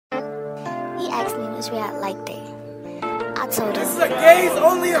He asked me which way I liked it. I told him, This is a gays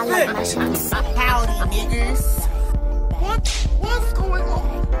only I like event. my shoes. Howdy, niggas. What's going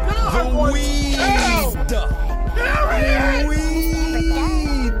on? God, The weed.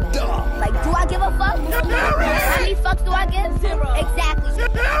 Like, do I give a fuck? How many fucks do I give? 0. Exactly.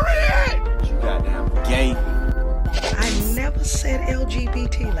 You goddamn gay. I never said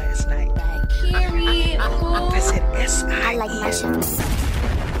LGBT last night. Period. I said I like my SIE. shoes.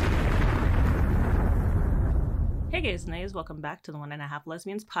 Hey guys, Nays, welcome back to the 1.5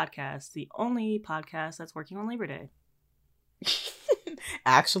 Lesbians podcast, the only podcast that's working on Labor Day.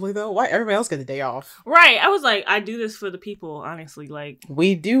 Actually, though, why everybody else get the day off? Right, I was like, I do this for the people, honestly. Like,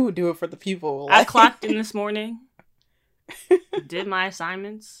 We do it for the people. I clocked in this morning, did my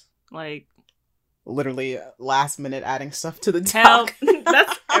assignments, like, Literally last minute adding stuff to the hell, doc.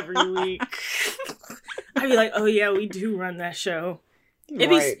 that's every week. I'd be like, oh yeah, we do run that show.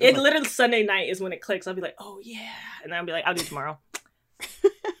 Right. It literally Sunday night is when it clicks. I'll be like, oh yeah, and then I'll be like, I'll do it tomorrow.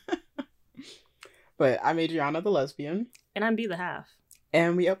 But I'm Adriana the Lesbian, And I'm B the Half.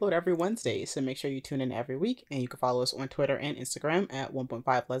 and we upload every Wednesday, so make sure you tune in every week, and you can follow us on Twitter and Instagram at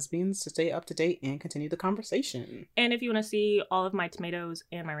 1.5 Lesbians to stay up to date and continue the conversation. And if you want to see all of my tomatoes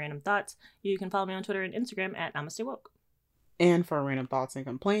and my random thoughts, you can follow me on Twitter and Instagram at Namaste Woke. And for random thoughts and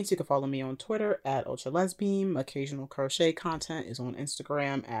complaints, you can follow me on Twitter at UltraLesbian. Occasional crochet content is on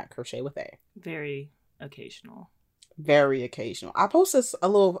Instagram at Crochet with A. Very occasional. Very occasional. I posted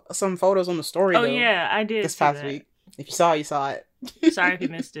some photos on the story Oh though, yeah, I did. this see past that. week. If you saw it, you saw it. Sorry if you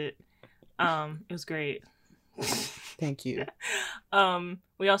missed it. It was great. Thank you.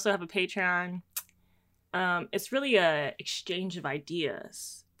 We also have a Patreon. It's really a exchange of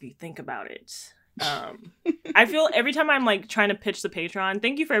ideas if you think about it. I feel every time I'm like trying to pitch the Patreon,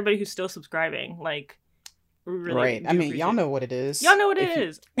 thank you for everybody who's still subscribing. Like, really, Right. do I mean, appreciate y'all it. know what it is. Y'all know what it If you-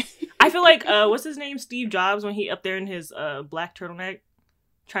 is. I feel like what's his name? Steve Jobs, when he up there in his black turtleneck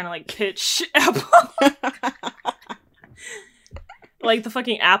trying to like pitch Apple. Like the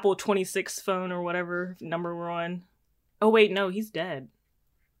fucking Apple 26 phone or whatever number we're on. Oh wait, no, he's dead.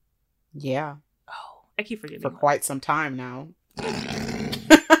 Yeah. Oh, I keep forgetting. For quite some time now.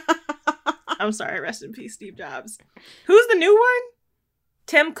 I'm sorry, rest in peace, Steve Jobs. Who's the new one?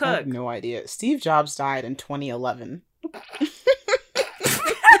 Tim I have Cook. no idea. Steve Jobs died in 2011.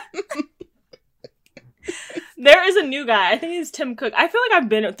 There is a new guy. I think he's Tim Cook. I feel like I've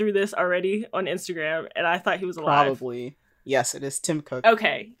been through this already on Instagram, and I thought he was alive. Probably. Yes, it is Tim Cook.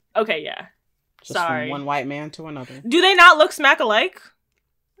 Okay, yeah. Just sorry. from one white man to another. Do they not look smack alike?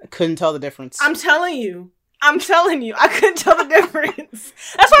 I couldn't tell the difference. I'm telling you, I couldn't tell the difference.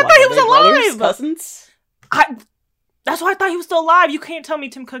 That's why I What, thought he are was they brothers, alive. cousins? That's why I thought he was still alive. You can't tell me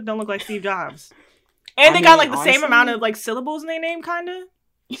Tim Cook don't look like Steve Jobs. And I they got mean, like the same honestly- amount of like syllables in their name, kind of.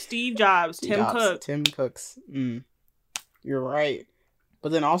 Steve Jobs, Steve Tim Jobs, Cook. Tim Cooks. You're right.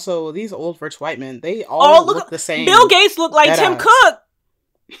 But then also, these old rich white men, they all look the same. Bill Gates look like Tim Deadass. Cook.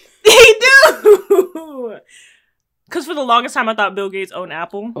 He do. Because for the longest time, I thought Bill Gates owned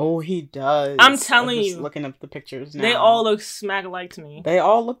Apple. Oh, he does. I'm telling just you. looking up the pictures now. They all look smack alike to me. They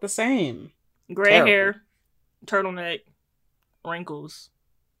all look the same. Gray Terrible. hair, turtleneck, wrinkles.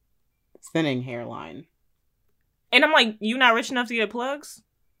 Thinning hairline. And I'm like, you not rich enough to get plugs?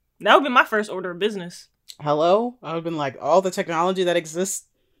 That would be my first order of business. Hello? I would have been like, all the technology that exists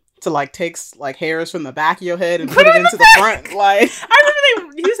to like takes like hairs from the back of your head and put it into the front. Like, I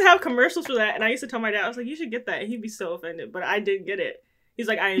remember they used to have commercials for that, and I used to tell my dad, I was like, you should get that. And he'd be so offended, but I didn't get it. He's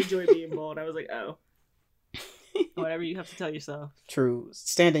like, I enjoy being bald. I was like, oh. Whatever you have to tell yourself. true.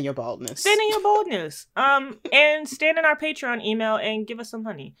 Stand in your baldness. Stand in your boldness. And stand in our Patreon email and give us some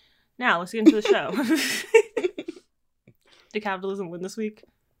money. Now, let's get into the show. Did capitalism win this week?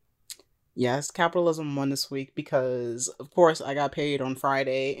 Yes, capitalism won this week because, of course, I got paid on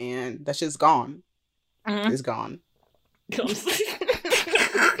Friday and that shit's gone. Mhm. It's gone.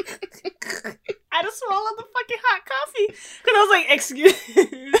 I just swallowed the fucking hot coffee because I was like,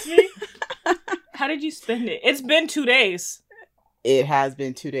 excuse me. How did you spend it? It's been 2 days. It has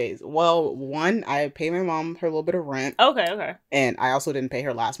been 2 days. Well, one, I paid my mom her little bit of rent, Okay. and I also didn't pay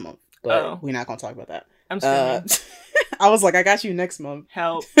her last month, but Oh. we're not going to talk about that. I'm screaming. I was like, I got you next month.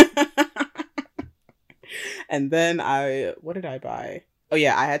 Help. And then what did I buy? Oh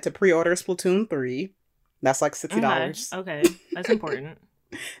yeah, I had to pre-order Splatoon 3. That's like $60. Okay. That's important.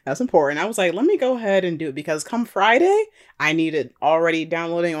 That's important. I was like, let me go ahead and do it because come Friday, I need it already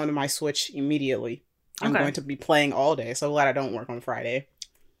downloading onto my Switch immediately. I'm Okay. going to be playing all day, so glad I don't work on Friday.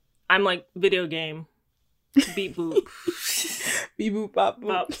 I'm like, video game. Beep boop. Beep boop bop boop.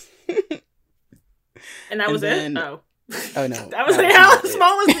 Bop. And that And was then- it? Oh. Oh no. That was that how not it.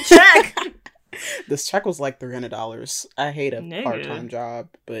 small was the check? This check was like $300. I hate a Nigga. part-time job,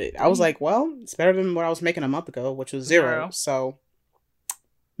 but I was like, well, it's better than what I was making a month ago, which was zero. So,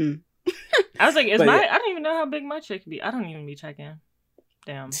 I was like, But I don't even know how big my check could be. I don't even be checking.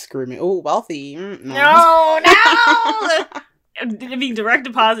 Damn. screw me. Oh, wealthy. No. It'd be direct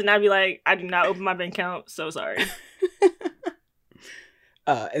deposit, and I'd be like, I do not open my bank account. So sorry.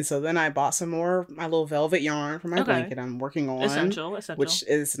 And so then I bought some more of my little velvet yarn for my Okay. blanket I'm working on. Essential. Which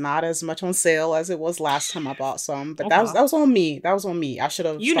is not as much on sale as it was last time I bought some. But Okay. that was on me. That was on me. I should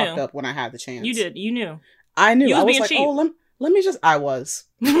have You stocked knew. up when I had the chance. You did. You knew. I knew. You I was was being like, cheap. oh, let me just. I was.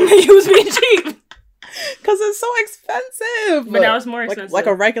 You was being cheap. Because it's so expensive. But now it's more Like- expensive. Like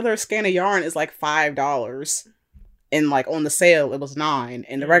a regular scan of yarn is like $5. And like on the sale, it was $9.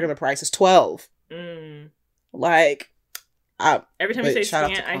 And the regular price is $12. Like, Every time you Wait, say shout out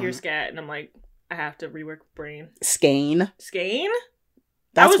to scant, I hear Karma. scat, and I'm like, I have to rework brain. skein. Skein?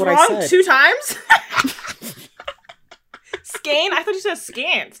 That's I was what wrong I said. 2 times? Skein? I thought you said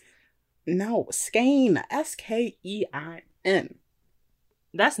scant. No, skein. SKEIN.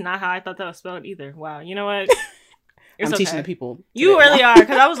 That's not how I thought that was spelled either. Wow. You know what? It's I'm teaching okay. the people. You today. really are,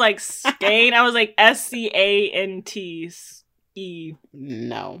 because I was like, skein. I was like, SCANTE.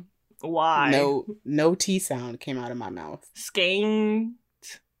 No. Why? No T sound came out of my mouth. Skein.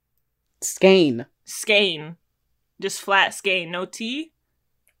 Skein. Skein. Just flat skein. No T?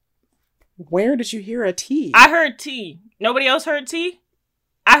 Where did you hear a T? I heard T. Nobody else heard T?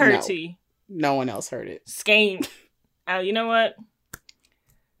 I heard No. T. No one else heard it. Skein. Oh, you know what?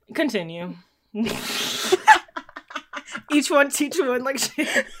 Continue. Each one teach one like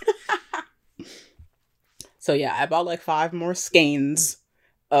shit. So yeah, I bought like 5 more skeins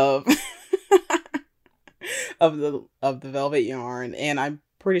of of the velvet yarn, and I'm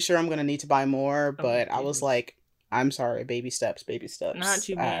pretty sure I'm gonna need to buy more. But I was goodness. like, I'm sorry, baby steps. Not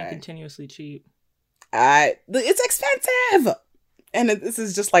you being I- continuously cheap. it's expensive, and this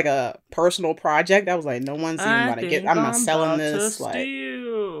is just like a personal project. I was like, no one's even gonna get. I'm not selling this. Like,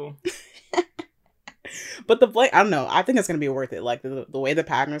 Steal. but the blank, I don't know. I think it's gonna be worth it. Like the way the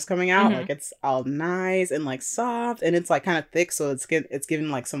pattern is coming out, Mhm. like it's all nice and like soft, and it's like kind of thick, so it's giving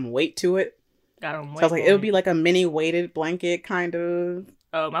like some weight to it. Got 'em So I was like, weight it'll on be me. like a mini weighted blanket kind of.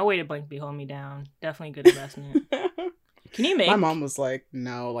 Oh, my weighted blanket be holding me down. Definitely good investment. Can you make? My mom was like,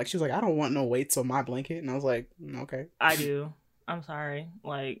 no, like she was like, I don't want no weights on my blanket, and I was like, okay. I do. I'm sorry.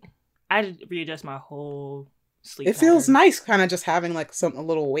 Like, I had to readjust my whole sleep. It feels pattern. nice, kind of just having like a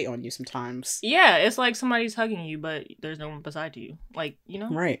little weight on you sometimes. Yeah, it's like somebody's hugging you, but there's no one beside you. Like, you know?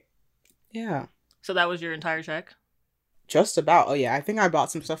 Right. Yeah. So that was your entire check? Just about. Oh yeah, I think I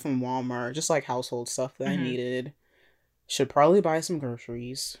bought some stuff from Walmart, just like household stuff that I Mhm. needed. Should probably buy some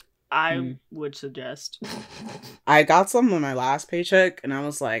groceries. I would suggest. I got some on my last paycheck, and I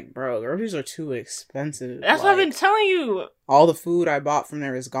was like, bro, groceries are too expensive. That's what I've been Like, telling you. all the food I bought from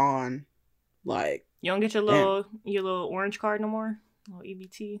there is gone. Like, You don't get your little orange card no more? Little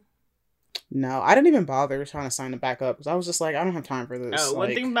EBT? no, I didn't even bother trying to sign it back up because I was just like, I don't have time for this. Oh, one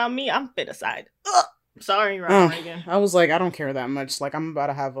Like, thing about me, I'm fit aside. Ugh. Sorry, Ronald Reagan. I was like, I don't care that much. Like, I'm about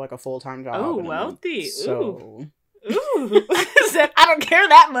to have like a full-time job. Oh, in a month, wealthy. So Ooh. Said, I don't care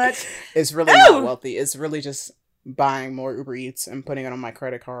that much. it's really Ooh. not wealthy. It's really just buying more Uber Eats and putting it on my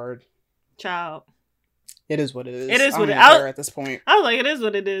credit card. Child. It is what it is. It is I what don't it- even care at this point. I was like, it is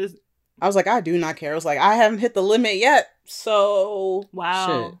what it is. I was like, I do not care. I was like, I haven't hit the limit yet, so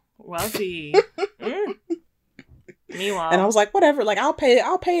Wow. Wealthy. Mm. Meanwhile. And I was like, whatever. Like, I'll pay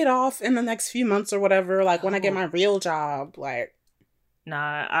it off in the next few months or whatever. Like when I get my real job. Like,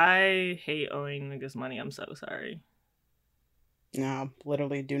 nah, I hate owing niggas money. I'm so sorry. no,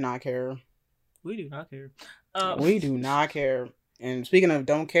 literally do not care. We do not care. We do not care. And speaking of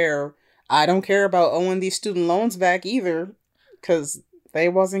don't care, I don't care about owing these student loans back either, because they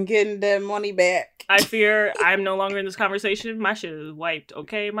wasn't getting that money back. I fear I'm no longer in this conversation. My shit is wiped,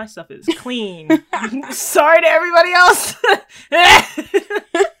 okay? My stuff is clean. Sorry to everybody else.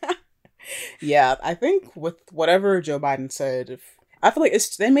 Yeah, I think with whatever Joe Biden said, I feel like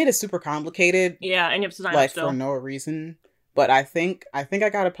they made it super complicated, Yeah, and you have to sign up like still. for no reason. But I think I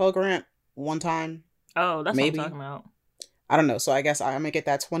got a Pell Grant one time. Oh, that's maybe. what I'm talking about. I don't know. So I guess I'm gonna get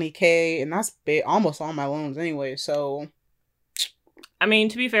that $20,000, and that's almost all my loans anyway. So I mean,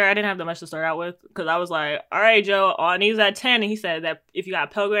 to be fair, I didn't have that much to start out with because I was like, all right, Joe, all I need is that 10. And he said that if you got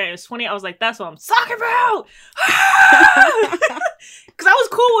a Pell Grant, it's 20. I was like, that's what I'm talking about. Because I was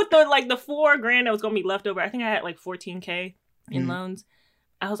cool with the $4,000 that was going to be left over. I think I had like $14,000 in Mhm. loans.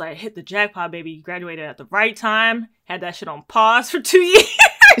 I was like, hit the jackpot, baby. Graduated at the right time. Had that shit on pause for 2 years.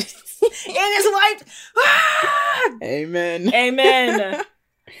 And it's wiped. amen. Amen.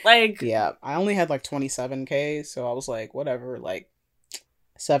 Like, Yeah, I only had like 27K, so I was like, whatever, like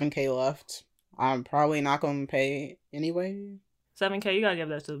 7K left. I'm probably not gonna pay anyway. 7K, you gotta give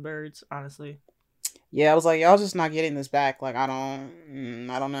that to the birds, honestly. Yeah, I was like, y'all just not getting this back. Like, I don't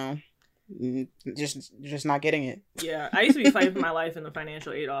know. Just not getting it. Yeah, I used to be fighting for my life in the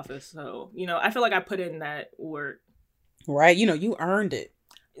financial aid office, so, you know, I feel like I put in that work. Right? You know, you earned it.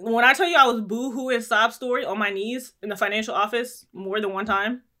 When I tell you I was boo-hooing sob story on my knees in the financial office more than one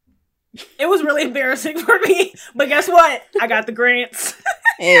time, it was really embarrassing for me. But guess what? I got the grants.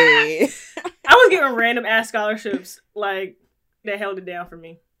 Hey. I was getting random ass scholarships, like, that held it down for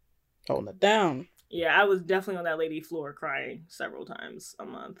me. Holding it down. Yeah, I was definitely on that lady floor crying several times a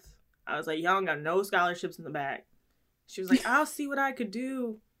month. I was like, y'all don't got no scholarships in the back. She was like, I'll see what I could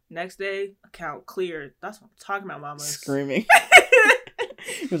do. Next day, account cleared. That's what I'm talking about, mama. Screaming.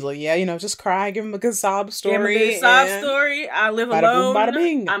 He was like, yeah, you know, just cry, give him a good sob story. Give him a good sob story. I live bada boom, alone. bada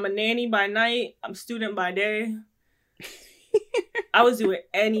bing. I'm a nanny by night. I'm a student by day. I was doing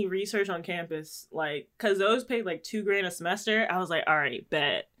any research on campus, like, because those paid like $2,000 a semester. I was like, all right,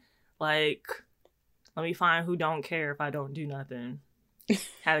 bet. Like, let me find who don't care if I don't do nothing.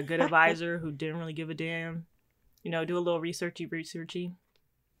 Had a good advisor who didn't really give a damn. You know, do a little researchy.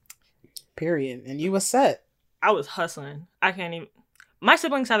 Period. And you was set. I was hustling. I can't even. My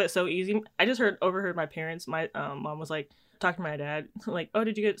siblings have it so easy. I just overheard my parents. My mom was like talking to my dad, like, "Oh,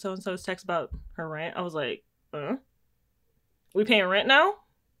 did you get so and so's text about her rent?" I was like, "We paying rent now?"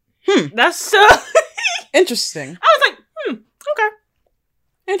 That's so interesting. I was like, okay.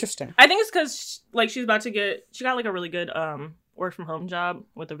 Interesting. I think it's because like she got like a really good work from home job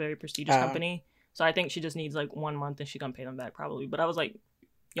with a very prestigious company. So I think she just needs like 1 month and she gonna pay them back probably. But I was like,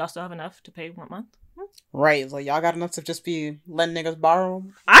 y'all still have enough to pay 1 month? Right. Like, y'all got enough to just be letting niggas borrow?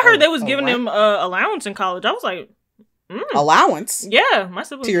 I heard they was giving them allowance in college. I was like, allowance? Yeah, my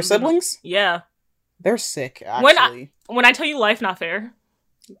siblings. To your siblings? Yeah. They're sick, actually. When I tell you life not fair.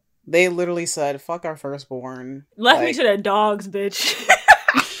 They literally said, fuck our firstborn. Left me to the dogs, bitch.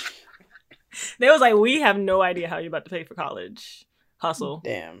 They was like, we have no idea how you're about to pay for college. Hustle.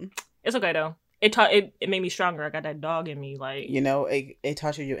 Damn. It's okay, though. It made me stronger. I got that dog in me, like, you know, it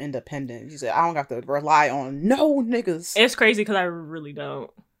taught you you're independent. You said, I don't have to rely on no niggas. It's crazy because I really don't.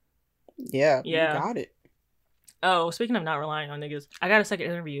 Yeah, you got it. Oh, speaking of not relying on niggas, I got a second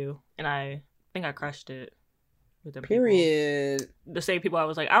interview and I think I crushed it with them. Period. People. The same people I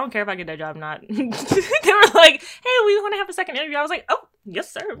was like, I don't care if I get that job or not. They were like, hey, we want to have a second interview. I was like, oh,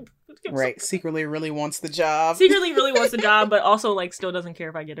 yes, sir. Right. Secretly really wants the job. Secretly really wants the job, but also like still doesn't care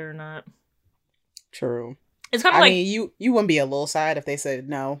if I get it or not. True. It's kind of like, I mean, you wouldn't be a little sad if they said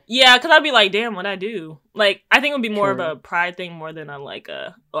no. Yeah, because I'd be like, damn, what'd I do? Like, I think it would be more of a pride thing more than a like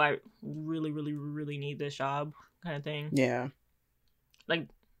a, oh, I really, really, really need this job kind of thing. Yeah. Like,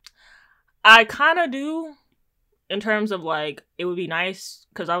 I kind of do in terms of like, it would be nice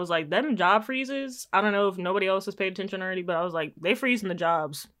because I was like, them job freezes, I don't know if nobody else has paid attention already, but I was like, they freezing the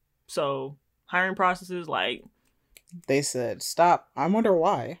jobs. So hiring processes, like, they said, stop. I wonder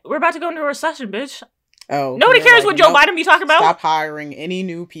why. We're about to go into a recession, bitch. Oh. Nobody cares what Joe Biden be talking about. Stop hiring any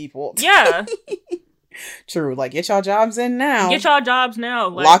new people. Yeah. True. Like, get y'all jobs in now. Get y'all jobs now.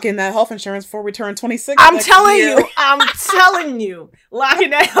 Like, lock in that health insurance before we turn 26. I'm telling you. I'm telling you. Lock in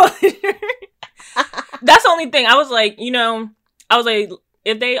that health insurance. That's the only thing. I was like,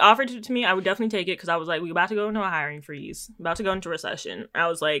 if they offered it to me, I would definitely take it because I was like, we about to go into a hiring freeze. About to go into recession. I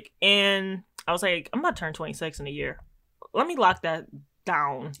was like, I'm about to turn 26 in a year. Let me lock that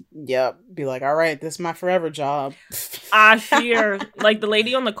down. Yep. Be like, all right, this is my forever job. I fear, like, the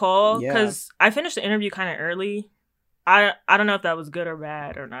lady on the call, because I finished the interview kind of early. I don't know if that was good or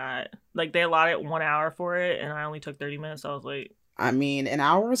bad or not. Like, they allotted 1 hour for it, and I only took 30 minutes. So I was like... I mean, an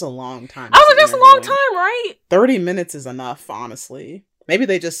hour is a long time. I was like, that's a long time, right? 30 minutes is enough, honestly. Maybe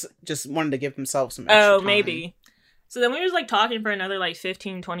they just wanted to give themselves some extra time. Maybe. So then we was, like, talking for another, like,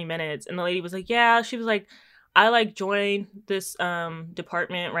 15, 20 minutes, and the lady was like, yeah, she was like, I, like, joined this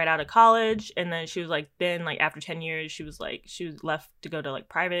department right out of college, and then she was like, then, like, after 10 years, she was left to go to, like,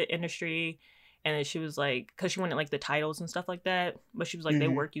 private industry, and then she was like, because she wanted, like, the titles and stuff like that, but she was like, they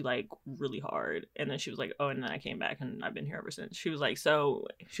work you, like, really hard, and then she was like, oh, and then I came back, and I've been here ever since. She was like,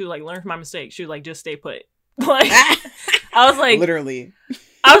 learn from my mistakes. She was like, just stay put. Like, I was like, literally.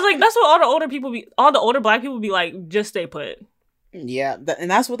 I was like, that's what all the older black people be like, just stay put. Yeah,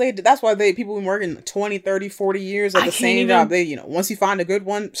 and that's what they did. That's why people been working 20, 30, 40 years at the same job. They, once you find a good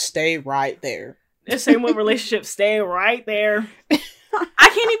one, stay right there. The same with relationships, stay right there. I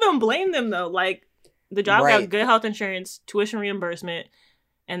can't even blame them though. Like, the job got good health insurance, tuition reimbursement,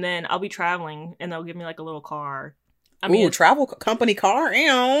 and then I'll be traveling and they'll give me like a little car. I mean, travel company car.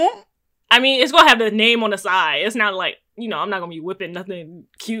 Ew. I mean, it's gonna have the name on the side. It's not like, I'm not gonna be whipping nothing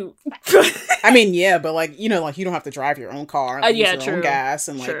cute. I mean, yeah, but like, you don't have to drive your own car. Like, yeah, use your true. own gas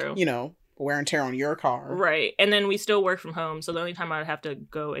and like, True. wear and tear on your car. Right. And then we still work from home, so the only time I'd have to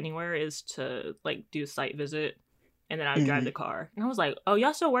go anywhere is to like do a site visit, and then I'd drive the car. And I was like, "Oh,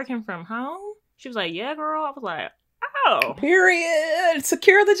 y'all still working from home?" She was like, "Yeah, girl." I was like, "Oh, period.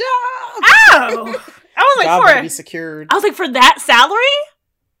 Secure the job." Oh, I was like, job better be secured. I was like, for that salary?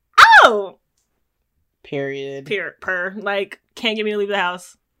 Oh, period. Like, can't get me to leave the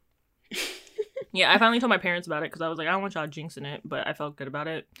house. Yeah, I finally told my parents about it because I was like, I don't want y'all jinxing it, but I felt good about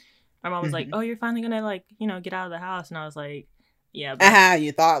it. My mom was like, "Oh, you're finally gonna like, get out of the house," and I was like, "Yeah, but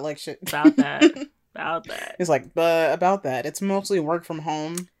you thought like shit about that, about that." It's like, but about that, it's mostly work from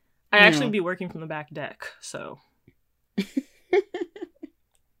home. I actually be working from the back deck, so.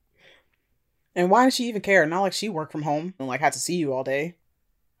 And why does she even care? Not like she worked from home and like had to see you all day.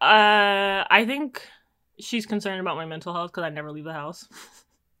 I think she's concerned about my mental health because I never leave the house.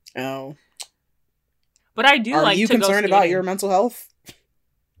 Oh. But I do like to go skating. Are you concerned about your mental health?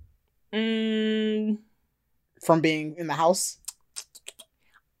 From being in the house?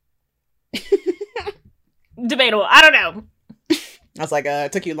 Debatable. I don't know. I was like,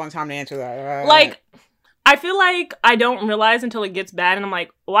 it took you a long time to answer that. Like, I feel like I don't realize until it gets bad, and I'm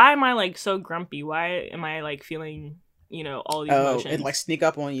like, why am I like so grumpy? Why am I like feeling, all these emotions? It like sneak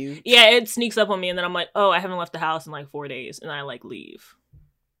up on you. Yeah, it sneaks up on me, and then I'm like, oh, I haven't left the house in like 4 days, and I like leave.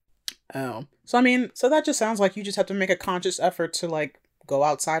 Oh, so I mean, so that just sounds like you just have to make a conscious effort to like go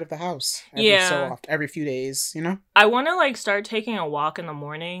outside of the house every few days, I want to like start taking a walk in the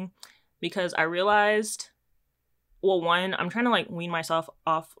morning because I realized, well, one, I'm trying to like wean myself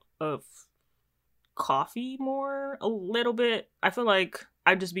off of coffee more a little bit. I feel like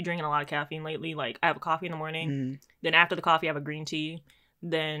I'd just be drinking a lot of caffeine lately. Like, I have a coffee in the morning, then after the coffee I have a green tea,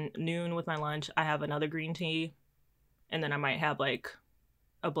 then noon with my lunch I have another green tea, and then I might have like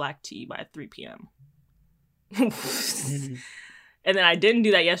a black tea by 3 p.m. And then I didn't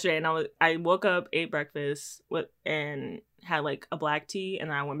do that yesterday, and I woke up, ate breakfast and had like a black tea, and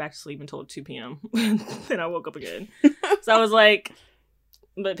then I went back to sleep until 2 p.m. Then I woke up again. So I was like,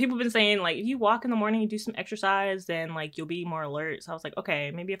 but people have been saying like, if you walk in the morning, you do some exercise, then like you'll be more alert. So I was like, okay,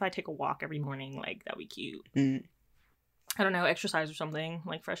 maybe if I take a walk every morning, like that'd be cute. I don't know, exercise or something,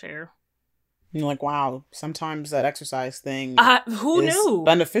 like fresh air. You're like, wow, sometimes that exercise thing who knew?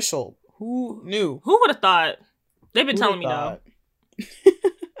 Beneficial. Who knew? Who would have thought? They've been telling me though.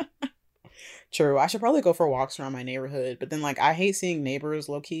 True. I should probably go for walks around my neighborhood, but then like I hate seeing neighbors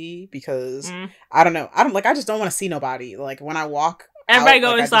low key because I don't know. I just don't want to see nobody. Like when I walk, everybody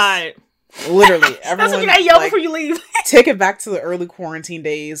go inside. Literally, everyone. That's what you gotta yell before you leave. Take it back to the early quarantine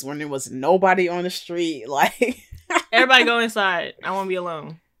days when there was nobody on the street. Like everybody go inside. I want to be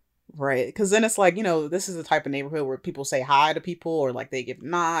alone. Right, because then it's like, this is the type of neighborhood where people say hi to people or like they give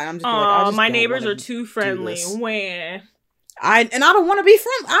nod. I'm just like, my neighbors are too friendly. When I don't want to be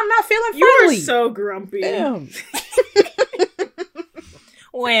friendly. I'm not feeling friendly. You're so grumpy. Damn.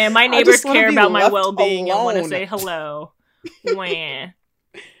 When my neighbors care about my well-being and want to say hello. When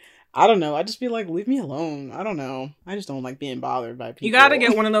I don't know. I just be like, leave me alone. I don't know. I just don't like being bothered by people. You gotta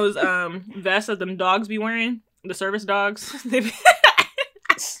get one of those vests that them dogs be wearing. The service dogs.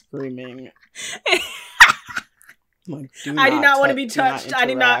 Screaming. Like, I do not want to be touched. I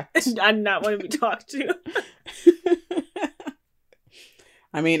do not want to be talked to.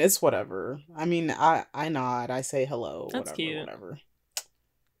 I mean, it's whatever. I mean, I nod. I say hello. That's whatever, cute. Whatever.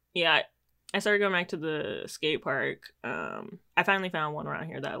 Yeah, I started going back to the skate park. I finally found one around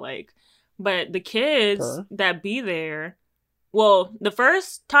here that I like. But the kids that be there, well, the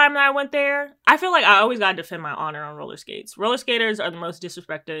first time that I went there, I feel like I always gotta defend my honor on roller skates. Roller skaters are the most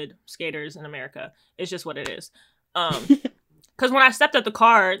disrespected skaters in America. It's just what it is. Because when I stepped at the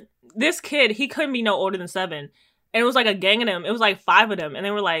car, this kid, he couldn't be no older than 7. And it was like a gang of them. It was like 5 of them. And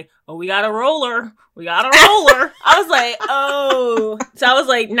they were like, oh, we got a roller. We got a roller. I was like, oh. So I was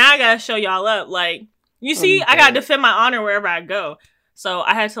like, now I gotta show y'all up. Like, you see, I gotta defend my honor wherever I go. So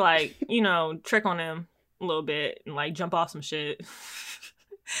I had to like, trick on them a little bit and like jump off some shit.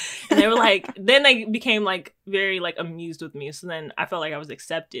 And they were like, then they became like very like amused with me. So then I felt like I was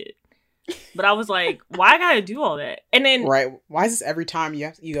accepted. But I was like, why I gotta do all that? And then why is this every time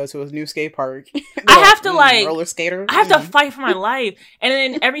you go to a new skate park? I have to like roller skater. I have to fight for my life. And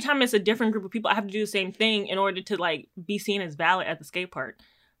then every time it's a different group of people, I have to do the same thing in order to like be seen as valid at the skate park.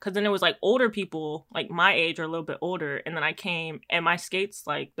 Because then it was like older people, like my age or a little bit older, and then I came and my skates,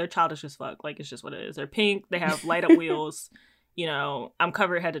 like, they're childish as fuck. Like, it's just what it is. They're pink. They have light up wheels. I'm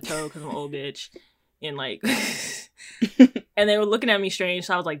covered head to toe because I'm an old bitch. and like, and they were looking at me strange.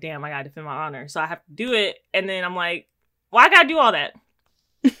 So I was like, damn, I gotta defend my honor. So I have to do it. And then I'm like, why I gotta do all that?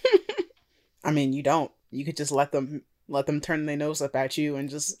 I mean, you don't. You could just let them turn their nose up at you and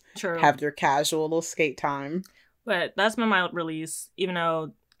just True. have your casual little skate time. But that's been my release. Even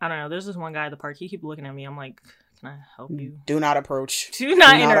though, I don't know, there's this one guy at the park. He keep looking at me. I'm like, can I help you? Do not approach. Do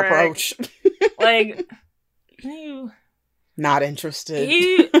not Do not interact. approach. Like, can you... Not interested.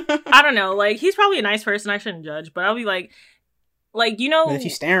 I don't know. Like, he's probably a nice person. I shouldn't judge. But I'll be like, you know... But if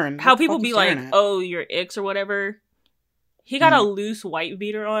you staring... How people be like, at? oh, you're icks or whatever. He got a loose white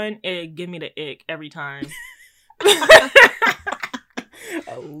beater on. It give me the ick every time.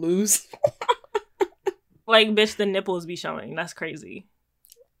 A loose... Like, bitch, the nipples be showing. That's crazy.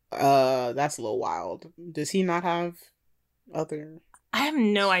 That's a little wild. Does he not have other... I have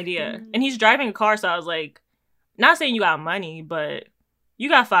no idea. And he's driving a car, so I was like, not saying you got money, but you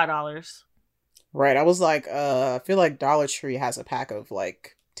got $5. Right, I was like, I feel like Dollar Tree has a pack of,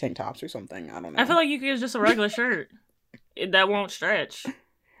 like, tank tops or something. I don't know. I feel like you could use just a regular shirt. That won't stretch.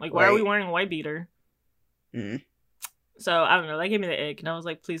 Like, why are we wearing a white beater? Mm. So, I don't know. That gave me the ick. And I was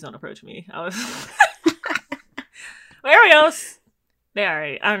like, please don't approach me. I was... But everybody else, they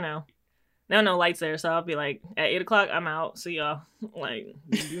alright. I don't know. There are no lights there, so I'll be like, at 8 o'clock, I'm out. See y'all. Like,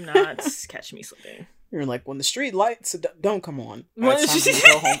 do not catch me slipping. You're like, when the street lights don't come on. When It's time for me to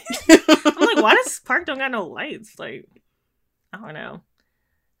go home. I'm like, why does park don't got no lights? Like, I don't know.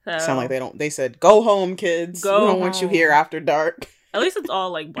 So, Sound like they don't. They said, go home, kids. Go We don't want you home. here after dark. At least it's all,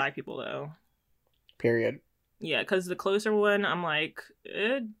 like, black people, though. Period. Yeah, because the closer one, I'm like,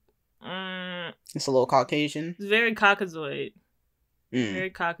 It's a little Caucasian. it's very Caucasoid. Mm.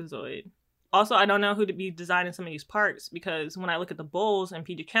 Very Caucasoid. Also, I don't know who to be designing some of these parks, because when I look at the bowls in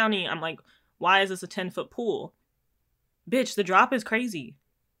PG County, I'm like, why is this a 10-foot pool? Bitch, the drop is crazy.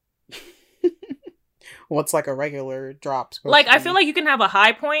 What's like a regular drop? Like, I feel like you can have a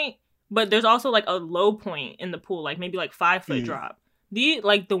high point, but there's also like a low point in the pool, like maybe like 5-foot drop. I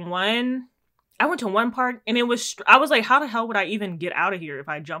went to one park and I was like, how the hell would I even get out of here if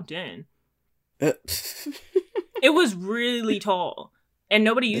I jumped in? It was really tall, and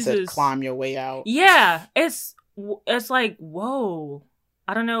nobody uses climb your way out. Yeah, it's like, whoa.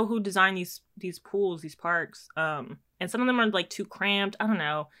 I don't know who designed these pools, these parks. And some of them are like too cramped. I don't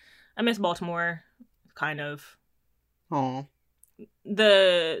know. I miss Baltimore, kind of. Oh.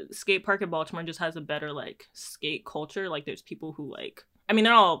 The skate park in Baltimore just has a better like skate culture. Like, there's people who like, I mean,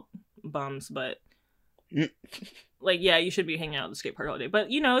 they're all bums, but like, yeah, you should be hanging out at the skate park all day.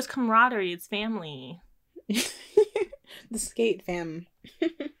 But you know, it's camaraderie, it's family. The skate fam.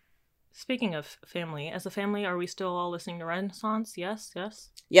 Speaking of family, as a family, are we still all listening to Renaissance? Yes.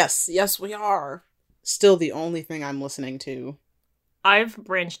 Yes, we are. Still the only thing I'm listening to. I've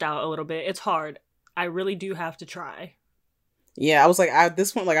branched out a little bit. It's hard. I really do have to try. Yeah, I was like, at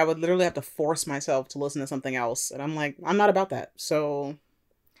this point, like, I would literally have to force myself to listen to something else. And I'm like, I'm not about that. So,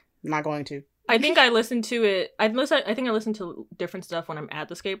 I'm not going to. I think I listened to it. I think I listen to different stuff when I'm at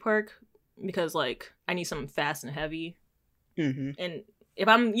the skate park. Because, like, I need something fast and heavy. Mm-hmm. And if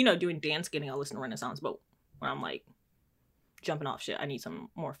I'm, doing dance skating, I'll listen to Renaissance. But when I'm, like, jumping off shit, I need something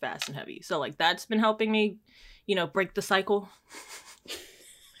more fast and heavy. So, like, that's been helping me, break the cycle.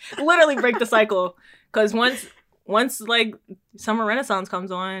 Literally break the cycle. Because once, like, Summer Renaissance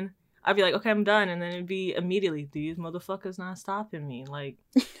comes on, I'd be like, okay, I'm done. And then it'd be immediately, these motherfuckers not stopping me. Like,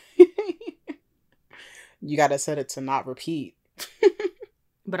 you gotta set it to not repeat.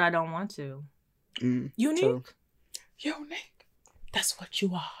 but I don't want to. Unique? True. Unique. That's what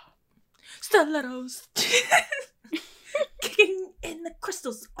you are. Stilettos. Kicking in the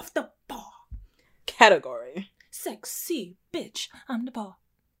crystals of the bar. Category. Sexy bitch. I'm the bar.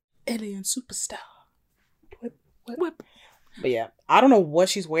 Alien superstar. Whip. But yeah, I don't know what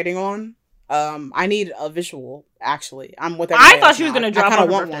she's waiting on. I need a visual, actually. I'm with everybody I thought else she was now. going to I drop kinda on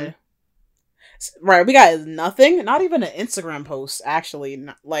her want birthday. one. Right, we got nothing. Not even an Instagram post, actually.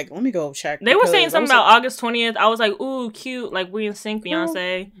 Like, let me go check. They were saying something about like, August 20th. I was like, ooh, cute. Like, we in sync,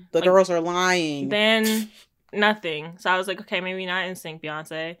 Beyonce. the like, girls are lying. Then, nothing. So I was like, okay, maybe not in sync,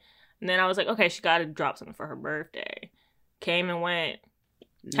 Beyonce. And then I was like, okay, she got to drop something for her birthday. Came and went.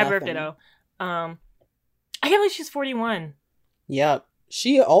 Happy birthday, though. I can't believe she's 41. Yep.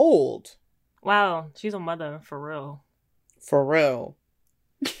 She old. Wow, she's a mother, for real. For real.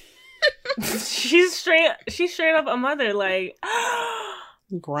 she's straight up a mother, like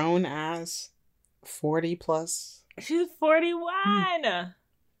Grown ass 40 plus. she's 41.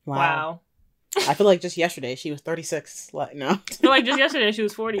 Wow. I feel like just yesterday she was 36. Like, no. I feel like just yesterday she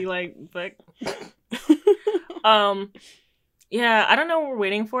was 40, like, but yeah, I don't know what we're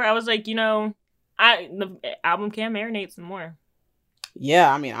waiting for. I was like, The album can marinate some more.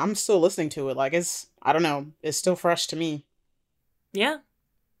 Yeah, I mean, I'm still listening to it. Like, I don't know, it's still fresh to me. Yeah.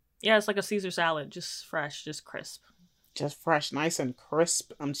 Yeah, it's like a Caesar salad. Just fresh, just crisp. Just fresh, nice and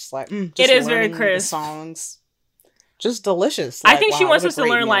crisp. I'm just like, just it is very learning crisp. The songs, just delicious. I Like, think she wow, wants what a us to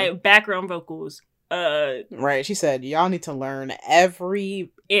great learn meal. like background vocals. Right, she said, y'all need to learn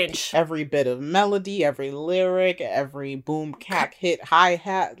every Inch. bit of melody, every lyric, every boom, cack, hit,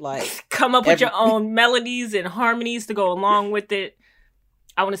 hi-hat, like... Come up with your own melodies and harmonies to go along with it.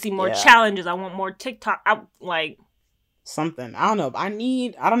 I want to see more challenges. I want more TikTok. Something. I don't know.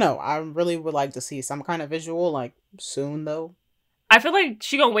 I don't know. I really would like to see some kind of visual, like, soon, though. I feel like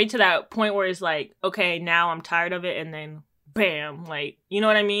she gonna wait to that point where it's like, okay, now I'm tired of it, and then bam, like, you know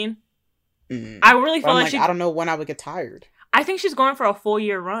what I mean? I really feel like I don't know when I would get tired. I think she's going for a full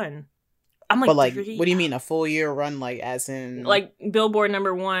year run. I'm like, but like, what do you mean a full year run? Like, as in, like Billboard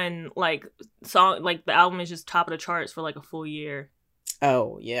 #1, like song, like the album is just top of the charts for like a full year.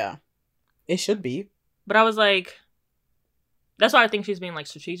 Oh yeah, it should be. But I was like, that's why I think she's being like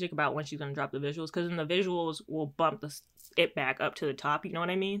strategic about when she's gonna drop the visuals, because then the visuals will bump it back up to the top. You know what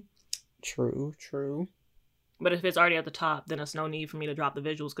I mean? True. But if it's already at the top, then it's no need for me to drop the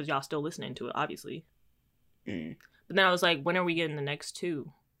visuals because y'all still listening to it, obviously. But then I was like, when are we getting the next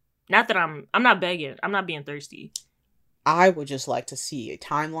two? Not that I'm not begging. I'm not being thirsty. I would just like to see a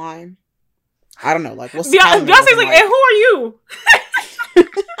timeline. I don't know, like, what's the timeline? Beyonce's like, and who are you? And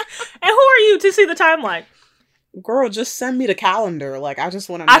who are you to see the timeline? Girl, just send me the calendar. Like, I just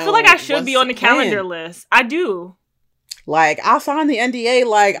want to know. I feel like I should be on the calendar list. I do. Like, I'll sign the NDA.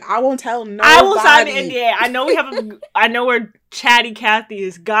 Like, I won't tell nobody. I will sign the NDA. I know I know we're chatty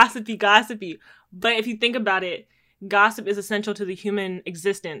Cathy's, gossipy. But if you think about it, gossip is essential to the human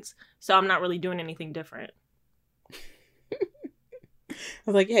existence. So I'm not really doing anything different. I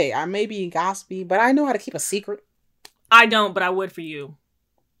was like, hey, I may be gossipy, but I know how to keep a secret. I don't, but I would for you.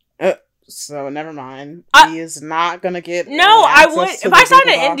 So never mind. He is not gonna get. No, I would. If I signed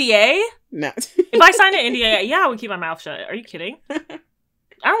an NDA. No. If I signed an NDA, yeah, I would keep my mouth shut. Are you kidding? I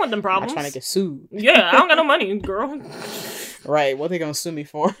don't want them problems. I'm trying to get sued. Yeah, I don't got no money, girl. Right, what they gonna sue me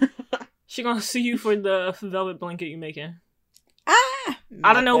for? She gonna sue you for the velvet blanket you making.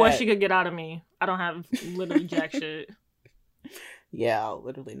 I don't know what she could get out of me. I don't have literally jack shit. Yeah,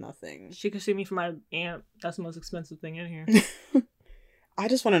 literally nothing. She could sue me for my amp. That's the most expensive thing in here. I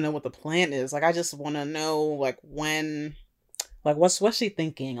just want to know what the plan is. Like, I just want to know, like, when, like, what's she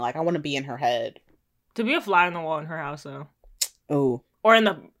thinking? Like, I want to be in her head. To be a fly on the wall in her house, though. Oh. Or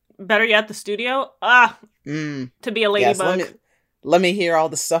in better yet, the studio. To be a ladybug. Yes, let me hear all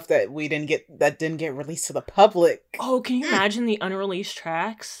the stuff that didn't get released to the public. Oh, can you imagine the unreleased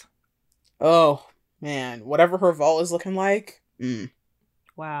tracks? Oh, man. Whatever her vault is looking like.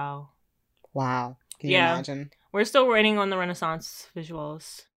 Wow. Can you imagine? We're still waiting on the Renaissance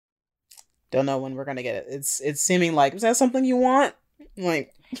visuals. Don't know when we're gonna get it. It's seeming like, is that something you want?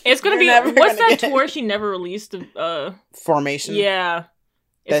 Like, it's gonna be. What's that tour she never released? Formation. Yeah.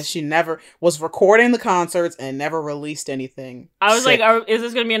 That she never was recording the concerts and never released anything. I was like, is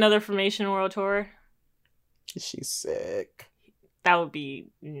this gonna be another Formation World Tour? She's sick. That would be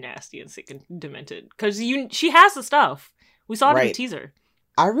nasty and sick and demented. Because she has the stuff. We saw it in the teaser.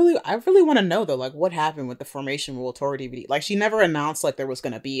 I really want to know though, like, what happened with the Formation World Tour DVD. Like, she never announced like there was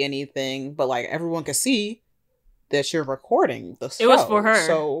gonna be anything, but like everyone could see that you're recording the show. It was for her.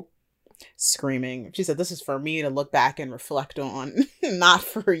 So screaming. She said, "This is for me to look back and reflect on, not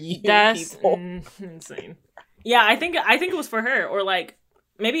for you." That's people. Insane. Yeah, I think it was for her, or like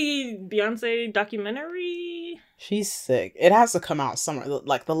maybe Beyonce documentary. She's sick. It has to come out somewhere,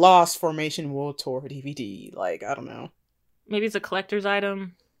 like the Lost Formation World Tour DVD. Like, I don't know. Maybe it's a collector's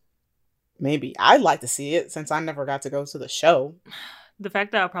item. Maybe. I'd like to see it since I never got to go to the show. The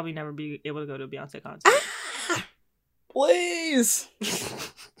fact that I'll probably never be able to go to a Beyonce concert. Please.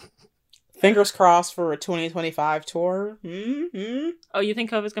 Fingers crossed for a 2025 tour. Mm-hmm. Oh, you think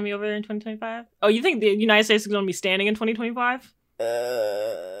COVID's gonna be over in 2025? Oh, you think the United States is gonna be standing in 2025?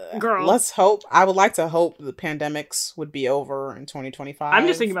 Girl, let's hope. I would like to hope the pandemics would be over in 2025. I'm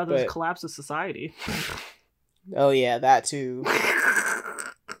just thinking about the collapse of society. Oh yeah, that too.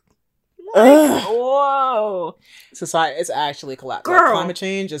 Whoa. Society, it's actually collapsed. Girl. Like, climate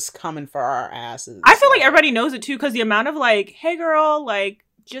change is coming for our asses. I feel like everybody knows it too, because the amount of like, hey girl, like,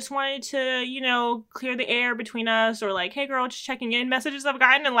 just wanted to, clear the air between us, or like, hey girl, just checking in messages I've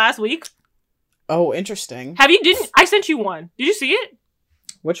gotten in last week. Oh, interesting. I sent you one. Did you see it?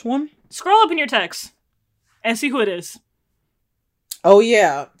 Which one? Scroll up in your text and see who it is. Oh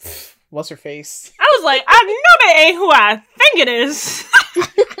yeah. What's her face? I was like, I know that ain't who I think it is.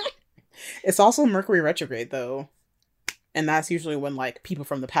 It's also Mercury retrograde though. And that's usually when like people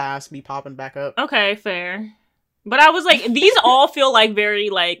from the past be popping back up. Okay, fair. But I was like, these all feel like very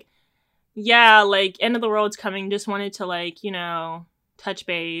like, yeah, like end of the world's coming. Just wanted to like, you know, touch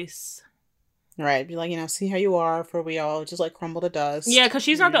base. Right. Be like, you know, see how you are before we all just like crumble to dust. Yeah, because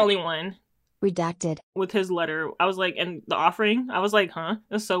she's not the only one. Redacted. With his letter, I was like, and the offering, I was like, huh?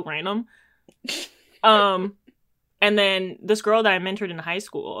 That's so random. And then this girl that I mentored in high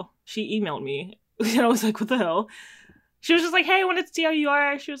school, she emailed me. And I was like, what the hell? She was just like, hey, I wanted to see how you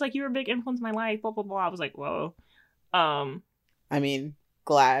are. She was like, you were a big influence in my life, blah, blah, blah. I was like, whoa. I mean,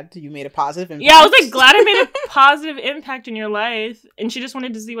 glad you made a positive impact. Yeah, I was like, glad I made a positive impact in your life. And she just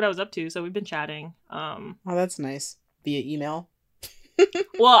wanted to see what I was up to. So we've been chatting. Oh, that's nice. Via email?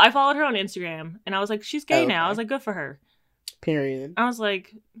 Well, I followed her on Instagram. And I was like, she's gay Okay. now. I was like, good for her. Period. I was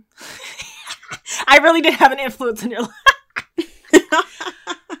like, I really did have an influence in your life.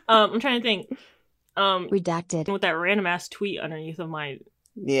 I'm trying to think. Redacted. With that random ass tweet underneath of my,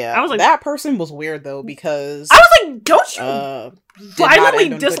 Yeah. I was like, that person was weird though because I was like, don't you did not violently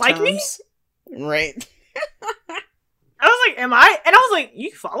end on good dislike me? terms. Right. I was like, am I? And I was like,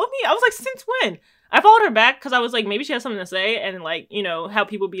 you follow me? I was like, since when? I followed her back because I was like, maybe she has something to say, and like, you know how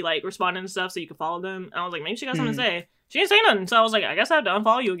people be like responding and stuff, so you can follow them. And I was like, maybe she got something to say. She didn't say nothing, so I was like, I guess I have to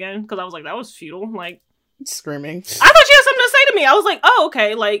unfollow you again because I was like, that was futile. Like, Screaming. I thought she had something to say to me. I was like, oh,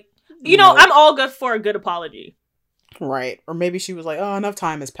 okay, like, you know, I'm all good for a good apology. Right. Or maybe she was like, oh, enough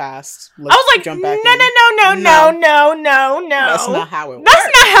time has passed. I was like, jump back in. no. That's not how it works. That's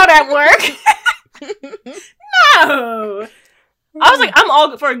not how that works. No. I was like, I'm all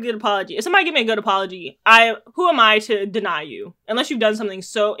good for a good apology. If somebody give me a good apology, who am I to deny you? Unless you've done something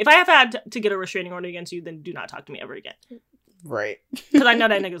so... If I have had to get a restraining order against you, then do not talk to me ever again. Right. Because I know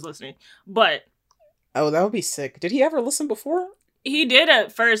that nigga's listening. But... Oh, that would be sick. Did he ever listen before? He did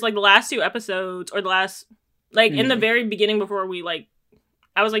at first, like the last 2 episodes, or the last... Like, in the very beginning before we, like...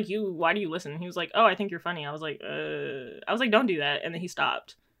 I was like, why do you listen? He was like, oh, I think you're funny. I was like, don't do that. And then he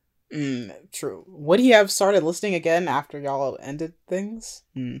stopped. True. Would he have started listening again after y'all ended things?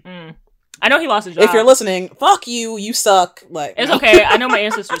 I know he lost his job. If you're listening, fuck you, you suck. Like, it's okay. I know my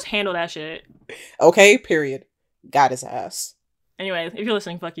ancestors handle that shit. Okay, period. Got his ass. Anyway, if you're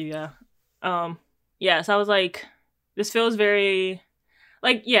listening, fuck you, yeah. Yeah, so I was like, this feels very...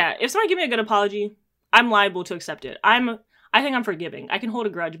 Like, yeah, if somebody give me a good apology, I'm liable to accept it. I think I'm forgiving. I can hold a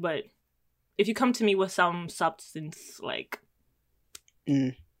grudge, but if you come to me with some substance, like...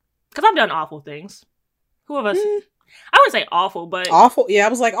 Because I've done awful things. Who of us... I wouldn't say awful, but... Awful? Yeah, I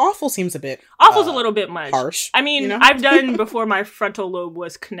was like, awful seems a bit... Awful's a little bit much. Harsh. I mean, you know? I've done before my frontal lobe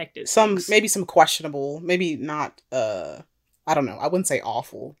was connected. Maybe some questionable, maybe not, I don't know. I wouldn't say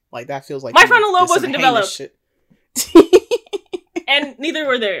awful. Like, that feels like... My frontal lobe wasn't developed. Shit. And neither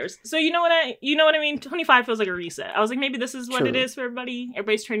were theirs. So you know what I mean? 25 feels like a reset. I was like, maybe this is what it is for everybody.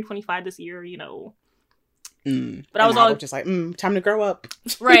 Everybody's turning 25 this year, you know. But I was all just like, time to grow up.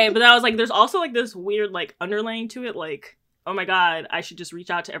 Right, but I was like, there's also like this weird like underlaying to it, like, oh my god, I should just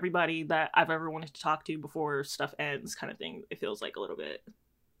reach out to everybody that I've ever wanted to talk to before stuff ends, kind of thing. It feels like a little bit.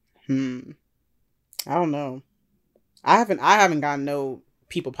 I don't know. I haven't gotten no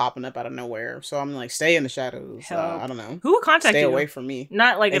people popping up out of nowhere, so I'm like, stay in the shadows. I don't know. Who would contact you? Stay away from me.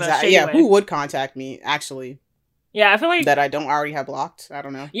 Not like in a shady way. Who would contact me actually? Yeah, I feel like... That I don't already have blocked. I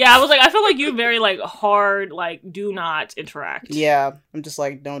don't know. Yeah, I was like, I feel like you very, like, hard, like, do not interact. Yeah, I'm just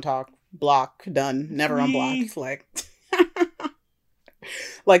like, don't talk. Block. Done. Never unblock. Like...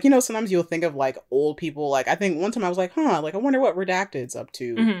 like, you know, sometimes you'll think of, like, old people. Like, I think one time I was like, like, I wonder what Redacted's up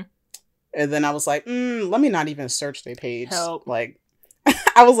to. And then I was like, let me not even search their page. Help. Like...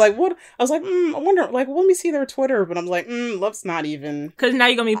 I was like, what? I was like, I wonder, like, let me see their Twitter. But I'm like, let's not even... Because now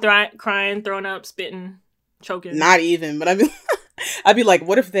you're going to be crying, throwing up, spitting... Choking. Not even, but I'd be like,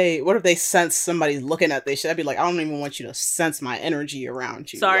 what if they sense somebody looking at this shit? I'd be like, I don't even want you to sense my energy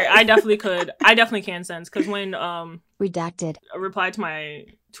around you. Sorry, like. I definitely could. I definitely can sense, because when Redacted replied to my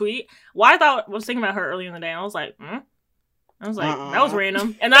tweet, I was thinking about her earlier in the day, and I was like, that was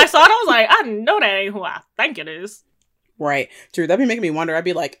random. And then I saw it, I was like, I know that ain't who I think it is. Right. True. That'd be making me wonder. I'd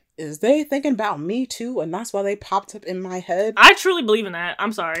be like, is they thinking about me too? And that's why they popped up in my head? I truly believe in that.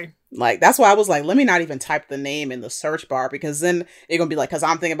 I'm sorry. Like, that's why I was like, let me not even type the name in the search bar, because then it's going to be like, because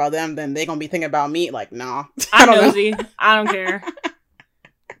I'm thinking about them, then they're going to be thinking about me. Like, nah. I'm nosy. I don't care.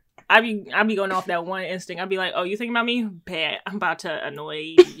 I be going off that one instinct. I'd be like, oh, you thinking about me? Bad. I'm about to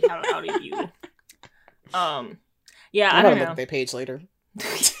annoy the hell out of you. Yeah, I don't know. Look at their page later.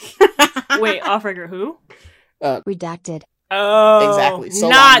 Wait, off record who? Redacted. Oh, exactly. So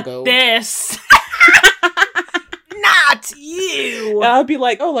not long ago. this. Not Ew. And I'd be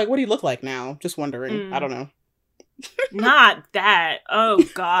like, oh, like, what do you look like now? Just wondering. I don't know. Not that. Oh,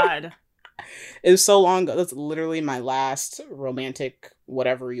 God. It was so long ago. That's literally my last romantic,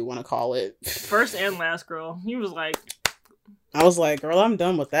 whatever you want to call it. First and last girl. He was like... I was like, girl, I'm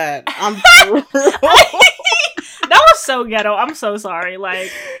done with that. I'm That was so ghetto. I'm so sorry.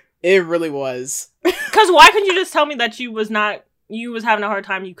 Like, it really was. because why couldn't you just tell me that you was having a hard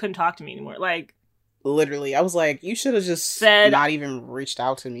time, you couldn't talk to me anymore? Like, Literally. I was like, you should have just said, not even reached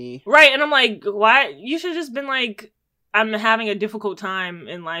out to me. Right. And I'm like, why? You should have just been like, I'm having a difficult time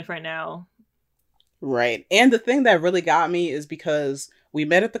in life right now. Right. And the thing that really got me is because we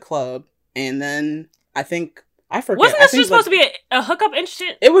met at the club, and then I forget. Wasn't this just supposed to be a hookup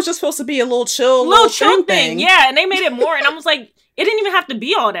instant? It was just supposed to be a little chill thing. Yeah, and they made it more, and I was like, it didn't even have to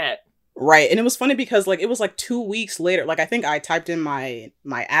be all that. Right. And it was funny because like it was like 2 weeks later. Like I think I typed in my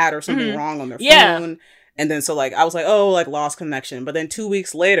ad or something wrong on their phone. And then so like I was like, oh, like lost connection. But then 2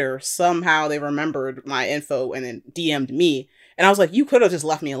 weeks later, somehow they remembered my info and then DM'd me. And I was like, you could have just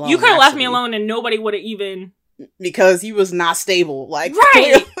left me alone. You could have left me alone and nobody would have even... Because he was not stable. Like,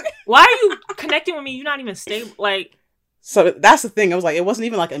 right. Why are you connecting with me? You're not even stable. Like... So that's the thing. I was like, it wasn't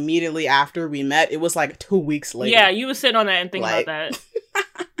even like immediately after we met. It was like 2 weeks later. Yeah, you was sitting on that and thinking about that.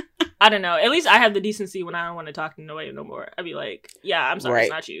 I don't know. At least I have the decency when I don't want to talk to nobody no more. I'd be like, yeah, I'm sorry,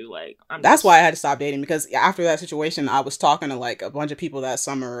 It's not you. Like, that's why I had to stop dating, because after that situation, I was talking to like a bunch of people that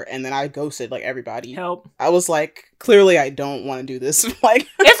summer, and then I ghosted like everybody. Help. I was like, clearly I don't want to do this. Like,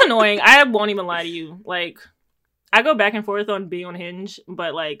 it's annoying. I won't even lie to you. Like, I go back and forth on being on Hinge,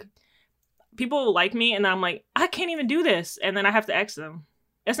 but like, people like me, and I'm like, I can't even do this, and then I have to X them.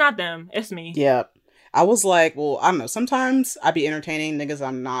 It's not them. It's me. Yeah. I was like, well, I don't know. Sometimes I be entertaining niggas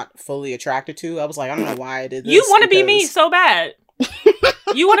I'm not fully attracted to. I was like, I don't know why I did this. You want to be me so bad.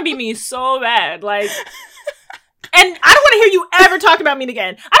 You want to be me so bad. Like, and I don't want to hear you ever talk about me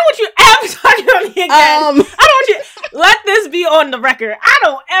again. I don't want you ever talking about me again. I don't want you. Let this be on the record. I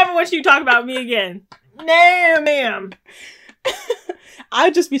don't ever want you to talk about me again. No, ma'am.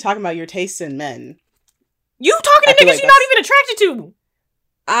 I'd just be talking about your tastes in men. You talking to niggas like you're not even attracted to.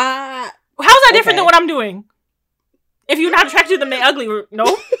 How's that different than what I'm doing? If you're not attracted to them, they ugly. No. I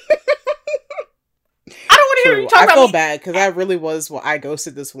don't want to hear you talk about me. I feel bad because I really was. Well, I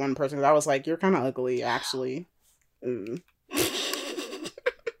ghosted this one person because I was like, "You're kind of ugly, actually."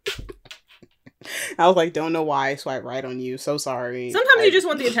 I was like, "Don't know why I swipe right on you. So sorry." Sometimes you just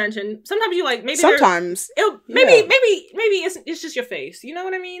want the attention. Sometimes you like maybe. Sometimes maybe it's just your face. You know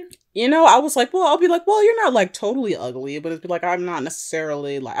what I mean? You know, I was like, well, I'll be like, well, you're not like totally ugly, but it's like I'm not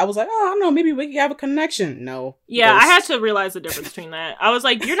necessarily like. I was like, oh, I don't know, maybe we could have a connection. No. Yeah, I had to realize the difference between that. I was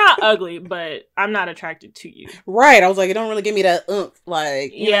like, you're not ugly, but I'm not attracted to you. Right. I was like, it don't really give me that oomph.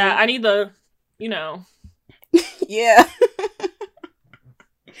 Like, you know? I need the, you know. Yeah.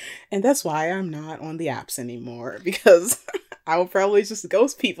 And that's why I'm not on the apps anymore, because I will probably just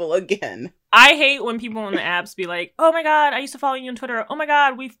ghost people again. I hate when people on the apps be like, oh my god, I used to follow you on Twitter. Oh my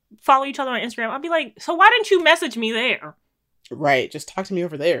god, we follow each other on Instagram. I'll be like, so why didn't you message me there? Right, just talk to me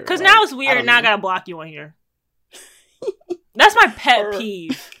over there. Because now it's weird, now I gotta block you on here. That's my pet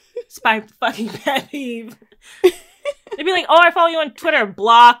peeve. It's my fucking pet peeve. They'd be like, oh, I follow you on Twitter.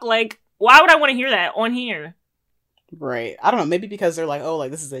 Block. Like, why would I want to hear that on here? Right. I don't know. Maybe because they're like, oh, like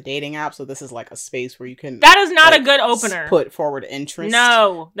this is a dating app, so this is like a space where you can. That is not a good opener. Put forward interest.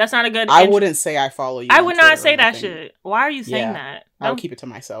 No, that's not a good. I wouldn't say I follow you. I would not say that shit. Why are you saying that? I would keep it to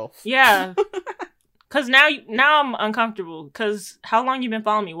myself. Yeah. Because now I'm uncomfortable. Because how long you been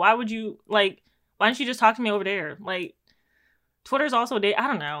following me? Why would you like? Why don't you just talk to me over there? Like, Twitter's also a date. I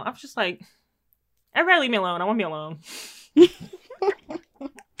don't know. I'm just like, everybody leave me alone. I want to be alone.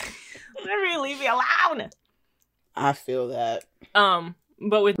 Everybody leave me alone. I feel that.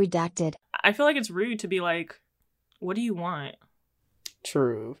 But with redacted, I feel like it's rude to be like, what do you want?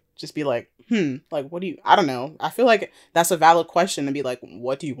 True. Just be like, like, what do you, I don't know. I feel like that's a valid question to be like,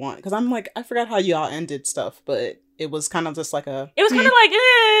 what do you want? Because I'm like, I forgot how y'all ended stuff, but it was kind of just like it was kind of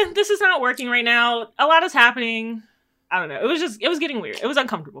like, this is not working right now. A lot is happening. I don't know. It was getting weird. It was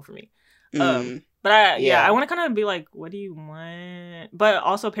uncomfortable for me. But I want to kind of be like, what do you want? But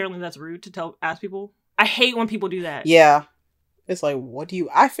also apparently that's rude to ask people. I hate when people do that. Yeah. It's like, what do you...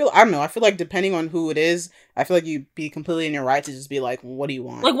 I don't know. I feel like depending on who it is, I feel like you'd be completely in your right to just be like, what do you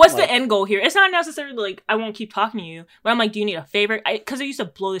want? Like, what's the end goal here? It's not necessarily like, I won't keep talking to you. But I'm like, do you need a favor? Because it used to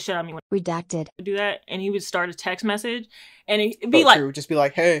blow the shit out of me when redacted. I would do that. And he would start a text message. And it'd be like... True. Just be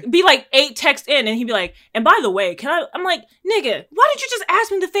like, hey. Be like 8 texts in. And he'd be like, and by the way, I'm like, nigga, why did you just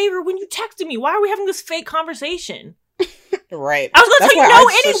ask me the favor when you texted me? Why are we having this fake conversation? Right. I was going to tell you no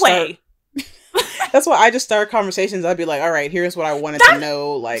anyway. That's why I just start conversations. I'd be like, all right, here's what I wanted to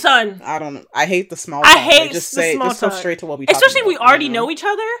know. Like, son, I don't know. I hate the small talk. I hate just the small just talk. go straight to what we especially if we already know each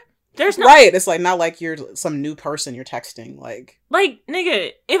other. There's no right. It's like not like you're some new person you're texting. Like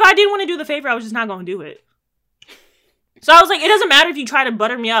nigga, if I didn't want to do the favor, I was just not going to do it. So I was like, it doesn't matter if you try to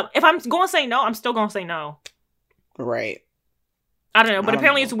butter me up. If I'm going to say no, I'm still going to say no. Right. I don't know, but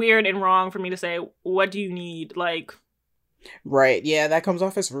apparently it's weird and wrong for me to say, what do you need? Like, right. Yeah, that comes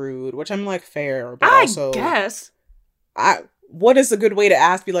off as rude, which I'm like fair, but I also guess. What is a good way to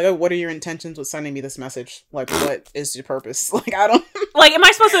ask? Be like, oh, what are your intentions with sending me this message? Like, what is your purpose? Like, I don't... Like, am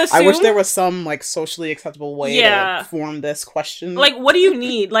I supposed to assume? I wish there was some, like, socially acceptable way to form this question. Like, what do you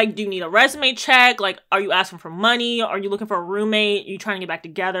need? Like, do you need a resume check? Like, are you asking for money? Are you looking for a roommate? Are you trying to get back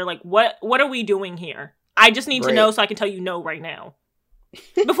together? Like, what are we doing here? I just need to know so I can tell you no right now.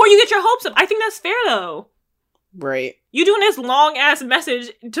 Before you get your hopes up. I think that's fair, though. Right. You doing this long ass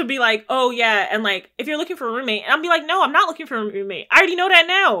message to be like, oh yeah, and like, if you're looking for a roommate, and I'll be like, no, I'm not looking for a roommate. I already know that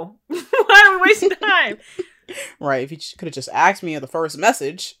now. Why are we wasting time? Right. If you could have just asked me in the first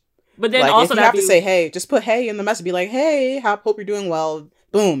message. But then like, also if you have to say, hey, just put hey in the message. Be like, hey, hope you're doing well.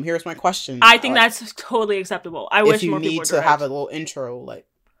 Boom, here's my question. I think that's totally acceptable. I wish more people were if you need to have a little intro, like.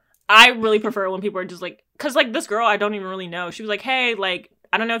 I really prefer when people are just like, because like this girl I don't even really know. She was like, hey, like,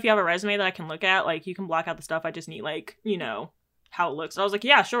 I don't know if you have a resume that I can look at. Like, you can block out the stuff. I just need, like, you know, how it looks. So I was like,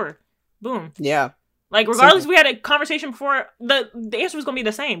 yeah, sure. Boom. Yeah. Like, regardless, we had a conversation before, the answer was going to be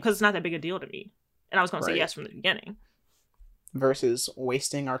the same because it's not that big a deal to me. And I was going to say yes from the beginning. Versus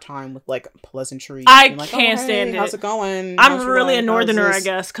wasting our time with, like, pleasantries. I like, can't stand it. How's it going? I'm really a northerner, I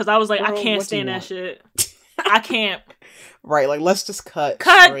guess, because I was like, Girl, I can't stand that shit. I can't. Right, like, let's just cut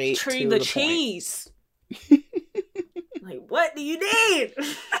straight to the cheese. Like, what do you need?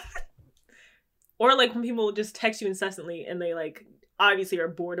 Or like when people just text you incessantly and they like obviously are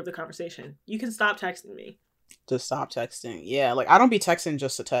bored of the conversation. You can stop texting me. Just stop texting. Yeah, like I don't be texting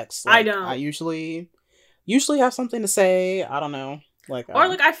just to text. Like, I don't. I usually have something to say. I don't know. Like or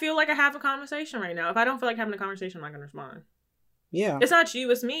like I feel like I have a conversation right now. If I don't feel like having a conversation, I'm not gonna respond. Yeah. It's not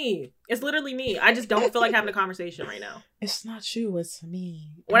you, it's me. It's literally me. I just don't feel like having a conversation right now. It's not you, it's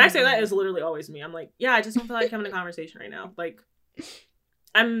me. When I say that, it's literally always me. I'm like, yeah, I just don't feel like having a conversation right now. Like,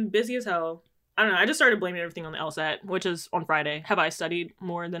 I'm busy as hell. I don't know. I just started blaming everything on the LSAT, which is on Friday. Have I studied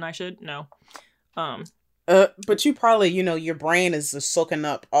more than I should? No. But you probably, you know, your brain is just soaking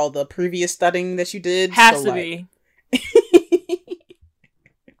up all the previous studying that you did. Has to be.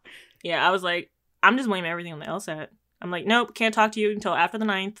 Yeah, I was like, I'm just blaming everything on the LSAT. I'm like, nope, can't talk to you until after the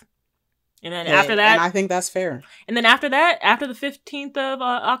 9th. And then after that... And I think that's fair. And then after that, after the 15th of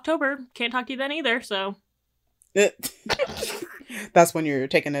October, can't talk to you then either, so... That's when you're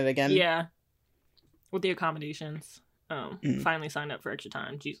taking it again? Yeah. With the accommodations. Finally signed up for extra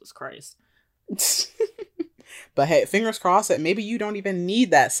time. Jesus Christ. But hey, fingers crossed that maybe you don't even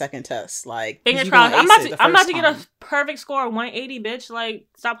need that second test. Like, fingers crossed. I'm about to get a perfect score of 180, bitch. Like,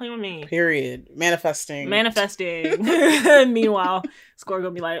 stop playing with me. Period. Manifesting. Meanwhile, score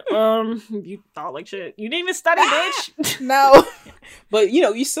gonna be like, you thought like shit. You didn't even study, bitch. No. But you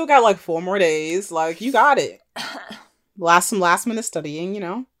know, you still got like 4 more days. Like, you got it. Some last minute studying, you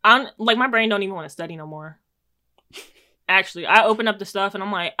know. I'm like, my brain don't even want to study no more. Actually, I open up the stuff and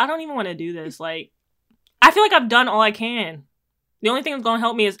I'm like, I don't even want to do this. Like, I feel like I've done all I can. The only thing that's going to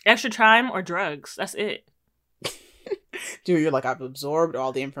help me is extra time or drugs. That's it. Dude, you're like, I've absorbed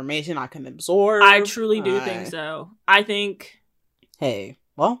all the information I can absorb. I truly do think so. I think... Hey,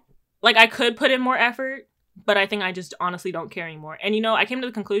 well... Like, I could put in more effort, but I think I just honestly don't care anymore. And, you know, I came to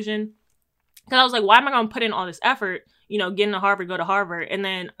the conclusion... Because I was like, why am I going to put in all this effort, you know, getting to Harvard, go to Harvard, and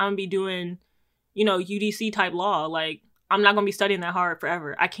then I'm going to be doing, you know, UDC type law. Like, I'm not going to be studying that hard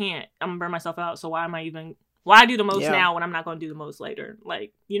forever. I can't. I'm going to burn myself out. So why do the most now when I'm not going to do the most later?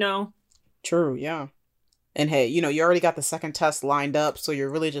 Like, you know? True, yeah. And hey, you know, you already got the second test lined up. So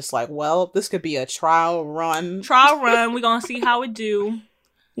you're really just like, well, this could be a trial run. We're going to see how it do.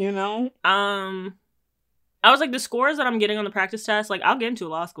 You know? I was like, the scores that I'm getting on the practice test, like, I'll get into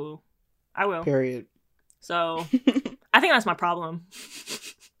law school. I will. Period. So, I think that's my problem.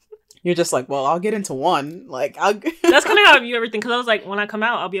 You're just like, well, I'll get into one. Like, That's kind of how I view everything. Because I was like, when I come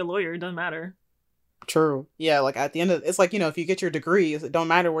out, I'll be a lawyer. It doesn't matter. True. Yeah, like, at the end of... It's like, you know, if you get your degree, it don't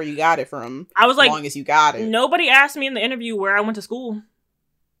matter where you got it from. I was like... As long as you got it. Nobody asked me in the interview where I went to school.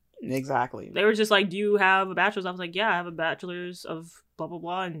 Exactly. They were just like, do you have a bachelor's? I was like, yeah, I have a bachelor's of blah, blah,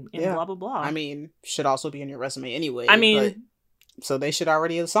 blah, and blah, blah, blah. I mean, should also be in your resume anyway. I mean... So they should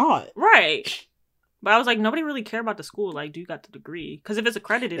already have saw it. Right. But I was like, nobody really care about the school. Like, do you got the degree? Because if it's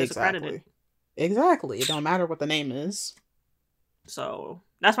accredited, it's accredited. Exactly. It don't matter what the name is. So,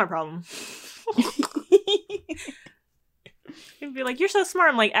 that's my problem. He'd be like, "You're so smart."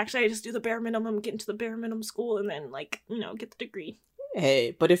 I'm like, "Actually, I just do the bare minimum, get into the bare minimum school, and then like, get the degree."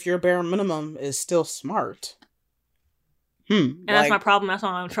 Hey, but if your bare minimum is still smart, and that's my problem. That's why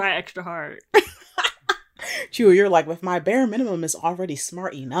I'm trying extra hard. You're like, if my bare minimum is already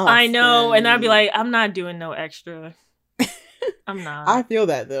smart enough. I know, and I'd be like, I'm not doing no extra. I'm not. I feel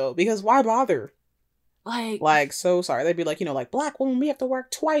that though, because why bother? Like, so sorry. They'd be like, like, black women, we have to work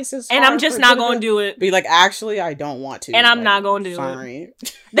twice as hard. And I'm just not going to do it. Be like, actually, I don't want to. And I'm not going to do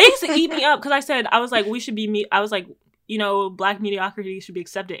it. They used to eat me up because I was like, we should be I was like, black mediocrity should be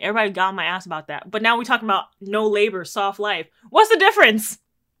accepted. Everybody got on my ass about that. But now we talking about no labor, soft life. What's the difference?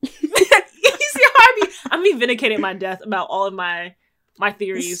 You see how I'm be vindicating my death about all of my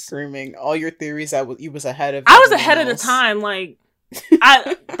theories. Screaming all your theories that you was ahead of. I was ahead of the time. Like,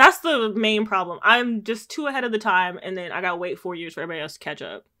 that's the main problem. I'm just too ahead of the time, and then I gotta wait 4 years for everybody else to catch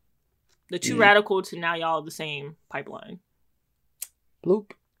up. The too radical to now y'all the same pipeline.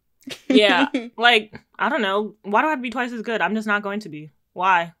 Bloop. Yeah, like, I don't know. Why do I have to be twice as good? I'm just not going to be.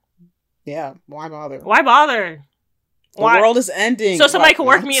 Why? Yeah, why bother? Why bother? The world is ending. So somebody could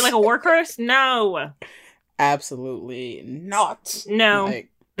work me like a workhorse? No. Absolutely not. No. Like,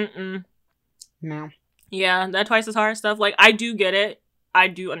 no. Yeah, that twice as hard stuff. Like, I do get it. I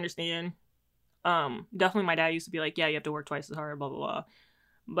do understand. Definitely my dad used to be like, yeah, you have to work twice as hard, blah, blah, blah.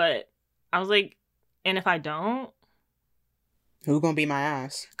 But I was like, and if I don't? Who gonna be my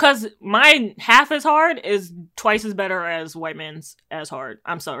ass? Because my half as hard is twice as better as white man's as hard.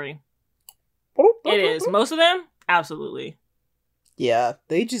 I'm sorry. It is. Most of them? Absolutely. Yeah,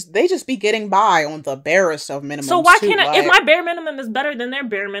 they just be getting by on the barest of minimums. So why can't if my bare minimum is better than their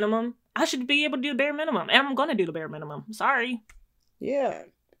bare minimum, I should be able to do the bare minimum, and I'm gonna do the bare minimum. Sorry. Yeah,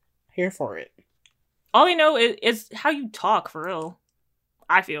 here for it. All they know is how you talk for real.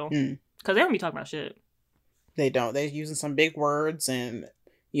 I feel because they don't be talking about shit. They don't. They're using some big words and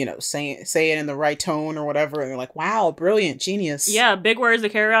say it in the right tone or whatever, and they're like, "Wow, brilliant, genius." Yeah, big words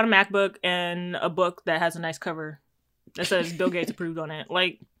that carry around a MacBook and a book that has a nice cover that says Bill Gates approved on it.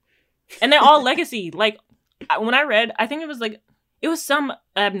 Like, and they're all legacy. Like, when I read, I think it was some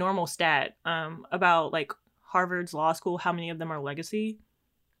abnormal stat about like Harvard's law school, how many of them are legacy.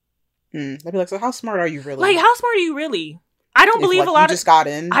 They'd be like, so how smart are you really? Like, how smart are you really? I don't believe a lot you just got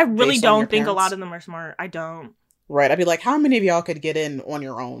in. I really don't think a lot of them are smart. I don't. Right. I'd be like, how many of y'all could get in on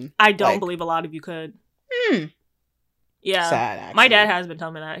your own? I don't believe a lot of you could. Yeah. Sad, actually. My dad has been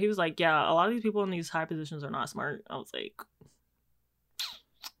telling me that. He was like, yeah, a lot of these people in these high positions are not smart. I was like,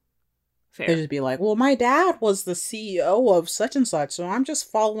 fair. They'd just be like, well, my dad was the CEO of such and such, so I'm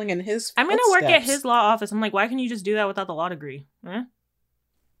just following in his I'm going to work at his law office. I'm like, why can't you just do that without the law degree? Eh?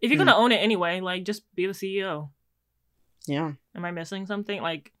 If you're going to own it anyway, like, just be the CEO. Yeah. Am I missing something?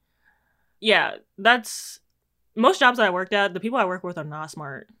 Like, yeah, that's... Most jobs that I worked at, the people I work with are not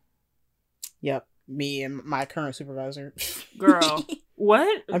smart. Yep. Me and my current supervisor. Girl.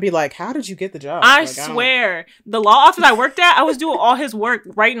 What? I'd be like, how did you get the job? I swear. The law office I worked at, I was doing all his work,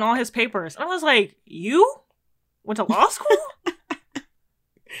 writing all his papers. And I was like, you went to law school?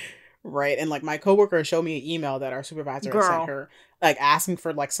 Right. And like my coworker showed me an email that our supervisor had sent her, like asking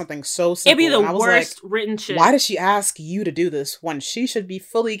for like something so simple. It'd be the worst written shit. Why does she ask you to do this when she should be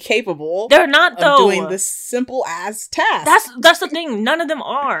fully capable? They're not though. Doing this simple ass task. That's the thing. None of them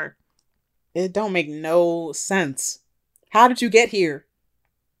are. It don't make no sense. How did you get here?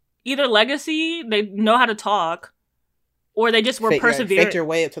 Either legacy, they know how to talk, or they just were persevering. Faked your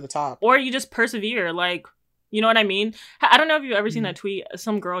way up to the top. Or you just persevere, like, you know what I mean? I don't know if you've ever seen that tweet.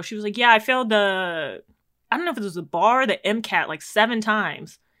 Some girl, she was like, yeah, I failed I don't know if it was the bar or the MCAT like 7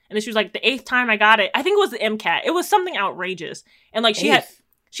 times. And then she was like, the 8th time I got it. I think it was the MCAT. It was something outrageous. And like she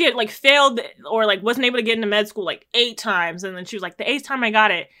had like failed or like wasn't able to get into med school like 8 times. And then she was like, the 8th time I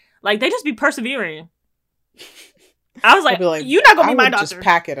got it. Like, they just be persevering. I was like, you're not gonna be my doctor. Just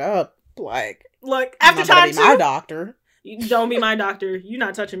pack it up. Like, look, after time 2, my doctor. Don't be my doctor. You're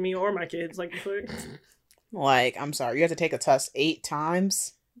not touching me or my kids. Like, like, I'm sorry, you have to take a test 8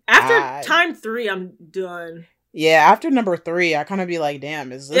 times. After time 3, I'm done. Yeah, after number 3, I kind of be like,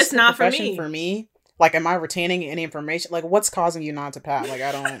 damn, is this not profession for me? Like, am I retaining any information? Like, what's causing you not to pass? Like,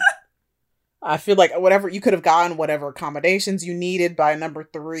 I don't. I feel like whatever you could have gotten, whatever accommodations you needed by number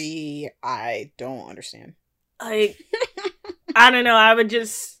 3, I don't understand. Like, I don't know. I would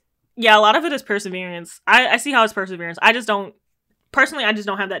just, a lot of it is perseverance. I see how it's perseverance. I just don't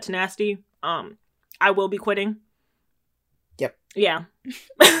have that tenacity. I will be quitting. Yep. Yeah.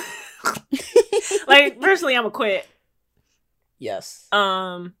 Like, personally, I'm gonna quit. Yes.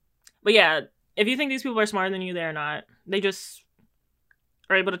 But yeah, if you think these people are smarter than you, they're not. They just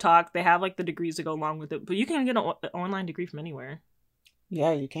are able to talk. They have like the degrees to go along with it, but you can get an online degree from anywhere.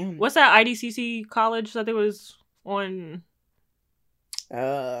 Yeah, you can. What's that IDCC college that there was on?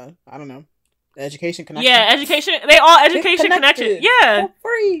 I don't know. Education Connection. Yeah, education. They all Education Connection. Yeah,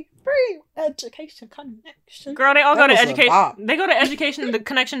 free Education Connection. Girl, they all That go to was a education. bop. They go to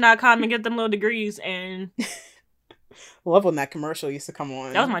educationconnection.com and get them little degrees, and Love when that commercial used to come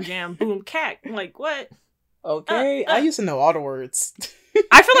on. that was my jam. Boom, cat. I'm like, what? Okay, I used to know all the words.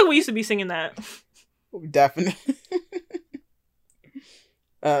 I feel like we used to be singing that. Definitely.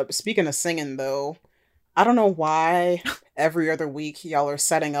 Speaking of singing, though, I don't know why every other week y'all are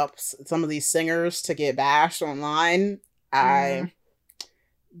setting up some of these singers to get bashed online.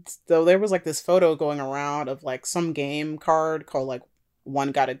 So there was like this photo going around of like some game card called like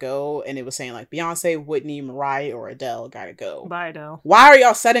One Gotta Go, and it was saying like Beyonce, Whitney, Mariah, or Adele gotta go. Bye, Adele. Why are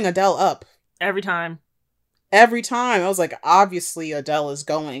y'all setting Adele up? Every time. Every time. I was like, obviously Adele is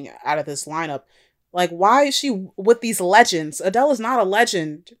going out of this lineup. Like, why is she with these legends? Adele is not a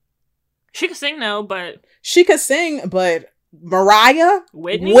legend. She could sing though, but She could sing, but Mariah?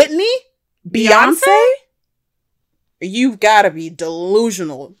 Whitney? Beyonce? You've got to be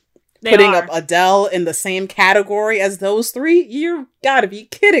delusional. They Putting are. up Adele in the same category as those three? You got to be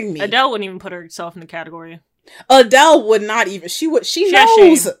kidding me. Adele wouldn't even put herself in the category. Adele would not even. She has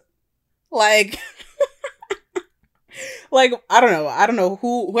knows. shame. Like, like I don't know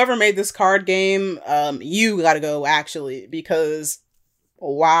whoever made this card game. You got to go actually, because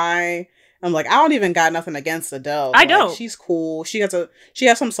why? I'm like, I don't even got nothing against Adele. I Like, don't. She's cool. She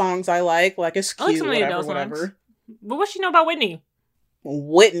has some songs I like. Like, it's I like cute. some of the Whatever. Adele songs. Whatever. But what she know about Whitney?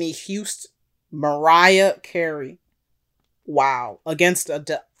 Whitney Houston, Mariah Carey. Wow. Against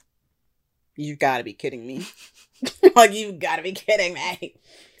Adele. You gotta be kidding me. Like, you gotta be kidding me.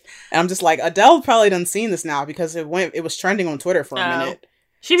 And I'm just like, Adele probably done seen this now because it was trending on Twitter for a minute.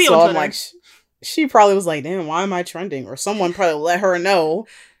 She be So on I'm Twitter. like, she probably was like, damn, why am I trending? Or someone probably let her know.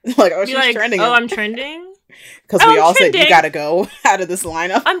 Like, oh, Be she's like, trending. oh, I'm trending? Because oh, we I'm all said trending. you gotta go out of this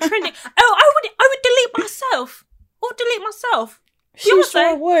lineup. I'm trending. Oh, I would delete myself. Or delete myself. She would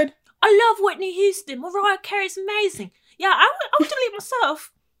sure say- would. I love Whitney Houston. Mariah Carey's amazing. Yeah, I would delete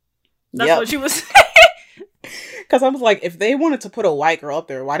myself. That's Yep. what she was saying. Because I was like, if they wanted to put a white girl up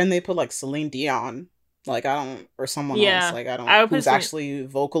there, why didn't they put like Celine Dion? Like, I don't, or someone Yeah, else. Like, I don't, I would put who's Celine- actually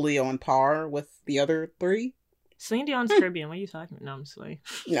vocally on par with the other three? Celine Dion's Caribbean. What are you talking about? No, I'm silly.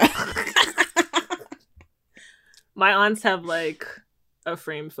 Yeah. My aunts have like a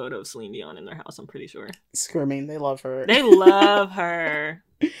framed photo of Celine Dion in their house, I'm pretty sure. Screaming, they love her. They love her.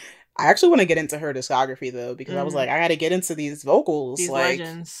 I actually want to get into her discography though, because I was like, I gotta get into these vocals. These like,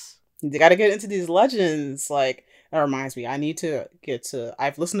 legends. you gotta get into these legends. Like, that reminds me, I need to get to,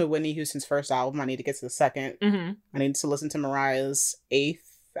 I've listened to Whitney Houston's first album. I need to get to the second. Mm-hmm. I I need to listen to Mariah's 8th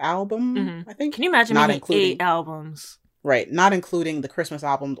album, Mhm. I think. Can you imagine Not making including- 8 albums? Right, not including the Christmas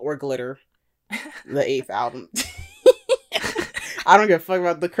albums or Glitter, the 8th album. I don't give a fuck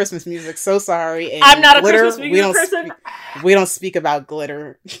about the Christmas music. So sorry. And I'm not a Glitter, Christmas music person. We don't speak about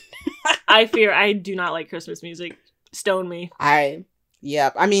Glitter. I fear I do not like Christmas music. Stone me.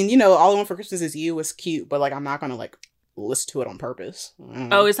 Yep. I mean, you know, All I Want for Christmas Is You was cute, but like, I'm not gonna like listen to it on purpose.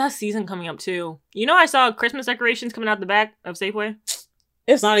 Oh, is that season coming up too? You know, I saw Christmas decorations coming out the back of Safeway.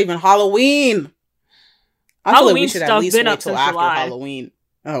 It's not even Halloween. I feel like we Halloween should at stuff least been wait up till since after July. Halloween.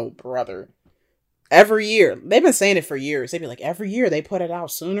 Oh, brother. Every year. They've been saying it for years. They'd be like, every year they put it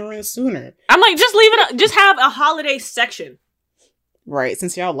out sooner and sooner. I'm like, just leave it up. Just have a holiday section. Right,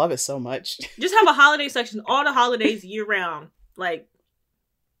 since y'all love it so much. Just have a holiday section. All the holidays year round. Like,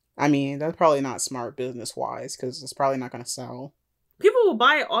 I mean, that's probably not smart business-wise, because it's probably not going to sell. people will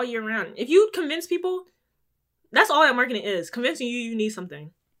buy it all year round. If you convince people, that's all that marketing is. Convincing you need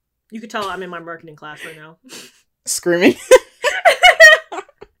something. You could tell I'm in my marketing class right now. Screaming.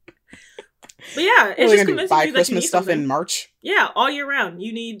 But yeah, What it's are they just gonna do, convincing buy you that you Christmas need stuff something. in March? Yeah, all year round.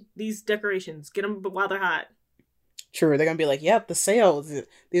 You need these decorations. Get them while they're hot. True, they're going to be like, yep, the sales.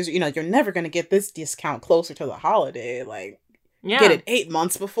 These, you know, you're never going to get this discount closer to the holiday. Like, Yeah. get it 8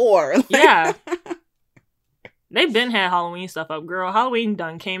 months before. Like, Yeah. They've been had Halloween stuff up, girl. Halloween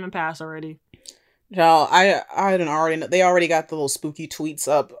done came and passed already. Y'all, I didn't already know. They already got the little spooky tweets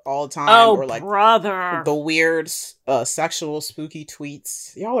up all the time. Oh, or like brother. the weird sexual spooky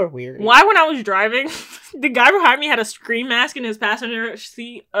tweets. Y'all are weird. Why, when I was driving, the guy behind me had a scream mask in his passenger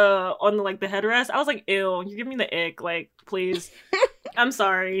seat on the, like, the headrest. I was like, ew, you give me the ick. Like, please. I'm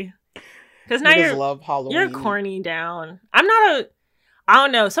sorry. Because now Niggas love Halloween. you're corny down. I'm not I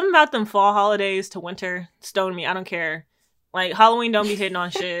don't know. Something about them fall holidays to winter stone me. I don't care. Like, Halloween don't be hitting on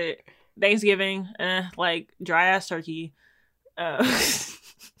shit. Thanksgiving, like, dry ass turkey.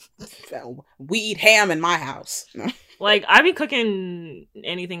 We eat ham in my house. Like, I be cooking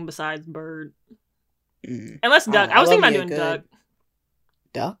anything besides bird. Mm. Unless duck. I was thinking about doing duck.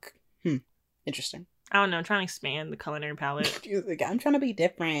 Duck? Interesting. I don't know. I'm trying to expand the culinary palette. Like, I'm trying to be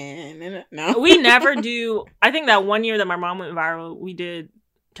different. No. We never do. I think that one year that my mom went viral, we did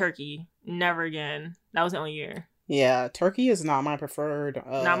turkey. Never again. That was the only year. Yeah, turkey is not my preferred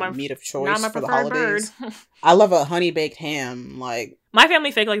meat of choice not my for the preferred holidays. bird. I love a honey baked ham. Like, my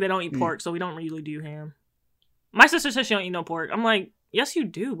family fake like they don't eat pork, so we don't really do ham. My sister says she don't eat no pork. I'm like, yes, you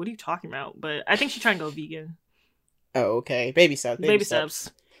do. What are you talking about? But I think she's trying to go vegan. Oh, okay. Baby steps. Baby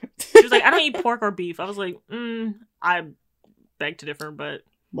steps. She was like, I don't eat pork or beef. I was like, I beg to differ, but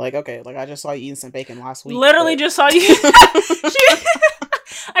like, okay, like I just saw you eating some bacon last week. Literally just saw you.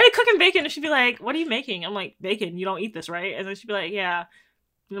 I'd be cooking bacon and she'd be like, what are you making? I'm like, bacon, you don't eat this, right? And then she'd be like, yeah.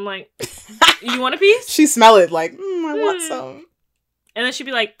 And I'm like, you want a piece? She smell it like, I want some. And then she'd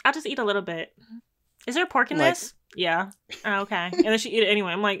be like, I'll just eat a little bit. Is there pork in this? Yeah. Oh, okay. And then she'd eat it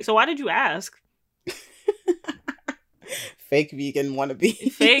anyway. I'm like, so why did you ask? Fake vegan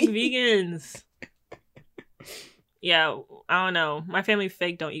wannabe. Fake vegans. Yeah, I don't know. My family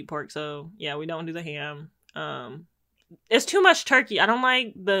fake don't eat pork, so yeah, we don't do the ham. It's too much turkey. I don't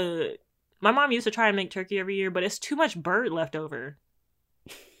like my mom used to try and make turkey every year, but it's too much bird left over.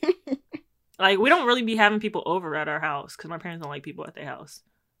 Like, we don't really be having people over at our house because my parents don't like people at their house.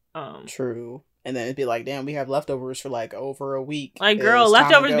 True. And then it'd be like, damn, we have leftovers for like over a week. Like, girl,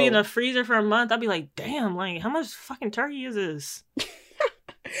 leftovers be in the freezer for a month. I'd be like, damn, like, how much fucking turkey is this?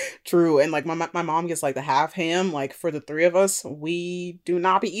 True. And like my mom gets like the half ham. Like, for the three of us, we do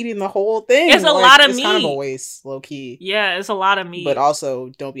not be eating the whole thing. It's a like, lot of meat. It's kind of a waste, low key. Yeah, it's a lot of meat. But also,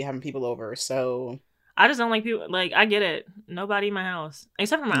 don't be having people over. So I just don't like people. Like, I get it. Nobody in my house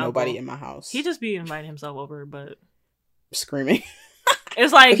except for my nobody uncle. in my house. He just be inviting himself over, but screaming.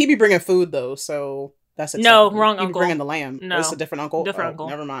 It's like, but he be bringing food though, so that's no, wrong he uncle. Bringing the lamb. No, it's a different uncle. Different uncle.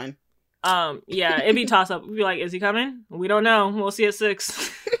 Never mind. Yeah, it'd be toss up. We'd be like, is he coming? We don't know. We'll see at 6.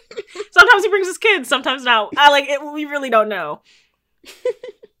 Sometimes he brings his kids, sometimes not. We really don't know.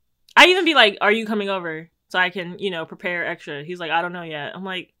 I even be like, are you coming over so I can, prepare extra? He's like, I don't know yet. I'm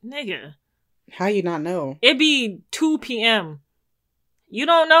like, nigga, how you not know? It'd be 2 p.m. You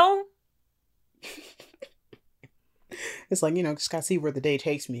don't know? It's like, just gotta see where the day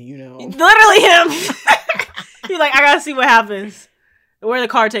takes me, Literally him. He's like, I gotta see what happens. Where the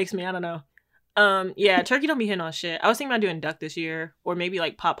car takes me, I don't know. Yeah, turkey don't be hitting on shit. I was thinking about doing duck this year, or maybe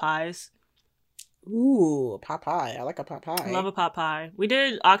like pot pies. Ooh, pot pie. I like a pot pie. I love a pot pie. We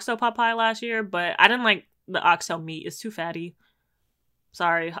did oxtail pot pie last year, but I didn't like the oxtail meat. It's too fatty.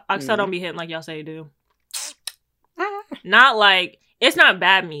 Sorry, oxtail don't be hitting like y'all say it do. Not like, it's not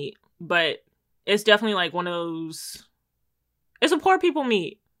bad meat, but it's definitely like one of those, it's a poor people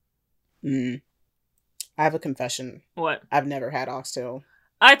meat. I have a confession. What? I've never had oxtail.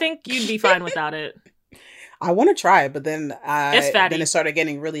 I think you'd be fine without it. I want to try it, but then it's fatty. Then it started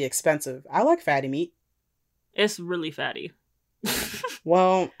getting really expensive. I like fatty meat. It's really fatty.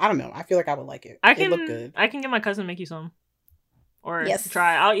 Well, I don't know. I feel like I would like it. It look good. I can get my cousin to make you some. Or yes.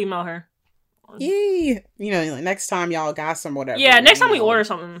 Try. I'll email her. Yay! Like next time y'all got some whatever. Yeah, next time we order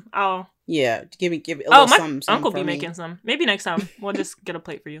something, I'll. Yeah, give it. My uncle be making some. Maybe next time we'll just get a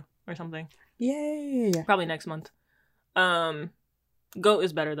plate for you or something. Yay! Probably next month. Goat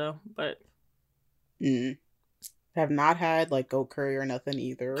is better though, but. Have not had like goat curry or nothing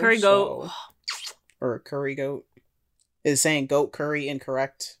either. Curry goat. Or curry goat. Is saying goat curry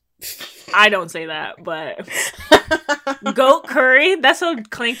incorrect? I don't say that, but goat curry? That's so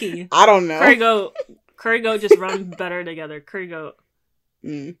clinky. I don't know. Curry goat just run better together. Curry goat.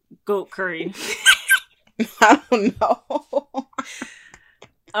 Goat curry. I don't know.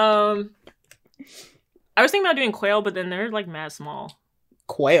 I was thinking about doing quail, but then they're like mad small.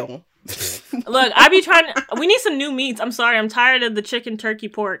 Quail? Look, I be trying. We need some new meats. I'm sorry. I'm tired of the chicken, turkey,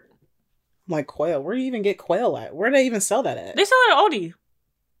 pork. I'm like, quail? Where do you even get quail at? Where do they even sell that at? They sell it at Aldi.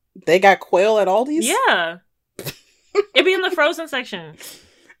 They got quail at Aldi's? Yeah. It be in the frozen section.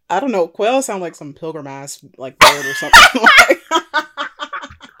 I don't know. Quail sound like some pilgrim ass like bird or something.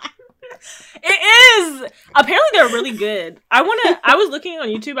 It is. Apparently they're really good. I was looking on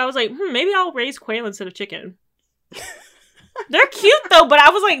YouTube. I was like, maybe I'll raise quail instead of chicken. They're cute though, but I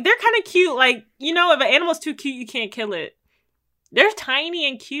was like, they're kind of cute. Like, if an animal's too cute, you can't kill it. They're tiny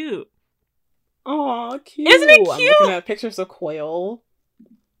and cute. Oh, cute. Isn't it cute? I'm looking at pictures of quail.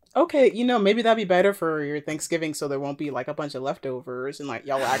 Okay, maybe that'd be better for your Thanksgiving so there won't be like a bunch of leftovers and like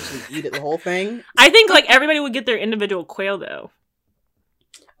y'all will actually eat it the whole thing. I think like everybody would get their individual quail though.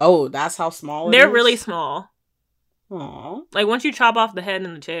 Oh, that's how small it is? They're really small. Aw. Like, once you chop off the head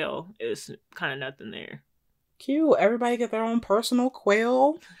and the tail, it's kind of nothing there. Cute. Everybody get their own personal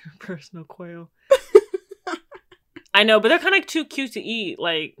quail. Personal quail. I know, but they're kind of too cute to eat.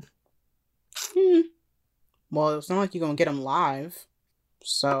 Like, Well, it's not like you're gonna get them live.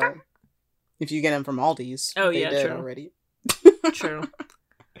 So, if you get them from Aldi's, they did true. already. True.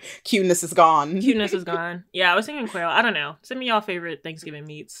 Cuteness is gone. Cuteness is gone. Yeah, I was thinking quail. I don't know. Send me y'all favorite Thanksgiving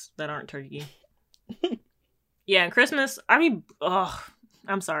meats that aren't turkey. Yeah, and Christmas, I mean,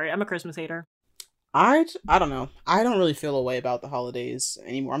 I'm sorry. I'm a Christmas hater. I don't know. I don't really feel a way about the holidays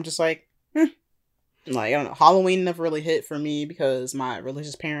anymore. I'm just like, Like, I don't know. Halloween never really hit for me because my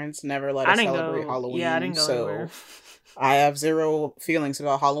religious parents never let us celebrate Halloween. Yeah, I didn't go so anywhere. I have zero feelings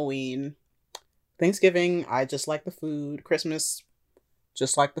about Halloween. Thanksgiving, I just like the food. Christmas,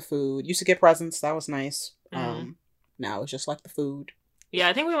 just like the food. Used to get presents. That was nice. Now it's just like the food. Yeah,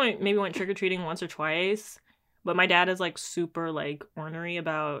 I think we went trick-or-treating once or twice. But my dad is, like, super, like, ornery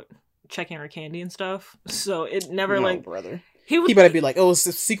about checking our candy and stuff. So it never, brother. He better be like, oh, it's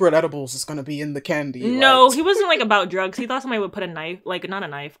the secret edibles is gonna be in the candy. No, like. He wasn't, like, about drugs. He thought somebody would put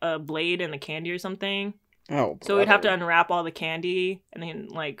a blade in the candy or something. Oh, so we'd have to unwrap all the candy, and then,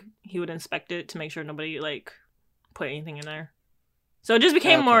 like, he would inspect it to make sure nobody, like, put anything in there. So it just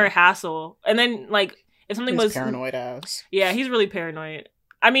became more hassle. And then, like, if something was... paranoid ass. Yeah, he's really paranoid.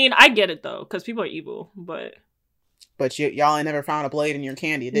 I mean, I get it, though, because people are evil, but... But y'all ain't never found a blade in your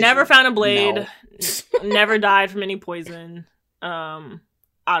candy, did Never you? found a blade. No. Never died from any poison. I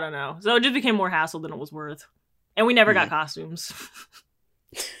don't know. So it just became more hassle than it was worth. And we never got costumes.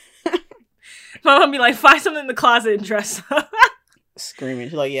 My mom would be like, find something in the closet and dress up. Screaming.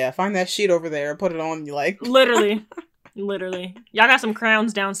 She's like, yeah, find that sheet over there, put it on, you like. Literally. Y'all got some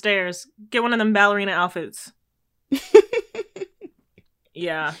crowns downstairs. Get one of them ballerina outfits.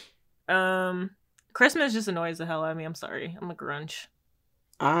 Yeah. Christmas just annoys the hell out of me. I'm sorry. I'm a Grinch.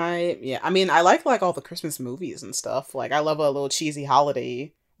 I mean, I like all the Christmas movies and stuff. Like, I love a little cheesy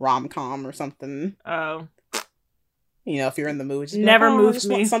holiday rom-com or something. Oh. You know, if you're in the mood. Never moved just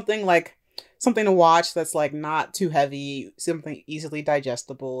me. Want something to watch that's, like, not too heavy, something easily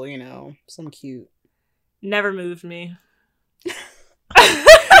digestible, you know, some cute. Never moved me.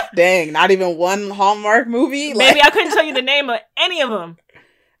 Dang, not even one Hallmark movie? Maybe I couldn't tell you the name of any of them.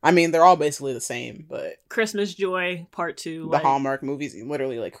 I mean, they're all basically the same, but... Christmas Joy, Part 2. The Hallmark movies,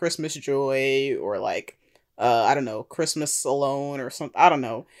 literally, like, Christmas Joy, or, like, I don't know, Christmas Alone, or something. I don't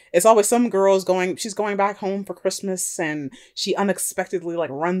know. It's always some girl's she's going back home for Christmas, and she unexpectedly,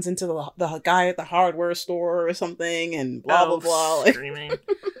 like, runs into the guy at the hardware store or something, and blah, blah, blah. Like... Screaming.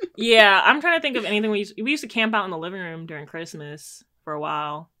 Yeah, I'm trying to think of anything. We used to camp out in the living room during Christmas for a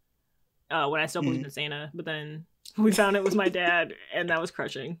while, when I still believed in Santa, but then... We found it was my dad, and that was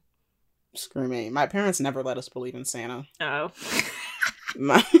crushing. Screaming. My parents never let us believe in Santa. Oh.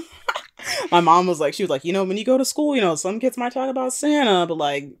 My mom was like, you know, when you go to school, you know, some kids might talk about Santa, but,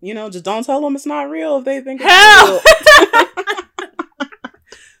 like, you know, just don't tell them it's not real if they think it's real.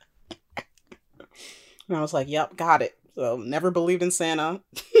 And I was like, yep, got it. So, never believed in Santa.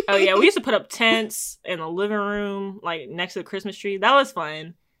 Oh, yeah, we used to put up tents in the living room, like, next to the Christmas tree. That was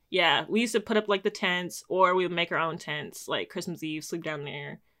fun. Yeah, we used to put up, like, the tents, or we would make our own tents, like, Christmas Eve, sleep down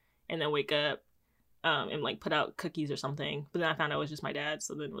there, and then wake up, and, like, put out cookies or something. But then I found out it was just my dad,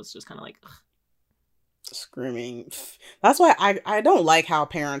 so then it was just kind of like, ugh. Screaming. That's why I don't like how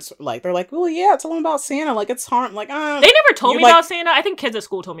parents, like, they're like, well, yeah, tell them about Santa, like, it's hard, like, They never told me about Santa. I think kids at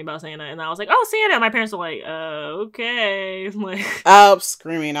school told me about Santa, and I was like, oh, Santa, and my parents were like, okay. Like,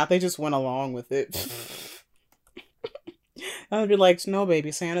 screaming. They just went along with it. I'd be like, no,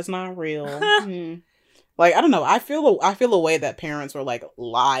 baby, Santa's not real. Like, I don't know. I feel a way that parents will, like,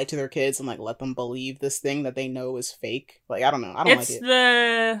 lie to their kids and, like, let them believe this thing that they know is fake. Like, I don't know. I don't like it. It's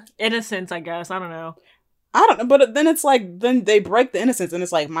the innocence, I guess. I don't know. But then it's like, then they break the innocence, and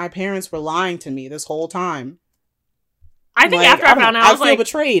it's like, my parents were lying to me this whole time. I think, like, after I found out, I was like,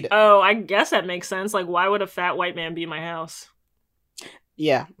 betrayed. Oh, I guess that makes sense. Like, why would a fat white man be in my house?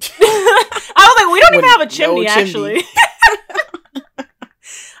 Yeah. I was like, we don't even have a chimney, actually.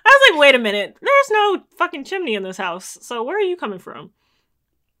 I was like, wait a minute. There's no fucking chimney in this house. So where are you coming from?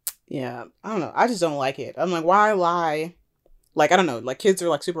 Yeah. I don't know. I just don't like it. I'm like, why lie? Like, I don't know. Like, kids are,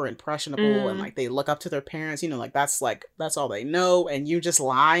 like, super impressionable and, like, they look up to their parents. You know, like, that's all they know. And you just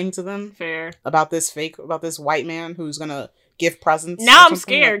lying to them. Fair. About this white man who's gonna give presents. Now I'm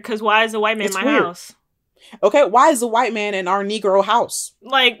scared, because why is the white man in my house? Okay, why is the white man in our Negro house?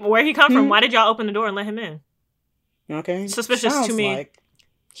 Like, where'd he come from? Why did y'all open the door and let him in? Okay. Suspicious to me. Like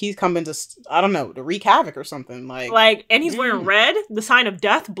he's coming to, I don't know, to wreak havoc or something. Like, and he's wearing red, the sign of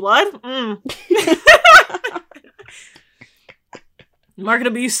death, blood. Mark of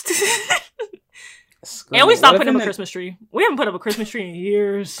the Beast. And we stopped putting up a Christmas tree. We haven't put up a Christmas tree in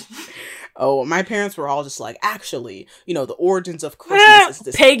years. Oh, my parents were all just like, actually, you know, the origins of Christmas is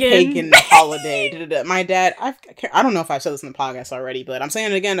this pagan holiday. My dad, I don't know if I've said this in the podcast already, but I'm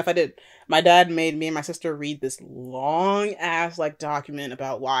saying it again if I did. My dad made me and my sister read this long ass like document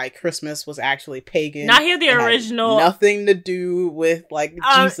about why Christmas was actually pagan. Not here the original. Nothing to do with like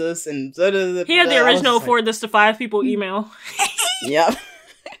Jesus and he had the original forward this to 5 people email. Yep.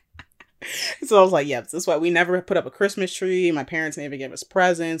 So I was like, yep, that's why we never put up a Christmas tree. My parents never gave us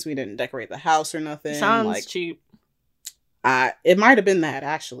presents. We didn't decorate the house or nothing. Sounds like, cheap. It might have been that,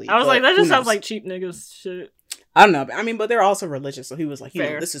 actually. I was like, that just sounds like cheap niggas shit. I don't know. I mean, but they're also religious. So he was like, you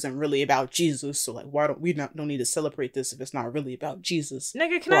know, this isn't really about Jesus. So like, why don't we don't need to celebrate this if it's not really about Jesus?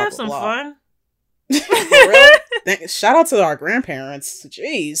 Nigga, can I have some fun? Shout out to our grandparents.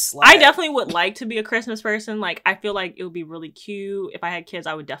 Jeez. Like, I definitely would like to be a Christmas person. Like, I feel like it would be really cute. If I had kids,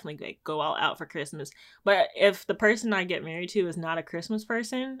 I would definitely like, go all out for Christmas. But if the person I get married to is not a Christmas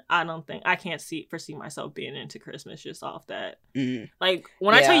person, I can't foresee myself being into Christmas just off that. Like,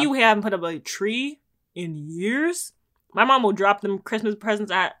 when I tell you we haven't put up a tree in years, my mom will drop them Christmas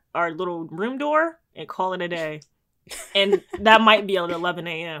presents at our little room door and call it a day. And that might be at 11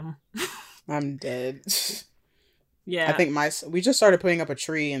 a.m. I'm dead. Yeah. I think we just started putting up a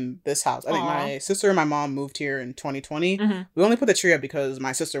tree in this house. I think my sister and my mom moved here in 2020. Mm-hmm. We only put the tree up because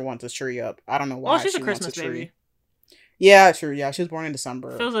my sister wants a tree up. I don't know why. Well, she's a Christmas baby. Yeah, true. Yeah, she was born in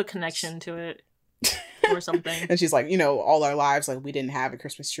December. Feels a connection to it. Or something. And she's like, you know, all our lives, like, we didn't have a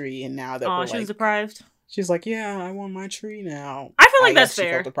Christmas tree, and now that we're she was deprived. She's like, yeah, I want my tree now. I feel like that's fair.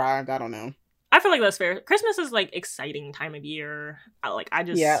 She felt deprived. I don't know. I feel like that's fair. Christmas is, like, exciting time of year.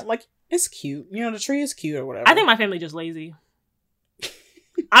 Yeah, like, it's cute. You know, the tree is cute or whatever. I think my family just lazy.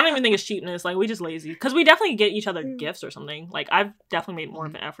 I don't even think it's cheapness. Like, we just lazy. Because we definitely get each other gifts or something. Like, I've definitely made more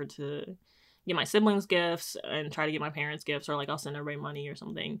of an effort to get my siblings gifts and try to get my parents gifts, or, like, I'll send everybody money or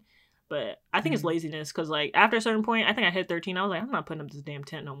something. But I think it's laziness, because, like, after a certain point, I think I hit 13, I was like, I'm not putting up this damn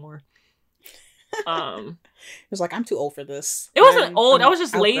tent no more. It was like, I'm too old for this. It wasn't old. I was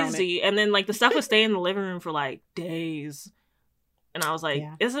just lazy. And then, like, the stuff would stay in the living room for, like, days. And I was like,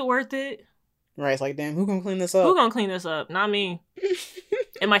 is it worth it? Right, it's like, damn, who gonna clean this up? Who gonna clean this up? Not me.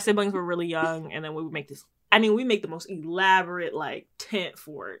 And my siblings were really young, and then we would make this, we make the most elaborate, like, tent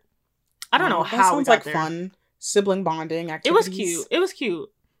for it. I don't know how we got like there. Fun sibling bonding activities. It was cute.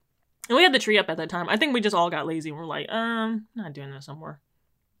 And we had the tree up at that time. I think we just all got lazy and we're like, not doing this anymore.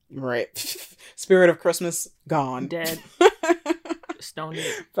 Right. Spirit of Christmas gone. Dead. Stoned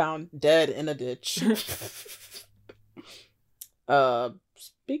it. Found dead in a ditch.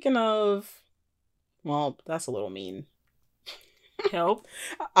 Speaking of, well, that's a little mean. Help.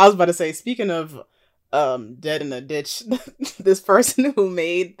 I was about to say, speaking of dead in a ditch, this person who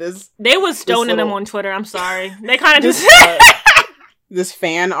made this, they was stoning them on Twitter. I'm sorry. They kind of just this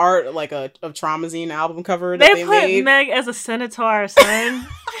fan art, like of Traumazine album cover that they made. They put Meg as a centaur, son.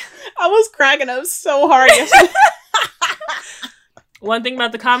 I was cracking up so hard yesterday. One thing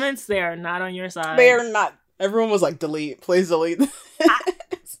about the comments, they are not on your side. They are not. Everyone was like, delete. Please delete.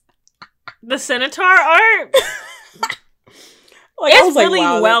 The centaur art? Like, it's I was like, really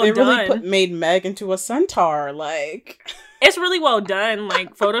wow, well they done. Really made Meg into a centaur. Like, it's really well done,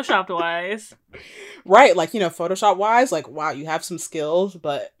 like, Photoshopped wise. Right, like, you know, Photoshop wise, like, wow, you have some skills,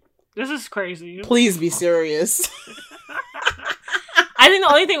 but this is crazy. Please be serious. I think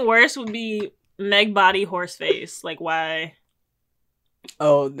the only thing worse would be Meg body horse face. Like, why?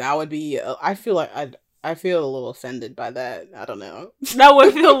 Oh, that would be. I feel like I feel a little offended by that. I don't know. That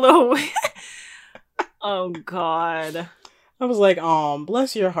would feel a little. Oh God. I was like,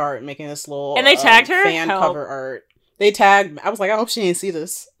 bless your heart, making this little. And they tagged her fan cover art. They tagged. I was like, I hope she didn't see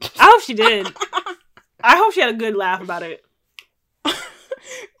this. I hope she did. I hope she had a good laugh about it.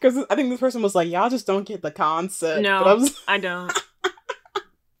 Because I think this person was like, y'all just don't get the concept. No, I don't.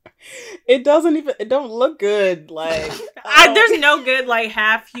 It don't look good. Like, there's no good, like,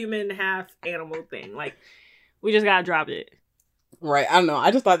 half human, half animal thing. Like, we just gotta drop it. Right. I don't know. I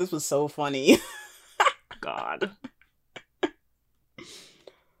just thought this was so funny. God.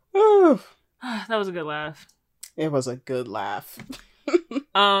 That was a good laugh. It was a good laugh.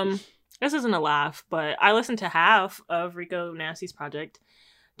 This isn't a laugh, but I listened to half of Rico Nasty's project.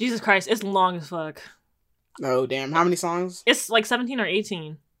 Jesus Christ, it's long as fuck. Oh, damn. How many songs? It's like 17 or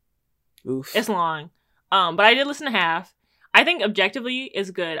 18. Oof. It's long. But I did listen to half. I think objectively it's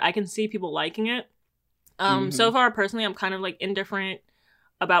good. I can see people liking it. So far, personally, I'm kind of, like, indifferent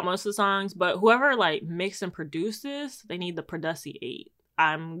about most of the songs, but whoever, like, mixed and produced this, they need the Produssi 8.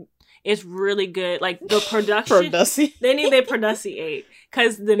 It's really good. Like the production, they need their pronunciate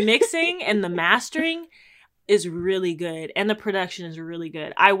because the mixing and the mastering is really good, and the production is really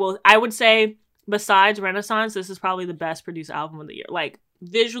good. I would say besides Renaissance, this is probably the best produced album of the year. Like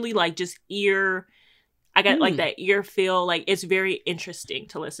visually, like just ear. I got like that ear feel. Like it's very interesting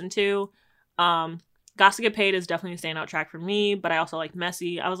to listen to. Gossip Get Paid is definitely a standout track for me, but I also like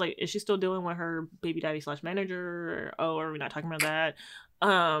Messy. I was like, is she still dealing with her baby daddy / manager? Oh, are we not talking about that?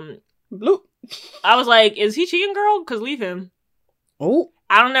 Bloop. I was like, is he cheating, girl? Because leave him. Oh.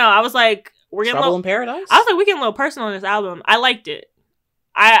 I don't know. I was like, we're getting Trouble in Paradise? I was like, we're getting a little personal on this album. I liked it.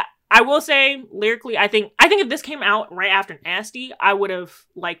 I will say, lyrically, I think if this came out right after Nasty, I would have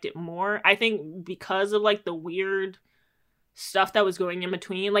liked it more. I think because of like the weird stuff that was going in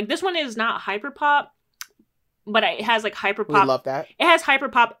between. Like this one is not hyperpop, but it has like hyperpop. We love that. It has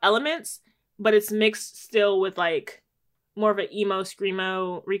hyperpop elements, but it's mixed still with like more of an emo,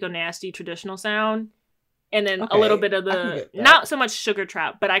 screamo, Rico Nasty traditional sound. And then a little bit of the, not so much sugar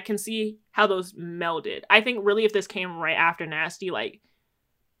trap, but I can see how those melded. I think really if this came right after Nasty, like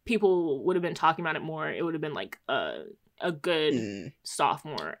people would have been talking about it more. It would have been like a good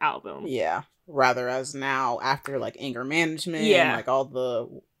sophomore album. Yeah. Rather as now after like Anger Management and like all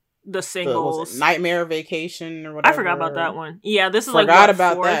the singles. Nightmare Vacation or whatever. I forgot about that one. Yeah, this is forgot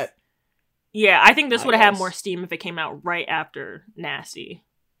about that. Yeah, I think this would have had more steam if it came out right after Nasty.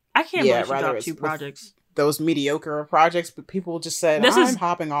 I can't believe she dropped 2 projects. Those mediocre projects, but people just said, I'm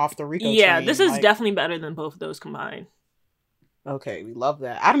hopping off the Rico train. This is definitely better than both of those combined. Okay, we love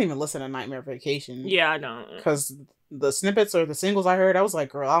that. I don't even listen to Nightmare Vacation. Yeah, I don't. Because the snippets or the singles I heard, I was like,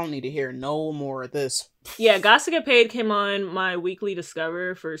 girl, I don't need to hear no more of this. Yeah, Gossip Get Paid came on my weekly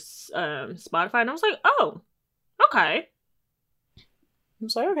Discover for Spotify, and I was like, oh, okay. I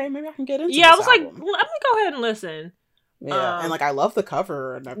was like, okay, maybe I can get into this I was album. like, let me go ahead and listen. Yeah, and like, I love the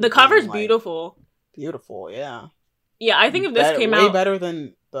cover. And everything. The cover's like, beautiful. Beautiful, yeah. Yeah, I think if this came out... way better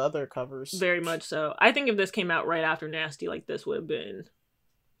than the other covers. Very much so. I think if this came out right after Nasty, like, this would have been...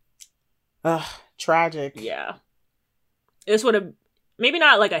 tragic. Yeah. This would have... Maybe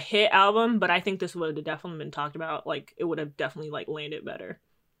not, like, a hit album, but I think this would have definitely been talked about. Like, it would have definitely, like, landed better.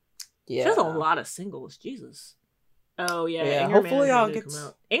 Yeah. There's a lot of singles. Jesus. Oh, yeah. Yeah, Anger hopefully Management I'll did get... come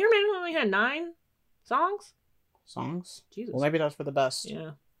out. Anger Management only had 9 songs? Jesus. Well, maybe that's for the best.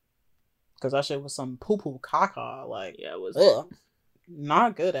 Yeah. Because that shit was some poo-poo caca. Like, yeah, it was...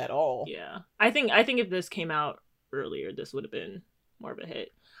 not good at all. Yeah. I think if this came out earlier, this would have been more of a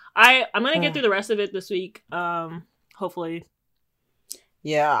hit. I'm going to get through the rest of it this week. Hopefully.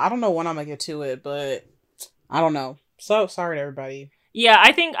 Yeah, I don't know when I'm going to get to it, but I don't know. So sorry to everybody. Yeah,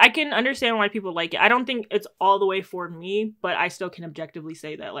 I think I can understand why people like it. I don't think it's all the way for me, but I still can objectively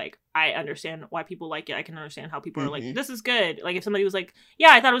say that, like, I understand why people like it. I can understand how people are like, this is good. Like, if somebody was like, yeah,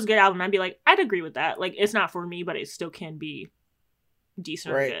 I thought it was a good album, I'd be like, I'd agree with that. Like, it's not for me, but it still can be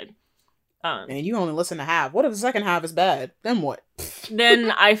decent or good. And you only listen to half. What if the second half is bad? Then what?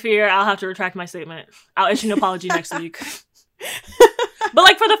 Then I fear I'll have to retract my statement. I'll issue an apology next week. But,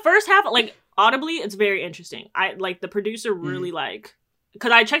 like, for the first half, like, audibly, it's very interesting. I, like, the producer really, like...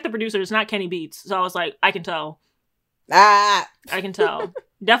 Because I checked the producer, it's not Kenny Beats. So I was like, I can tell. I can tell.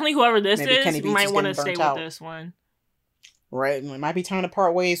 Definitely whoever this is might want to stay with this one. Right. We might be trying to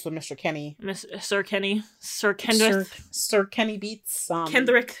part ways with Mr. Kenny. Sir Kenny. Sir Kendrick. Sir Kenny Beats.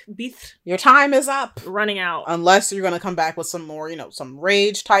 Kendrick Beats. Your time is up. Running out. Unless you're going to come back with some more, some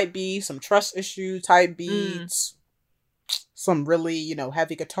rage type beats, some trust issue type beats. Some really,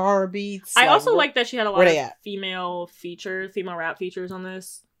 heavy guitar beats. I also like that she had a lot of female rap features on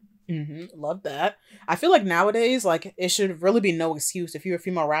this. Love that. I feel like nowadays, like, it should really be no excuse if you're a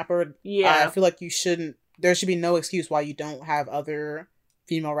female rapper. Yeah. I feel like there should be no excuse why you don't have other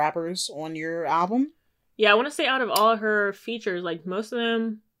female rappers on your album. Yeah, I want to say out of all her features, like, most of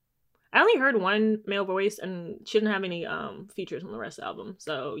them, I only heard one male voice, and she didn't have any features on the rest of the album.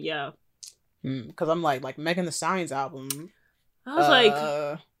 So, yeah. Because I'm like Megan Thee Stallion's album... I was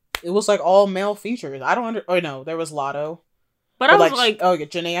like... It was like all male features. I don't no, there was Lotto. But I was like... Oh, yeah,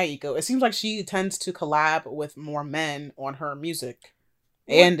 Jhené Aiko. It seems like she tends to collab with more men on her music.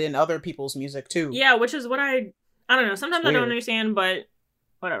 And in other people's music, too. Yeah, which is what I don't know. Sometimes I don't understand, but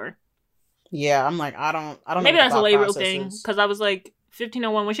whatever. Yeah, I'm like, I don't know. Maybe that's a label thing. Because I was like,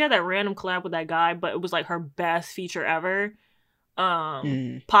 1501, when she had that random collab with that guy, but it was like her best feature ever.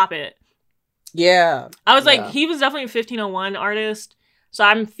 Pop It. Yeah. I was like, he was definitely a 1501 artist. So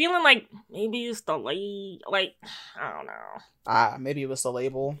I'm feeling like maybe it's the like, I don't know. Maybe it was the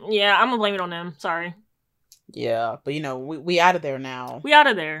label. Yeah, I'm gonna blame it on them. Sorry. Yeah, but we out of there now. We out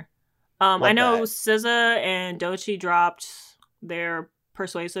of there. I know SZA and Doechii dropped their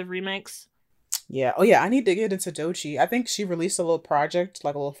Persuasive remix. Yeah. Oh yeah, I need to get into Doechii. I think she released a little project,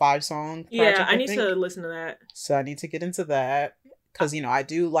 like a little 5-song project. Yeah, I need to listen to that. So I need to get into that. Because, I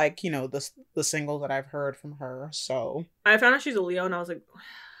do like, the singles that I've heard from her, so. I found out she's a Leo, and I was like,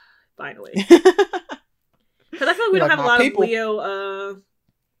 finally. Because I feel like we don't have a lot of Leo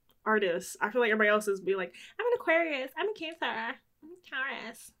artists. I feel like everybody else is be like, I'm an Aquarius, I'm a Cancer, I'm a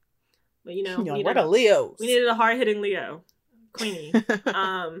Taurus. But, we what a Leos. We needed a hard-hitting Leo. Queenie.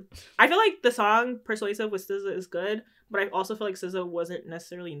 I feel like the song Persuasive with SZA is good, but I also feel like SZA wasn't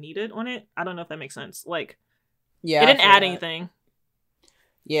necessarily needed on it. I don't know if that makes sense. Like, it didn't add anything.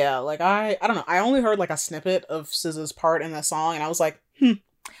 Yeah, like I don't know. I only heard like a snippet of SZA's part in that song, and I was like,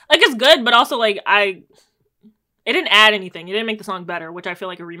 Like, it's good, but also like it didn't add anything. It didn't make the song better, which I feel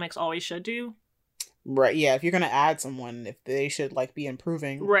like a remix always should do. Right, yeah. If you're gonna add someone, if they should like be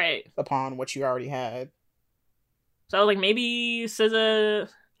improving upon what you already had. So I was like, maybe SZA,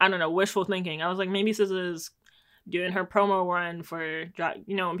 I don't know, wishful thinking. I was like, maybe SZA's doing her promo run for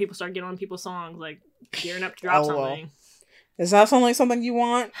when people start getting on people's songs, like gearing up to drop something. Does that sound like something you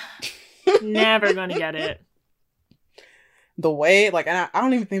want? Never gonna get it. The way, like, and I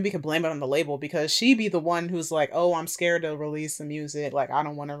don't even think we can blame it on the label, because she be the one who's like, oh, I'm scared to release the music. Like, I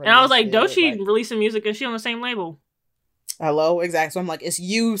don't want to release it. And I was like, Doechii releasing music and she on the same label. Hello? Exactly. So I'm like, it's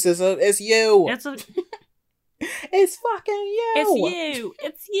you, SZA. It's you. It's fucking you. It's you.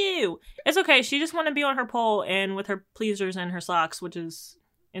 It's you. It's okay. She just want to be on her pole and with her pleasers and her socks, which is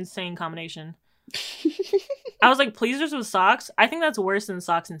insane combination. I was like, pleasers with socks? I think that's worse than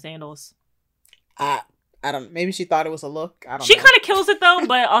socks and sandals. I don't. Maybe she thought it was a look. I don't know. She kind of kills it though,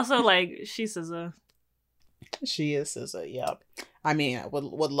 but also like she's SZA. She is SZA. Yep. I mean, I would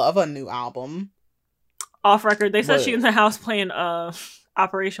love a new album. Off record, they said she in the house playing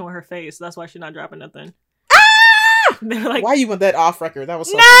Operation with her face. That's why she's not dropping nothing. They're like, why you went that off record? That was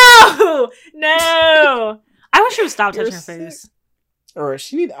so no. I wish she would stop touching her face. Or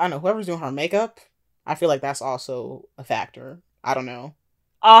she need. I don't know. Whoever's doing her makeup, I feel like that's also a factor. I don't know.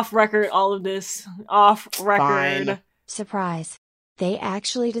 Off record, all of this. Off record. Fine. Surprise. They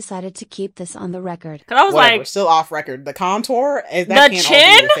actually decided to keep this on the record. Because I was like, still off record. The contour, that the can't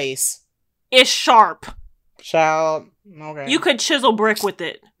chin alter your face. Is sharp. Child, okay. You could chisel brick with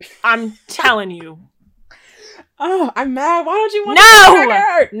it. I'm telling you. Oh, I'm mad. Why don't you want to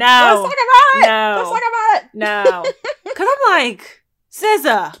record? No. Let's talk about it. No. Let's talk about it. No. Because I'm like,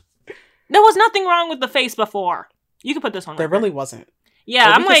 SZA, there was nothing wrong with the face before. You could put this on There really wasn't.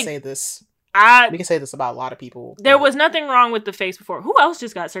 Yeah, but I'm like, say this. We can say this about a lot of people. There was nothing wrong with the face before. Who else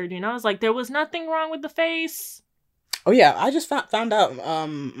just got surgery? And I was like, there was nothing wrong with the face. Oh yeah, I just found out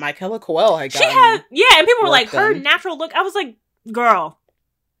Michaela Coel had gotten and people were like, done. her natural look. I was like, girl.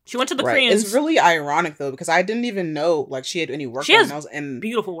 She went to the Koreans. It's really ironic though, because I didn't even know like she had any work. She has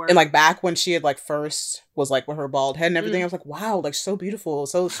beautiful work. And like back when she had like first was like with her bald head and everything, I was like, wow, like so beautiful,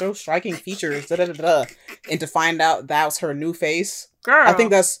 so striking features, da da da da. And to find out that was her new face, girl, I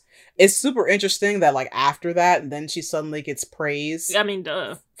think it's super interesting that like after that, then she suddenly gets praised. I mean,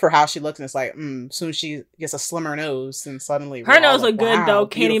 duh. For how she looks, and it's like, soon she gets a slimmer nose, and suddenly her nose look good though.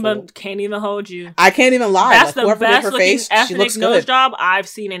 Beautiful. Can't even hold you. I can't even lie. That's like, the best her looking face, ethnic she looks nose good. job I've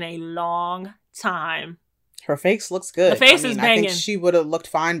seen in a long time. Her face looks good. The face is banging. I think she would have looked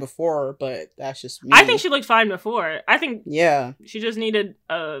fine before, but that's just me. I think she looked fine before. I think she just needed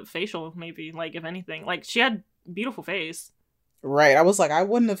a facial, maybe, like if anything. Like she had beautiful face. Right. I was like, I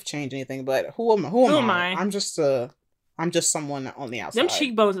wouldn't have changed anything, but who am I? I'm just someone on the outside. Them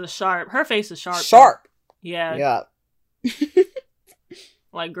cheekbones are sharp. Her face is sharp. Sharp. Yeah.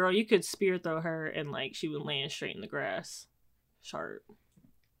 Like, girl, you could spear throw her and like she would land straight in the grass. Sharp.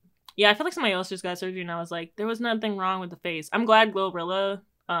 Yeah, I feel like somebody else just got surgery and I was like, there was nothing wrong with the face. I'm glad Glorilla,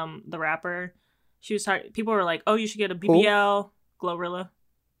 the rapper, she was people were like, oh, you should get a BBL. Who? Glorilla.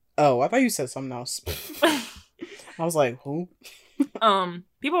 Oh, I thought you said something else. I was like, who?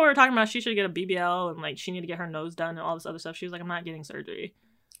 People were talking about she should get a BBL and like she need to get her nose done and all this other stuff. She was like, I'm not getting surgery.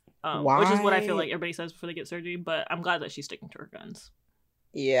 Which is what I feel like everybody says before they get surgery, but I'm glad that she's sticking to her guns.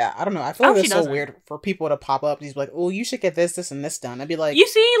 Yeah, I don't know. I feel like it's so weird for people to pop up and he's like, oh, you should get this and this done. I'd be like, you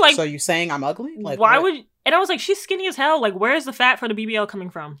see, like, so you saying I'm ugly? Like, why would? And I was like, she's skinny as hell. Like, where's the fat for the BBL coming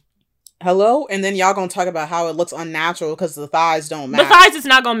from? Hello? And then y'all gonna talk about how it looks unnatural because the thighs don't match. The thighs is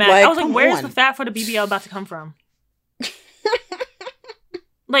not gonna match. Like, I was like, where's the fat for the BBL about to come from?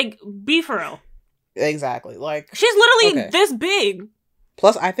 Like, be for real. Exactly. Like, she's literally this big.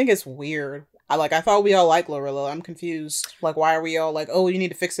 Plus, I think it's weird. I thought we all like Glorilla. I'm confused. Like, why are we all like, oh, you need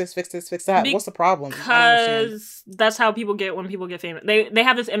to fix this, fix this, fix that? What's the problem? Because that's how people get when people get famous. They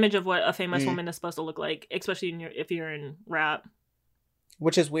have this image of what a famous woman is supposed to look like, especially if you're in rap.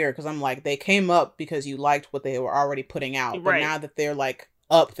 Which is weird because I'm like, they came up because you liked what they were already putting out. But Right. now that they're like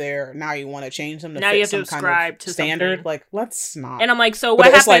up there, now you want to change them to Now fit you have to some kind subscribe of to standard. something. Like, let's not. And I'm like, so But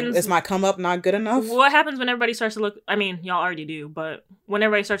what it's happens? like, is my come up not good enough? What happens when everybody starts to look? I mean, y'all already do, but when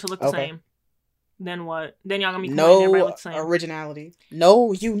everybody starts to look the Okay. same, then what? Then y'all gonna be complaining everybody No look the same. originality,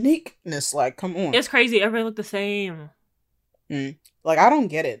 no uniqueness. Like, come on. It's crazy. Everybody look the same. Like, I don't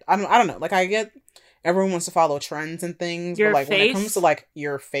get it. I don't know. Like, I get everyone wants to follow trends and things, Your but like when it comes face- to like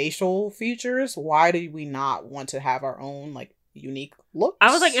your facial features, why do we not want to have our own like unique looks?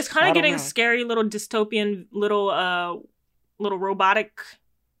 I was like, it's kind I of don't getting know. scary, little dystopian, little robotic.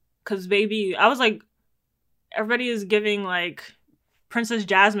 Cause baby, I was like, everybody is giving like Princess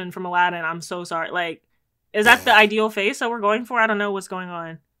Jasmine from Aladdin. I'm so sorry. Like, is that the ideal face that we're going for? I don't know what's going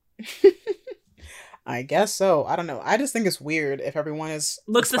on. I guess so. I don't know. I just think it's weird if everyone is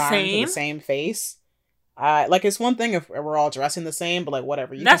Looks the aspiring to same? the same face. Like, it's one thing if we're all dressing the same, but like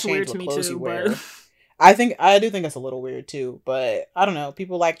whatever. You That's can change weird what to me clothes too. you But wear. I do think it's a little weird too, but I don't know.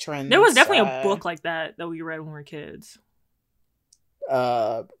 People like trends. there was definitely a book like that we read when we were kids.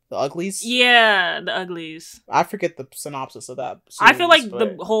 The Uglies. Yeah, the Uglies. I forget the synopsis of that. I feel like series, the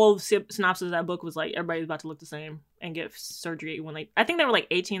but- whole synopsis of that book was like everybody's about to look the same and get surgery when I think they were like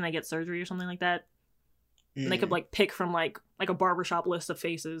 18, they get surgery or something like that. And they could like pick from like a barbershop list of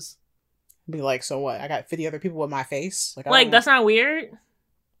faces. be like, so what? I got 50 other people with my face. Like, Like that's not weird.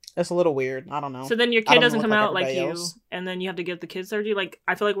 That's a little weird. I don't know. So then your I kid don't doesn't look come like out like everybody you, else. and then you have to get the kid surgery. Like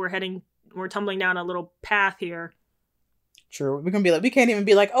I feel like we're tumbling down a little path here. True. We're gonna be like, we can't even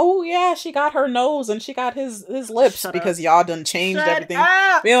be like, oh yeah, she got her nose and she got his lips Shut because up. y'all done changed Shut everything.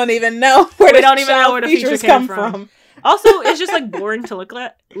 up! We don't even know where We don't even know where the features feature came from. Also, it's just like boring to look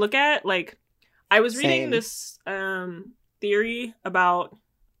at. Like I was reading Same. this theory about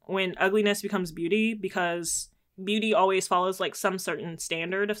when ugliness becomes beauty, because beauty always follows like some certain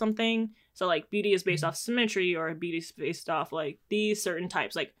standard of something. So like beauty is based off symmetry, or beauty is based off like these certain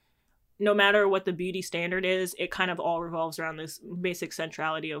types. Like no matter what the beauty standard is, it kind of all revolves around this basic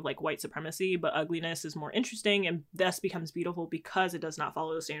centrality of like white supremacy, but ugliness is more interesting and thus becomes beautiful because it does not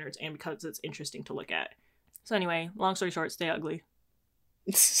follow the standards and because it's interesting to look at. So anyway, long story short, stay ugly.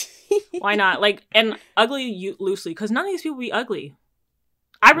 Why not? Like, and ugly loosely, because none of these people be ugly.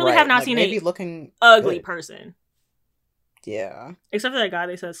 I really Right, have not like, seen maybe a looking ugly good. person. Yeah. Except for that guy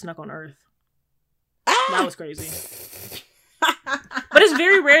they said snuck on Earth. Ah! That was crazy. But it's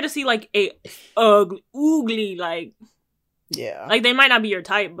very rare to see like a oogly, Yeah. like they might not be your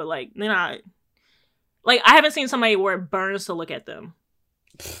type, but like they're not. Like I haven't seen somebody where it burns to look at them.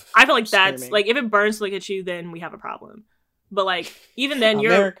 I feel like that's Screaming. like if it burns to look at you, then we have a problem. But like even then,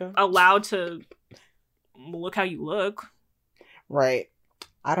 America. you're allowed to look how you look. Right.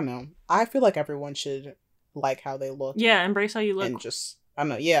 I don't know. I feel like everyone should like how they look. Yeah, embrace how you look. And just, I don't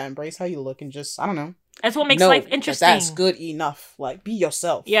know. Yeah, embrace how you look and just, I don't know. That's what makes know life that interesting. That's good enough. Like, be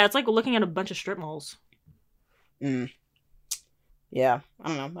yourself. Yeah, it's like looking at a bunch of strip malls. Yeah, I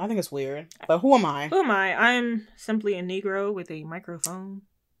don't know. I think it's weird. But who am I? Who am I? I'm simply a Negro with a microphone.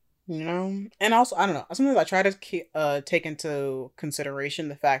 You know? And also, I don't know. Sometimes I try to take into consideration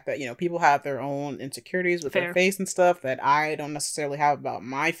the fact that, you know, people have their own insecurities with Fair. their face and stuff that I don't necessarily have about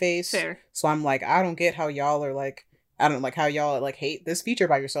my face. Fair. So I'm like, I don't get how y'all are like, I don't know, like how y'all like hate this feature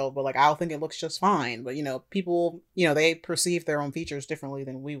by yourself, but like I'll think it looks just fine. But, you know, people, you know, they perceive their own features differently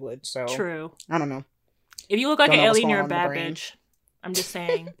than we would. So True. I don't know. If you look like Don't an know what's alien, going you're a on in the bad brain. bitch. I'm just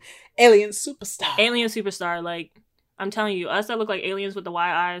saying. Alien superstar. Alien superstar, like, I'm telling you, us that look like aliens with the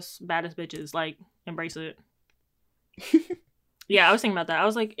wide eyes, baddest bitches, like, embrace it. Yeah, I was thinking about that. I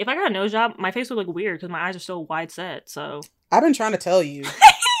was like, if I got a nose job, my face would look weird because my eyes are so wide set, so. I've been trying to tell you.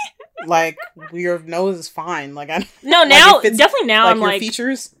 Like, your nose is fine. Like, I No, like, now, it fits, definitely now like, I'm your like,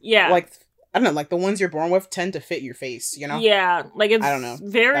 features, yeah. like, I don't know, like the ones you're born with tend to fit your face, you know? Yeah, like, it's I don't know.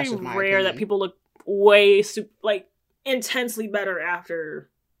 very That's just my rare that opinion. people look way, like, intensely better after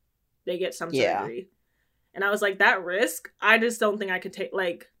they get some Yeah. surgery. And I was like, that risk, I just don't think I could take,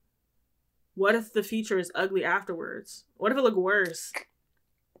 like, what if the feature is ugly afterwards? What if it looked worse?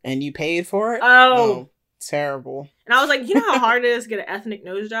 And you paid for it? Oh. Terrible. And I was like, you know how hard it is to get an ethnic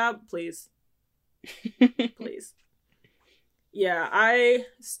nose job? Please. Please. Yeah, I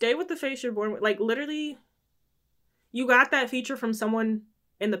stay with the face you're born with. Like, literally, you got that feature from someone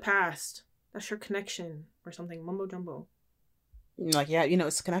in the past. That's your connection or something. Mumbo jumbo. Like, yeah, you know,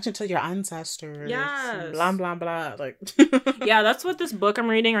 it's a connection to your ancestors. Yes. Blah, blah, blah. Like, Yeah, that's what this book I'm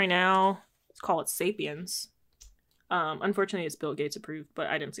reading right now, it's called Sapiens. Unfortunately, it's Bill Gates approved, but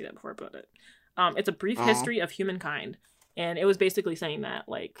I didn't see that before I put it. It's a brief Aw. history of humankind. And it was basically saying that,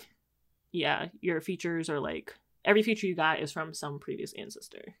 like, yeah, your features are, like, every feature you got is from some previous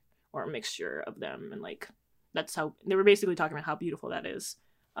ancestor or a mixture of them, and like that's how they were basically talking about how beautiful that is.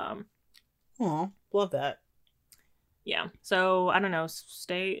 Aw, love that. Yeah. So I don't know.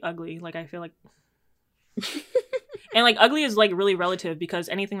 Stay ugly. Like I feel like, and like ugly is like really relative because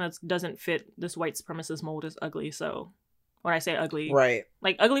anything that doesn't fit this white supremacist mold is ugly. So when I say ugly, Right.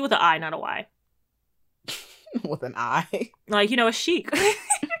 like ugly with an I, not a Y. With an I. Like, you know, a chic.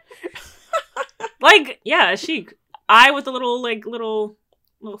 Like, yeah, a chic. I with a little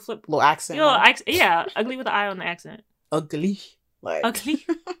flip. Little accent. You know, yeah, ugly with the I on the accent. Ugly. Like. Ugly.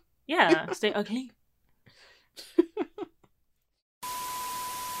 Yeah, stay ugly.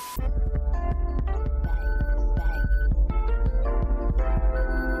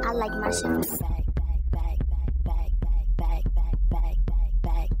 I like my shoes.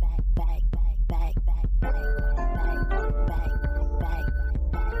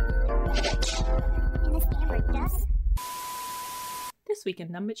 This week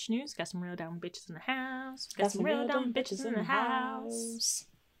in Dumb Bitch News, got some real dumb bitches in the house. Got some real dumb bitches in the house.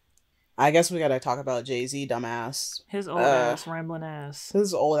 I guess we gotta talk about Jay-Z, dumbass. His old ass, rambling ass.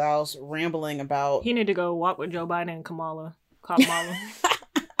 His old ass rambling about... He need to go walk with Joe Biden and Kamala.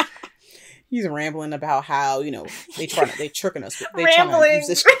 He's rambling about how, you know, they tricking us. They Rambling. trying to use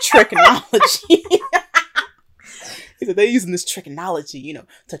this tricknology. He said they're using this tricknology, you know,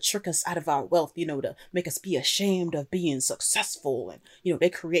 to trick us out of our wealth, you know, to make us be ashamed of being successful. And, you know,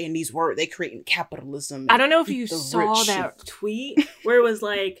 they creating capitalism. I don't know if you saw that tweet where it was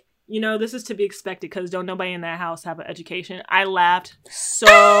like, you know, this is to be expected because don't nobody in that house have an education. I laughed so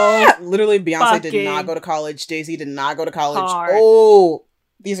literally, Beyonce did not go to college. Jay-Z did not go to college. Hard. Oh,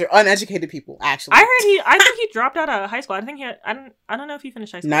 these are uneducated people, actually. I think he dropped out of high school. I think I don't know if he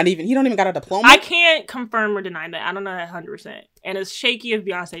finished high school. He don't even got a diploma? I can't confirm or deny that. I don't know that 100%. And as shaky as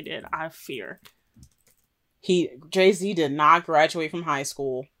Beyonce did, I fear. Jay-Z did not graduate from high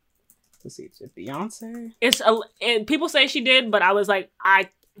school. Let's see, did Beyonce? People say she did, but I was like,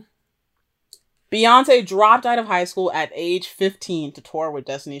 Beyonce dropped out of high school at age 15 to tour with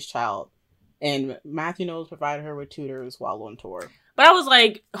Destiny's Child. And Matthew Knowles provided her with tutors while on tour. But I was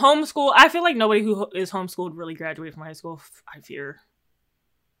like, homeschool. I feel like nobody who is homeschooled really graduated from high school. I fear.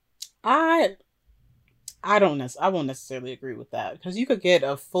 I won't necessarily agree with that because you could get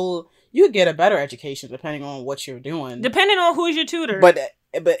a better education depending on what you're doing. Depending on who's your tutor. But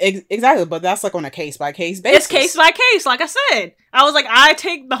exactly. But that's like on a case by case basis. It's case by case. Like I said, I was like, I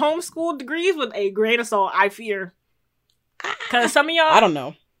take the homeschool degrees with a grain of salt. I fear. Because some of y'all, I don't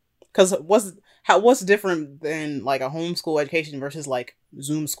know. Because what's different than like a homeschool education versus like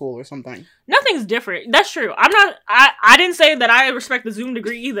Zoom school or something? Nothing's different. That's true. I didn't say that I respect the Zoom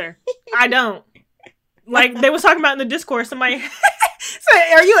degree either. I don't. Like they was talking about in the Discord, somebody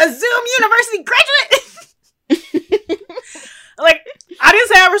said, "Are you a Zoom University graduate?" Like I didn't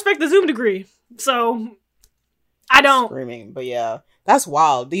say I respect the Zoom degree, so I don't. Screaming, but yeah, that's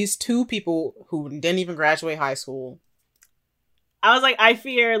wild. These two people who didn't even graduate high school. I was like, I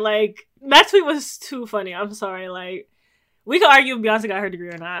fear, like, that tweet was too funny. I'm sorry. Like, we could argue if Beyonce got her degree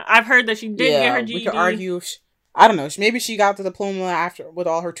or not. I've heard that she didn't get her GED. We could argue. I don't know. Maybe she got the diploma after with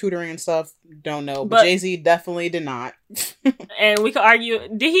all her tutoring and stuff. Don't know. But Jay-Z definitely did not. And we could argue,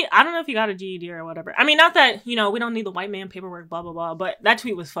 did he? I don't know if he got a GED or whatever. I mean, not that, you know, we don't need the white man paperwork, blah, blah, blah. But that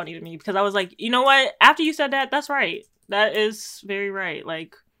tweet was funny to me because I was like, you know what? After you said that, that's right. That is very right.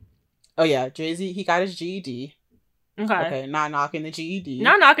 Like, oh, yeah. Jay-Z, he got his GED. Okay, not knocking the GED.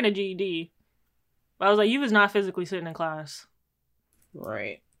 Not knocking the GED. But I was like, you was not physically sitting in class.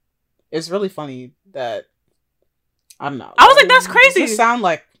 Right. It's really funny that, I don't know. I was like, that's crazy. Does this sound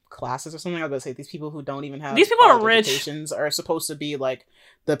like classes or something? I was going to say, these people who don't even have these people are rich. Are supposed to be like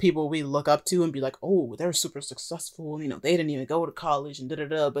the people we look up to and be like, oh, they're super successful. You know, they didn't even go to college and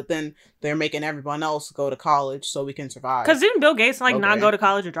da-da-da. But then they're making everyone else go to college so we can survive. Because didn't Bill Gates not go to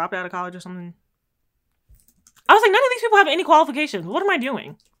college or drop out of college or something? I was like, none of these people have any qualifications. What am I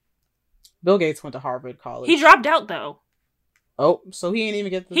doing? Bill Gates went to Harvard College. He dropped out, though. Oh, so he didn't even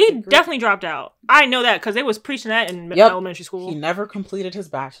get the degree? Definitely dropped out. I know that, because they was preaching that in elementary school. He never completed his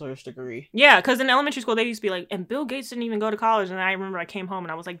bachelor's degree. Yeah, because in elementary school, they used to be like, and Bill Gates didn't even go to college. And I remember I came home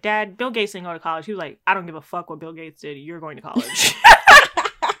and I was like, Dad, Bill Gates didn't go to college. He was like, I don't give a fuck what Bill Gates did. You're going to college.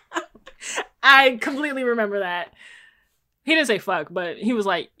 I completely remember that. He didn't say fuck, but he was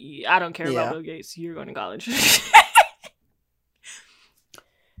like, I don't care about Bill Gates. You're going to college.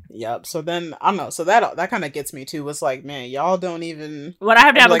 Yep. So then, I don't know. So that kind of gets me too. It's like, man, y'all don't even... What, I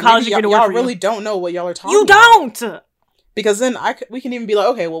have to have a college degree to work for you? Y'all really don't know what y'all are talking about. You don't! Because then we can even be like,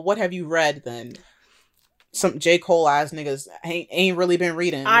 okay, well, what have you read then? some J. Cole ass niggas ain't really been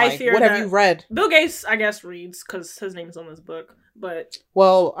reading. I like, fear what have that you read? Bill Gates, I guess, reads because his name's on this book. But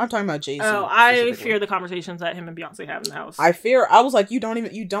well, I'm talking about Jay-Z. Oh, I fear the conversations that him and Beyonce have in the house. I was like, you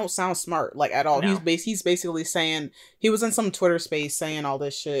don't sound smart, like, at all. No. He's basically saying, he was in some Twitter space saying all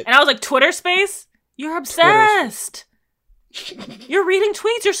this shit. And I was like, Twitter space? You're obsessed. You're reading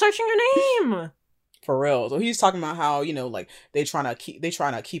tweets. You're searching your name. For real. So he's talking about how, you know, like, they trying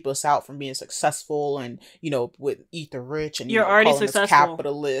to keep us out from being successful, and, you know, with Eat the Rich, and you're already calling us successful,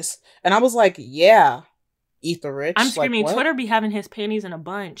 capitalist. And I was like, yeah, Eat the Rich. I'm screaming, like, Twitter be having his panties in a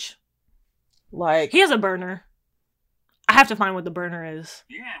bunch. Like, he has a burner. I have to find what the burner is.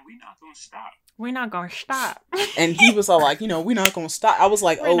 Yeah, we're not gonna stop. We're not gonna stop. And he was all like, you know, we're not gonna stop. I was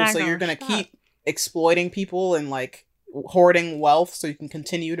like, We're so you're gonna stop. keep exploiting people and, like, hoarding wealth so you can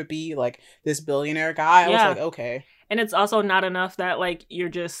continue to be, like, this billionaire guy? I was like, okay. And it's also not enough that, like, you're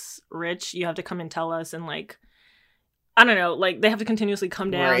just rich. You have to come and tell us, and, like, I don't know, like, they have to continuously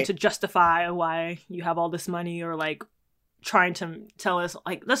come down to justify why you have all this money, or, like, trying to tell us,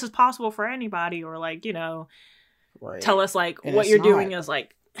 like, this is possible for anybody, or, like, you know, tell us, like, and what you're doing is,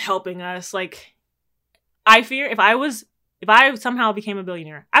 like, helping us. Like, I fear if I somehow became a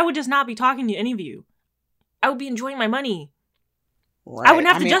billionaire, I would just not be talking to any of you. I would be enjoying my money. Right. I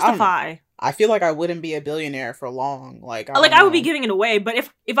wouldn't have to justify. I feel like I wouldn't be a billionaire for long. Like, I would be giving it away. But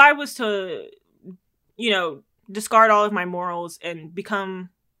if I was to, you know, discard all of my morals and become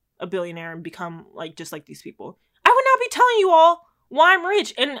a billionaire and become, like, just like these people, I would not be telling you all why I'm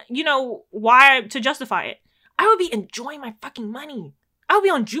rich and, you know, why to justify it. I would be enjoying my fucking money. I would be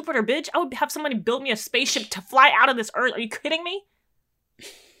on Jupiter, bitch. I would have somebody build me a spaceship to fly out of this earth. Are you kidding me?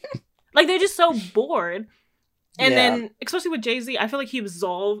 Like, they're just so bored. And then, especially with Jay-Z, I feel like he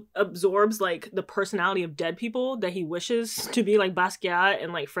absorbs, like, the personality of dead people that he wishes to be, like, Basquiat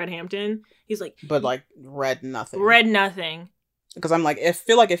and, like, Fred Hampton. He's like... But, like, read nothing. Because I'm like, I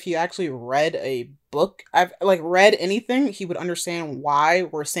feel like if he actually read a book, read anything, he would understand why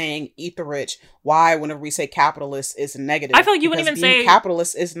we're saying eat the rich, why whenever we say capitalist is negative. I feel like you wouldn't even say...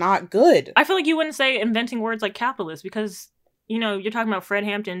 capitalist is not good. I feel like you wouldn't say inventing words like capitalist, because... You know, you're talking about Fred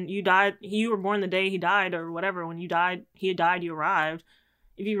Hampton. You were born the day he died, or whatever. When he died, you arrived.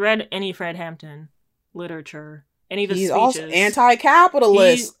 If you read any Fred Hampton literature, any of his speeches... He's also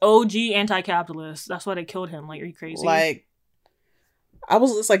anti-capitalist. He's OG anti-capitalist. That's why they killed him. Like, are you crazy? Like, I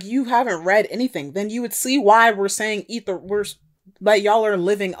was just like, you haven't read anything. Then you would see why we're saying that y'all are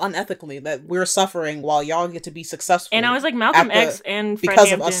living unethically, that we're suffering while y'all get to be successful. And I was like, Malcolm X and Fred because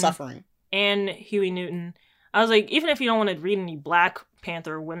Hampton of us suffering. And Huey Newton... I was like, even if you don't want to read any Black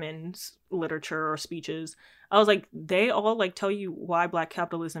Panther women's literature or speeches, I was like, they all, like, tell you why Black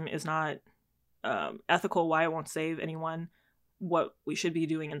capitalism is not ethical, why it won't save anyone, what we should be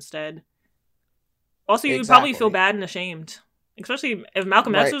doing instead. Also, you would probably feel bad and ashamed, especially if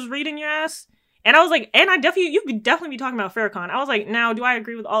Malcolm X was reading your ass. And I was like, you could definitely be talking about Farrakhan. I was like, now, do I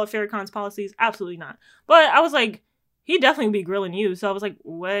agree with all of Farrakhan's policies? Absolutely not. But I was like, he'd definitely be grilling you. So I was like,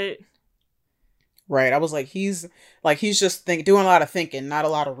 what? Right, I was like, he's just doing a lot of thinking, not a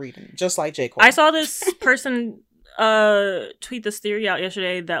lot of reading, just like J. Cole. I saw this person tweet this theory out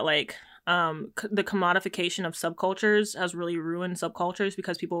yesterday that, like, the commodification of subcultures has really ruined subcultures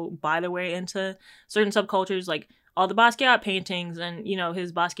because people buy their way into certain subcultures, like all the Basquiat paintings and, you know,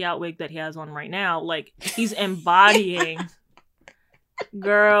 his Basquiat wig that he has on right now. Like, he's embodying,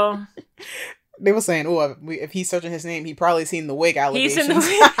 girl. They were saying, oh, if he's searching his name, he probably seen the wig allegations. He's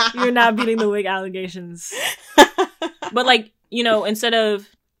seen the wig. You're not beating the wig allegations. But, like, you know, instead of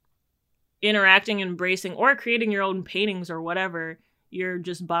interacting, embracing, or creating your own paintings or whatever, you're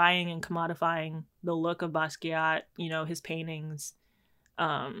just buying and commodifying the look of Basquiat, you know, his paintings,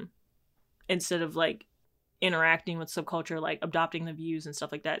 instead of, like, interacting with subculture, like adopting the views and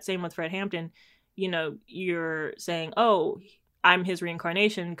stuff like that. Same with Fred Hampton. You know, you're saying, oh, I'm his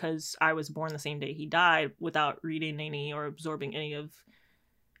reincarnation because I was born the same day he died, without reading any or absorbing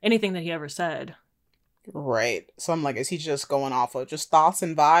anything that he ever said. Right. So I'm like, is he just going off of just thoughts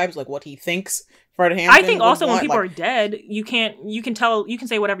and vibes, like what he thinks Fred Hampton I think also want? When people are dead, you can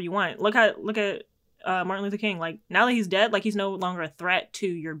say whatever you want. Look at Martin Luther King. Like, now that he's dead, like, he's no longer a threat to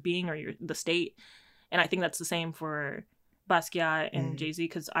your being or the state. And I think that's the same for Basquiat and Jay-Z,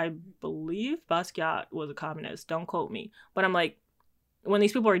 because I believe Basquiat was a communist. Don't quote me. But I'm like, when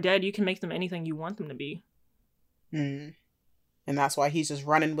these people are dead, you can make them anything you want them to be. And that's why he's just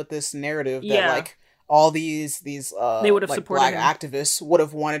running with this narrative that, like, all these they would have, like, supported Black activists would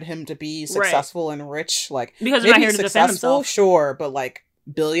have wanted him to be successful and rich. Like, because he's not here to defend himself. Sure, but, like,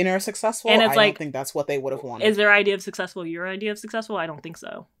 billionaire successful, and it's I don't think that's what they would have wanted. Is their idea of successful your idea of successful? I don't think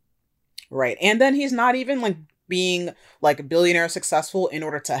so. Right. And then he's not even like being like billionaire successful in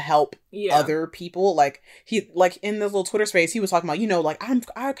order to help other people. Like he like in this little Twitter space, he was talking about, you know, like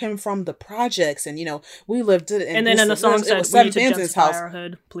I came from the projects and, you know, we lived it. And then in the song said, we need to gentrify our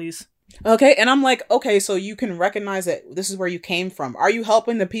hood, please. Okay, and I'm like, okay, so you can recognize that this is where you came from. Are you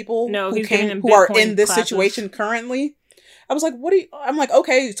helping the people who are in this situation currently? I was like, I'm like,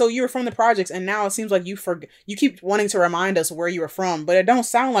 okay, so you were from the projects, and now it seems like you keep wanting to remind us where you were from, but it don't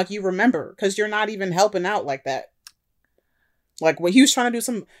sound like you remember, because you're not even helping out like that. Like, when he was trying to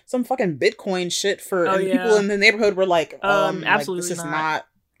do some fucking Bitcoin shit for people in the neighborhood were like, absolutely like, this is not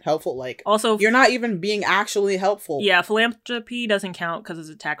helpful. Like, also, you're not even being actually helpful. Yeah, philanthropy doesn't count because it's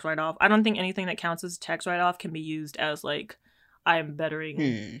a tax write-off. I don't think anything that counts as a tax write-off can be used as like, I'm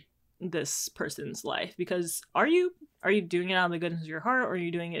bettering this person's life, because are you doing it out of the goodness of your heart, or are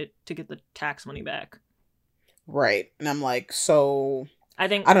you doing it to get the tax money back? Right. And I'm like, so I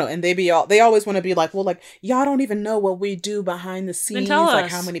don't know, and they always want to be like, well, like, y'all don't even know what we do behind the scenes. Then tell like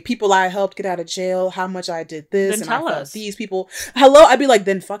us. How many people I helped get out of jail, how much I did this, then and tell I felt us. these people. Hello, I'd be like,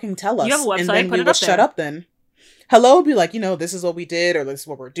 then fucking tell us. You have a website, and then put we it would up shut there. up then. Hello, be like, you know, this is what we did, or this is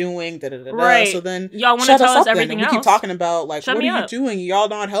what we're doing, Right. So then y'all want to shut tell us up everything then. else. We keep talking about, like, Shut what me are you up. doing? Y'all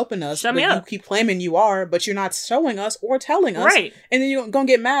not helping us. Shut but me up. You keep claiming you are, but you're not showing us or telling us. Right. And then you're gonna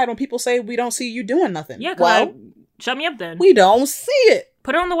get mad when people say we don't see you doing nothing. Yeah, well, shut me up then. we don't see it.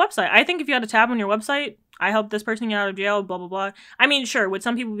 Put it on the website. I think if you had a tab on your website, I helped this person get out of jail, blah, blah, blah. I mean, sure, would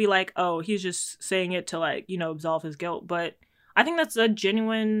some people be like, oh, he's just saying it to, like, you know, absolve his guilt. But I think that's a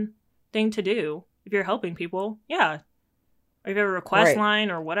genuine thing to do if you're helping people. Yeah. Or if you have a request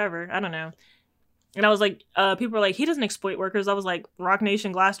line or whatever. I don't know. And I was like, people were like, he doesn't exploit workers. I was like, Rock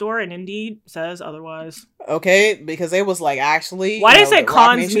Nation, Glassdoor, and Indeed says otherwise. Okay, because it was like, actually, why they say the Roc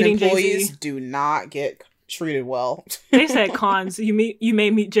cons Nation meeting employees Jay-Z? do not get treated well. They said cons. You may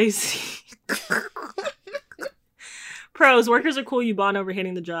meet Jay-Z. Pros, workers are cool. You bond over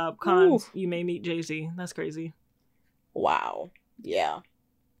hating the job. Cons, you may meet Jay-Z. That's crazy. Wow. Yeah.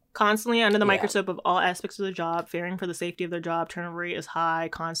 Constantly under the microscope of all aspects of the job, fearing for the safety of their job, turnover rate is high,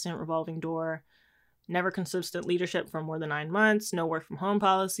 constant revolving door, never consistent leadership for more than 9 months, no work from home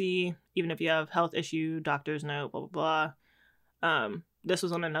policy, even if you have health issue, doctor's note, blah, blah, blah. This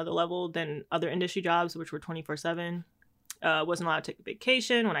was on another level than other industry jobs, which were 24/7. Wasn't allowed to take a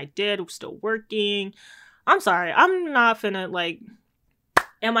vacation. When I did, was still working. I'm sorry. I'm not finna, like,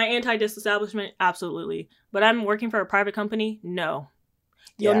 am I anti-disestablishment? Absolutely. But I'm working for a private company? No.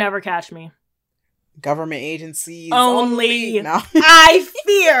 You'll never catch me. Government agencies only. No. I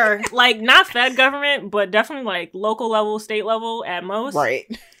fear, like, not Fed government, but definitely like local level, state level at most. Right.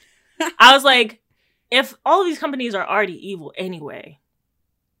 I was like, if all of these companies are already evil anyway,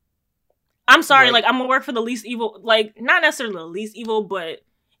 I'm sorry, like, I'm gonna work for the least evil, like, not necessarily the least evil, but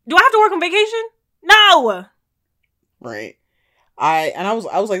do I have to work on vacation? No. Right. I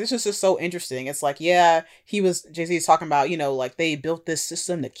was like, this is just so interesting. It's like, yeah, Jay-Z's talking about, you know, like, they built this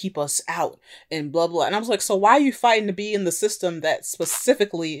system to keep us out and blah, blah. And I was like, so why are you fighting to be in the system that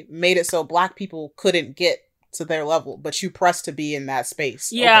specifically made it so Black people couldn't get to their level, but you pressed to be in that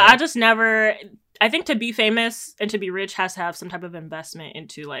space? Yeah, okay. I think to be famous and to be rich has to have some type of investment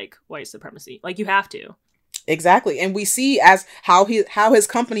into, like, white supremacy. Like, you have to. Exactly. And we see as how his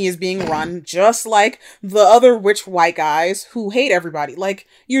company is being run, just the other rich white guys who hate everybody. Like,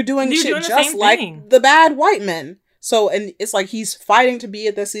 you're doing shit just like the bad white men. So, and it's like he's fighting to be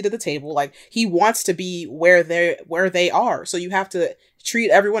at the seat of the table. Like, he wants to be where they are. So you have to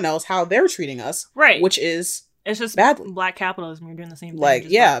treat everyone else how they're treating us. Right. Which is it's just badly. Black capitalism. You're doing the same thing. Like,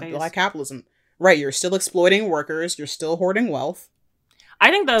 yeah, black capitalism. Right. You're still exploiting workers. You're still hoarding wealth. I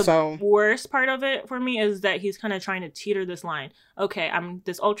think the worst part of it for me is that he's kind of trying to teeter this line. Okay, I'm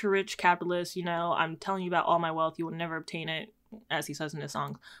this ultra-rich capitalist, you know, I'm telling you about all my wealth, you will never obtain it, as he says in his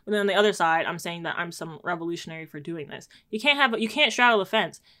songs. But then on the other side, I'm saying that I'm some revolutionary for doing this. You can't straddle the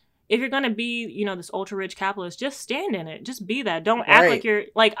fence. If you're going to be, you know, this ultra-rich capitalist, just stand in it. Just be that. Don't act like you're,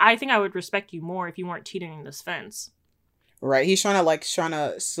 like, I think I would respect you more if you weren't teetering this fence. Right, he's trying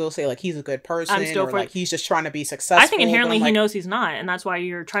to still say, like, he's a good person, or like he's just trying to be successful. I think inherently he knows he's not, and that's why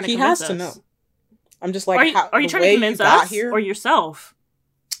you're trying to convince us. He has to know. I'm just like, are you trying to convince us or yourself?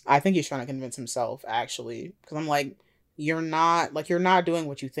 I think he's trying to convince himself, actually, because I'm like, you're not doing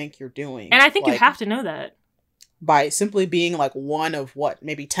what you think you're doing, and I think you have to know that. By simply being like one of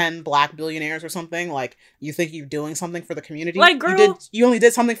maybe 10 Black billionaires or something, like, you think you're doing something for the community. Like, girl, you only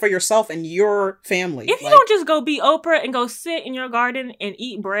did something for yourself and your family. If you don't just go be Oprah and go sit in your garden and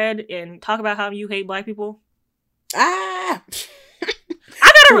eat bread and talk about how you hate Black people. I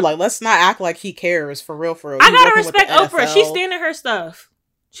gotta like, let's not act like he cares for real. I gotta respect Oprah. She's standing her stuff.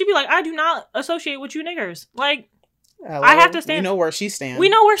 She'd be like, I do not associate with you niggers. Like, Hello? I have to stand. We know where she stands. We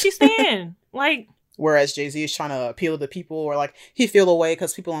know where she stand. Like, whereas Jay-Z is trying to appeal to people, or like he feel away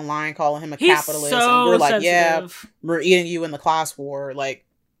because people online calling him a he's capitalist, so and we're like, sensitive. yeah, we're eating you in the class war, like,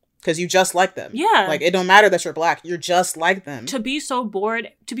 because you just like them. Yeah. Like, it don't matter that you're black, you're just like them. To be so bored,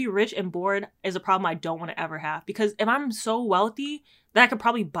 to be rich and bored is a problem I don't want to ever have. Because if I'm so wealthy that I could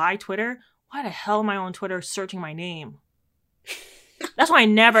probably buy Twitter, why the hell am I on Twitter searching my name? That's why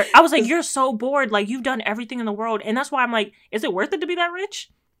I was like, you're so bored. Like, you've done everything in the world. And that's why I'm like, is it worth it to be that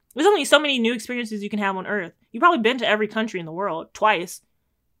rich? There's only so many new experiences you can have on Earth. You've probably been to every country in the world twice.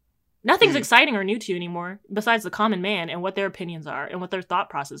 Nothing's exciting or new to you anymore besides the common man and what their opinions are and what their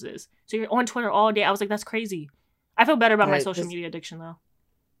thought process is. So you're on Twitter all day. I was like, that's crazy. I feel better about my social media addiction, though.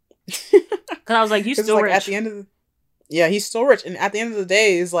 Because I was like, you still like, rich. At the end of yeah, he's still rich. And at the end of the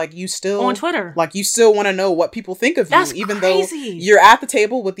day, it's like, you still... on Twitter. Like, you still want to know what people think of That's you. Even crazy. though you're at the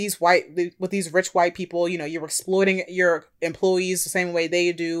table with these rich white people, you know, you're exploiting your employees the same way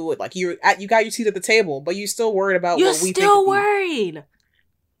they do. Like, you got your seat at the table, but you're still worried about what we think of you. You're still worried.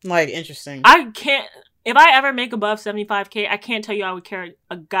 Like, interesting. I can't... If I ever make above 75K, I can't tell you I would care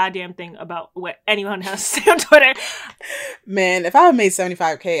a goddamn thing about what anyone has to say on Twitter. Man, if I had made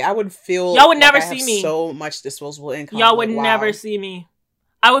 75K, I would feel y'all would like never I see have me. So much disposable income. Y'all would like, wow. never see me.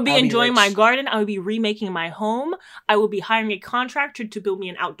 I would be I'll enjoying be my rich. garden. I would be remaking my home. I would be hiring a contractor to build me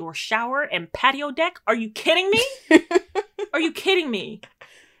an outdoor shower and patio deck. Are you kidding me? Are you kidding me?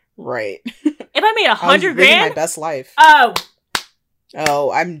 Right. If I made I was living $100,000, my best life.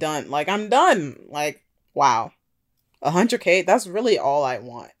 oh, I'm done. Like, I'm done. Like, wow. 100K, that's really all I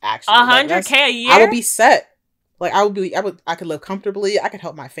want, actually. 100K a year? I would be set. Like, I could live comfortably. I could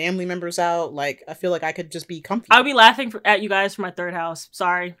help my family members out. Like, I feel like I could just be comfy. I would be laughing at you guys for my third house.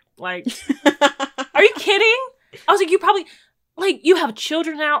 Sorry. Like, are you kidding? I was like, you probably, like, you have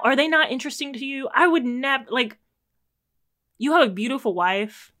children now. Are they not interesting to you? I would never, like, you have a beautiful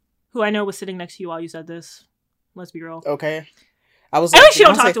wife who I know was sitting next to you while you said this. Let's be real. Okay. I was At like, least she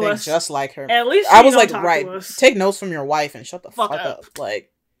don't talk to Beyonce us. just like her. At least I was don't like, talk right, to us. take notes from your wife and shut the fuck Fuck up. up.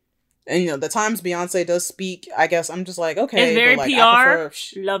 Like, and you know, the times Beyonce does speak, I guess I'm just like, okay. It's very but, like,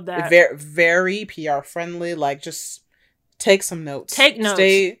 PR. Love that. Very, very PR friendly. Like, just take some notes. Take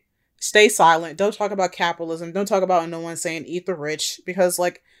notes. Stay silent. Don't talk about capitalism. Don't talk about no one saying eat the rich. Because,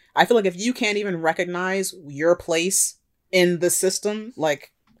 like, I feel like if you can't even recognize your place in the system,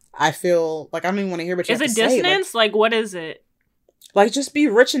 like, I feel like I don't even want to hear what you have to say. Is it dissonance? Like, what is it? Like, just be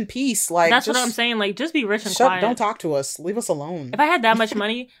rich in peace. Like, That's what I'm saying. Like, just be rich and quiet. Don't talk to us. Leave us alone. If I had that much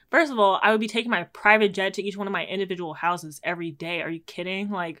money, first of all, I would be taking my private jet to each one of my individual houses every day. Are you kidding?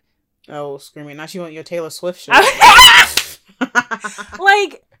 Like, oh, screaming! Now you want your Taylor Swift shit. like,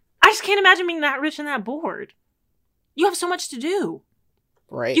 I just can't imagine being that rich and that bored. You have so much to do.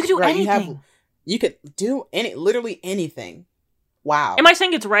 Right. You can do anything. You could do literally anything. Wow. Am I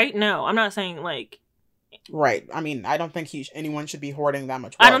saying it's right? No, I'm not saying like. Right. I mean, I don't think anyone should be hoarding that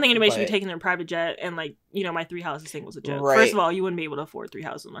much wealth. I don't think anybody should be taking their private jet and like, you know, my 3 houses thing was a joke. Right. First of all, you wouldn't be able to afford 3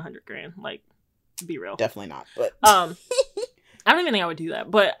 houses and $100,000. Like, be real. Definitely not. But I don't even think I would do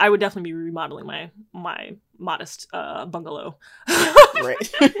that, but I would definitely be remodeling my modest bungalow.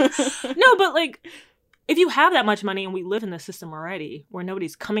 Right. No, but like, if you have that much money and we live in the system already where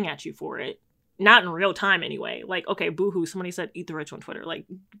nobody's coming at you for it, not in real time anyway. Like, okay, boohoo, somebody said eat the rich on Twitter. Like,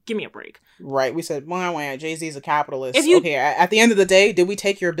 give me a break. Right. We said, why, Jay-Z's a capitalist. If you, okay, at the end of the day, did we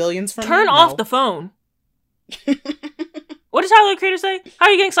take your billions from you? Turn off the phone. What does Tyler the Creator say? How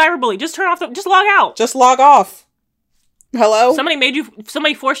are you getting cyberbullied? Just turn off just log out. Just log off. Hello?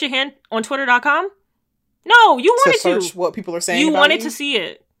 Somebody forced your hand on Twitter.com? No, you wanted to. Search what people are saying You about wanted to see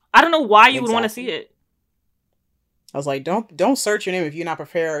it. I don't know why you would want to see it. I was like, don't search your name if you're not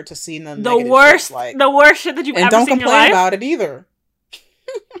prepared to see the worst shit that you've ever seen in your life. And don't complain about it either.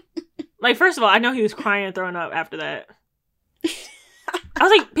 Like, first of all, I know he was crying and throwing up after that. I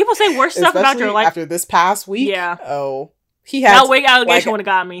was like, people say worse stuff about your life. After this past week? Yeah. Oh. He had that wig allegation would have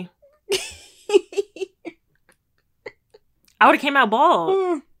got me. I would have came out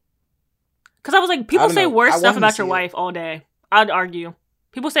bald. Because I was like, people say worse stuff about your wife all day. I'd argue.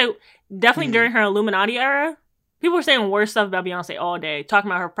 People say, definitely during her Illuminati era, people were saying worse stuff about Beyonce all day. Talking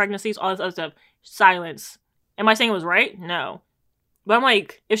about her pregnancies, all this other stuff. Silence. Am I saying it was right? No. But I'm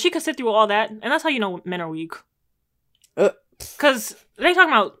like, if she could sit through all that, and that's how you know men are weak. Because they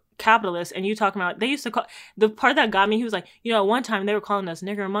talking about capitalists, and you talking about, they used to call, the part that got me, he was like, you know, at one time they were calling us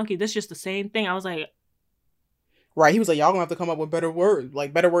nigger and monkey. This is just the same thing. I was like, right, he was like, y'all gonna have to come up with better words.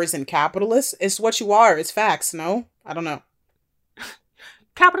 Like, better words than capitalist? It's what you are. It's facts, no? I don't know.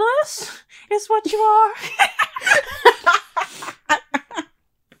 Capitalist? It's what you are.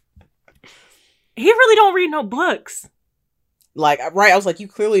 He really don't read no books. Like, right, I was like, you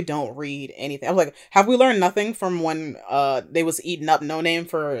clearly don't read anything. I was like, have we learned nothing from when they was eating up No Name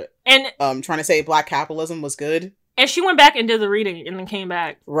for trying to say black capitalism was good? And she went back and did the reading and then came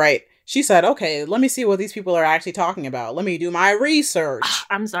back. Right. She said, okay, let me see what these people are actually talking about. Let me do my research.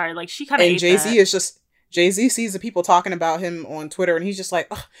 I'm sorry, like, she kind of. And Jay-Z is just, Jay-Z sees the people talking about him on Twitter, and he's just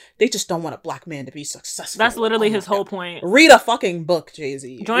like, they just don't want a black man to be successful. That's literally his whole point. Read a fucking book,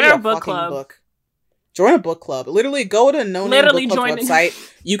 Jay-Z. Join our book club. Join a book club. Literally go to No Name Book Club website.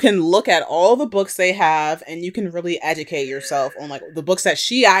 You can look at all the books they have, and you can really educate yourself on like the books that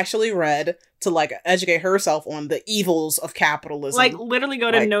she actually read to like educate herself on the evils of capitalism. Like literally go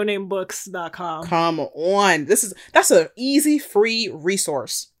to nonamebooks.com. Come on. That's an easy, free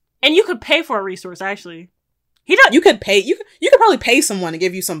resource. And you could pay for a resource, actually. You could probably pay someone to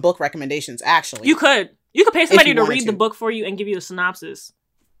give you some book recommendations, actually. You could pay somebody to read the book for you and give you the synopsis.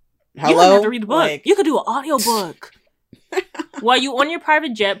 Hello? You don't have to read the book. Like... You could do an audiobook. While you on your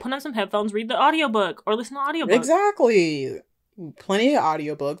private jet, put on some headphones, read the audiobook, or listen to audiobook. Exactly. Plenty of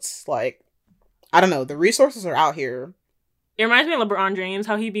audiobooks. Like, I don't know. The resources are out here. It reminds me of LeBron James,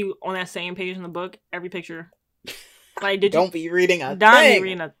 how he'd be on that same page in the book, every picture. Like, don't be reading a thing. Don't be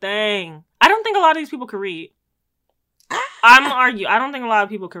reading a thing. I don't think a lot of these people could read. I'm gonna argue. I don't think a lot of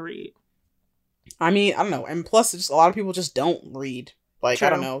people could read. I mean, I don't know. And plus, just a lot of people just don't read. Like, true.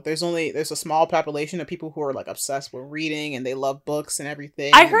 I don't know. There's a small population of people who are like obsessed with reading and they love books and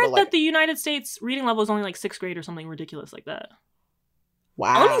everything. I heard that the United States reading level is only like 6th grade or something ridiculous like that.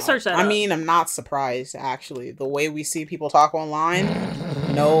 Wow. Let me search that up. I mean, I'm not surprised, actually. The way we see people talk online,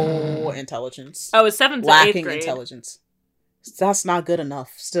 no intelligence. Oh, it's 7th to 8th grade. Lacking intelligence. That's not good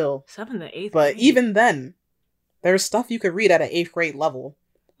enough, still. 7th to 8th grade. But even then, there's stuff you could read at an 8th grade level.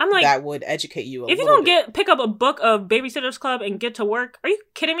 I'm like, that would educate you a little bit. If you don't pick up a book of Babysitter's Club and get to work, are you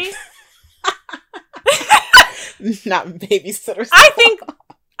kidding me? Not Babysitter's Club.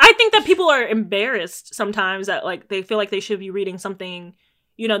 I think that people are embarrassed sometimes that like they feel like they should be reading something,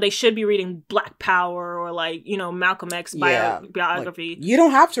 you know, they should be reading Black Power or like, you know, Malcolm X biography. Like, you don't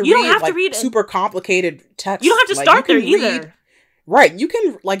have to read super complicated text. You don't have to start there either. Right, you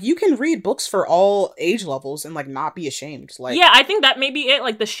can read books for all age levels and like not be ashamed. Like, yeah, I think that may be it.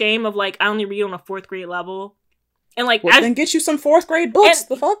 Like the shame of like I only read on a 4th grade level, and like then get you some 4th grade books.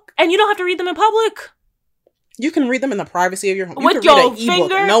 The fuck, and you don't have to read them in public. You can read them in the privacy of your home. With your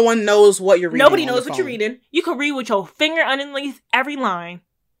finger, no one knows what you're reading. Nobody knows what you're reading. You can read with your finger underneath every line,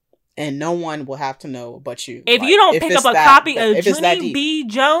 and no one will have to know but you. If you don't pick up a copy of Junie B.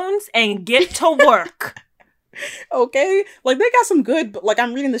 Jones and get to work. Okay, like they got some good, like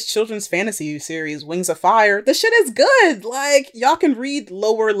I'm reading this children's fantasy series Wings of Fire. The shit is good. Like y'all can read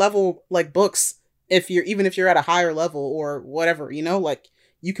lower level like books if you're at a higher level or whatever, you know, like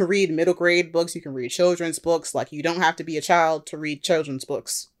you can read middle grade books, you can read children's books. Like you don't have to be a child to read children's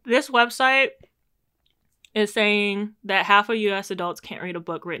books. This website is saying that half of US adults can't read a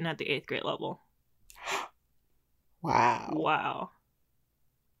book written at the 8th grade level. Wow.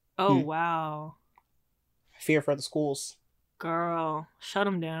 Oh wow. Fear for the schools. Girl, shut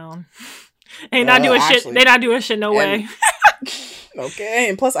them down. They not doing shit. They not doing shit. No way. Okay,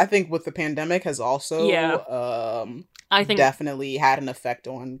 and plus, I think with the pandemic has also, I think definitely had an effect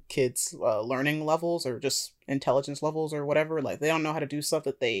on kids' learning levels or just intelligence levels or whatever. Like they don't know how to do stuff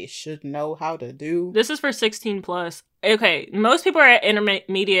that they should know how to do. This is for 16 plus. Okay, most people are at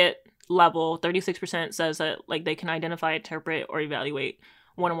intermediate level. 36% says that like they can identify, interpret, or evaluate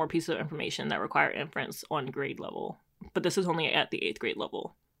one or more pieces of information that require inference on grade level. But this is only at the 8th grade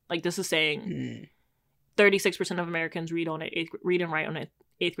level. Like this is saying 36% of Americans read and write on an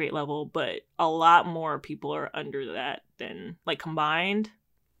 8th grade level, but a lot more people are under that than like combined.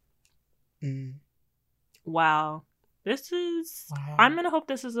 Wow. I'm gonna hope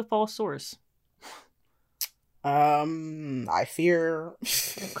this is a false source. I fear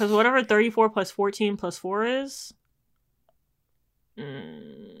because whatever 34 plus 14 plus 4 is,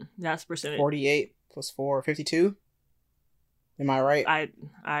 that's percentage. 48 plus 4, 52. Am I right?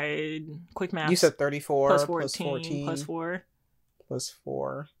 I quick math. You said 34 plus 14 plus 4 plus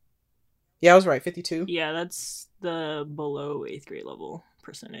 4. Yeah, I was right. 52. Yeah, that's the below 8th grade level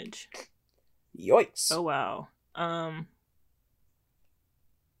percentage. Yikes! Oh wow.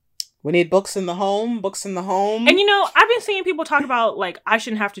 We need books in the home. Books in the home. And you know, I've been seeing people talk about like I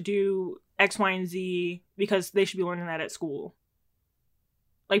shouldn't have to do X, Y, and Z because they should be learning that at school.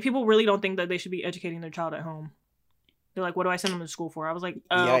 Like, people really don't think that they should be educating their child at home. They're like, what do I send them to school for? I was like,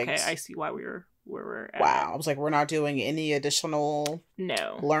 oh, okay, I see why where we're at. Wow. I was like, we're not doing any additional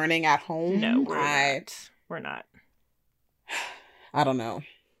learning at home? No, we're not. I don't know.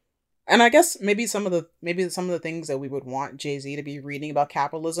 And I guess maybe some of the things that we would want Jay-Z to be reading about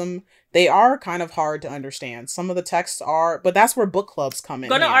capitalism, they are kind of hard to understand. Some of the texts are, but that's where book clubs come in.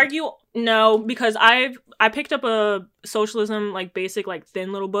 Gonna argue no, because I picked up a socialism like basic like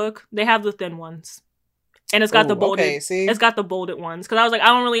thin little book. They have the thin ones. And it's got the bolded. Okay, see? It's got the bolded ones because I was like, I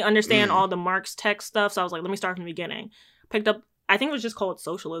don't really understand all the Marx text stuff, so I was like, let me start from the beginning. Picked up, I think it was just called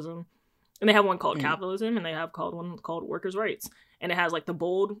Socialism, and they have one called Capitalism, and they have one called Workers' Rights, and it has like the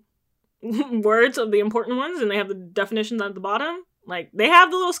bold words of the important ones, and they have the definitions at the bottom. Like they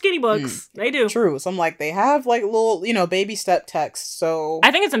have the little skinny books. They do. True. So I'm like, they have like little, baby step text. So I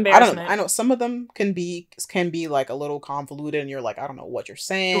think it's embarrassment. I know some of them can be like a little convoluted, and you're like, I don't know what you're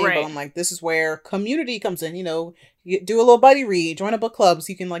saying. Right. But I'm like, this is where community comes in. You do a little buddy read, join a book club, so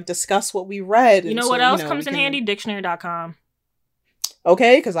you can like discuss what we read. You know what else comes in handy? Dictionary.com.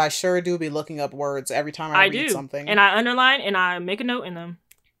 Okay, because I sure do be looking up words every time I read something, and I underline and I make a note in them.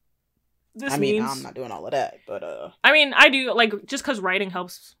 I'm not doing all of that, but I mean, I do like just because writing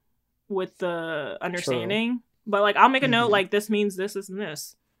helps with the understanding. True. But like, I'll make a note like this means this, and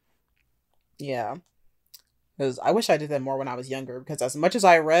this. Yeah, because I wish I did that more when I was younger. Because as much as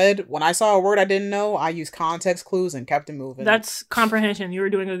I read, when I saw a word I didn't know, I used context clues and kept it moving. That's comprehension. You were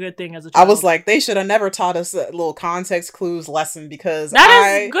doing a good thing as a child. I was like, they should have never taught us a little context clues lesson because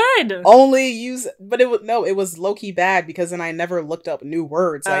that is good. Only use, but it was low key bad because then I never looked up new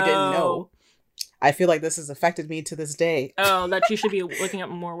words I didn't know. I feel like this has affected me to this day. Oh, that you should be looking up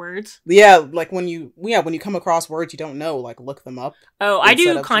more words. Yeah, like when you come across words you don't know, like look them up. Oh, I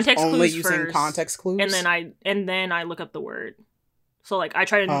do context clues only using first, context clues, and then I look up the word. So like I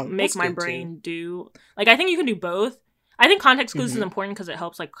try to make my brain do like I think you can do both. I think context clues is important because it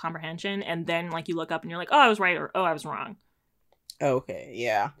helps like comprehension, and then like you look up and you're like, oh, I was right or oh, I was wrong. Okay,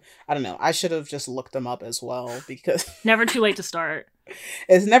 yeah. I don't know. I should have just looked them up as well because never too late to start.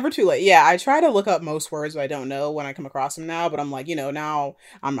 It's never too late. Yeah, I try to look up most words I don't know when I come across them now, but I'm like, now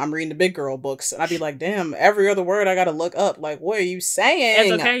I'm reading the big girl books and I'd be like, damn, every other word I gotta look up. Like, what are you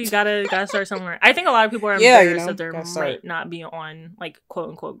saying? It's okay. You gotta start somewhere. I think a lot of people are embarrassed that they might not be on like quote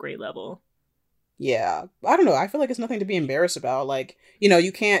unquote grade level. Yeah, I don't know. I feel like it's nothing to be embarrassed about. Like,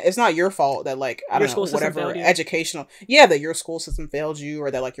 you can't. It's not your fault that like I don't know whatever educational. Yeah, that your school system failed you,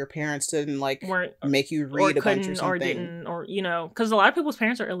 or that like your parents didn't like make you read a bunch or something, or didn't, or because a lot of people's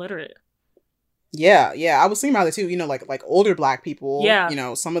parents are illiterate. Yeah. I was thinking about it too. Like older Black people.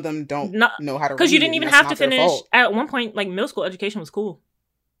 Yeah. Some of them don't know how to read. Because you didn't even have to finish at one point. Like middle school education was cool.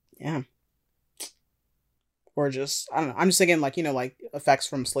 Yeah. Or just, I don't know. I'm just thinking like, like effects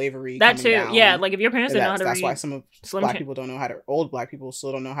from slavery. That too. Down. Yeah. Like if your parents didn't know how to read. That's why some of Black people don't know how to, old Black people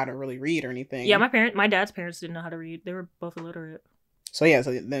still don't know how to really read or anything. Yeah. My dad's parents didn't know how to read. They were both illiterate. So yeah.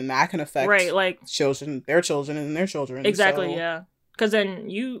 So then that can affect children, their children and their children. Exactly. So. Yeah. Because then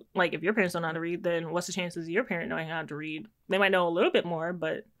you, like if your parents don't know how to read, then what's the chances of your parent knowing how to read? They might know a little bit more,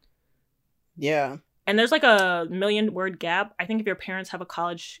 but. Yeah. And there's like a 1,000,000 word gap. I think if your parents have a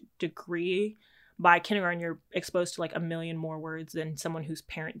college degree, by kindergarten, you're exposed to like 1,000,000 more words than someone whose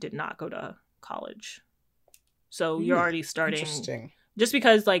parent did not go to college. So you're already starting. Interesting. Just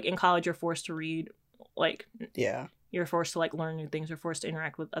because like in college you're forced to read, like you're forced to like learn new things. You're forced to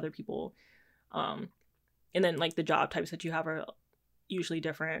interact with other people, and then like the job types that you have are usually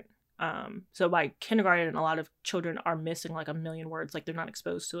different. So by kindergarten, a lot of children are missing like 1,000,000 words. Like they're not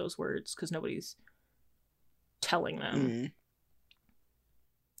exposed to those words because nobody's telling them.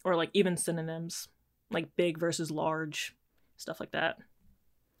 Or like even synonyms, like big versus large, stuff like that.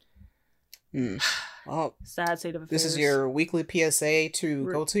 Well, sad state of affairs. This is your weekly PSA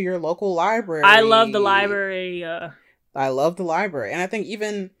to go to your local library. I love the library. I love the library, and I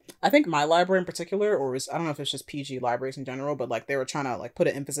think my library in particular, I don't know if it's just PG libraries in general, but like they were trying to like put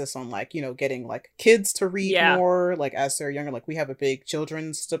an emphasis on like getting like kids to read more, like as they're younger. Like we have a big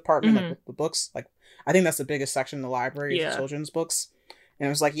children's department, like with the books. Like I think that's the biggest section in the library is children's books. And it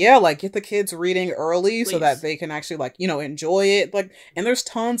was like, like get the kids reading early so that they can actually like, enjoy it. Like, and there's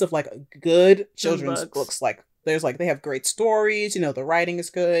tons of like good children's books. Like there's like, they have great stories, the writing is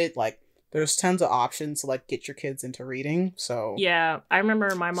good. Like there's tons of options to like get your kids into reading. So yeah, I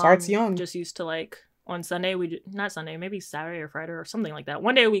remember my mom just used to like on Sunday, not Sunday, maybe Saturday or Friday or something like that.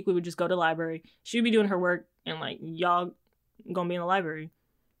 One day a week, we would just go to the library. She'd be doing her work and like, y'all gonna be in the library,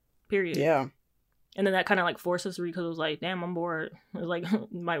 period. Yeah. And then that kind of like forced us to read because it was like, damn, I'm bored. It was like,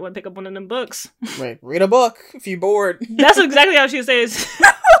 might want to pick up one of them books. Right. Read a book if you're bored. That's exactly how she would say it.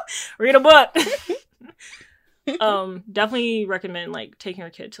 Read a book. Definitely recommend like taking your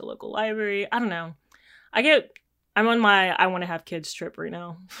kid to a local library. I don't know. I'm on my I want to have kids trip right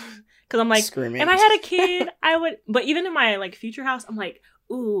now. Because I'm like, screaming. If I had a kid, I would. But even in my like future house, I'm like,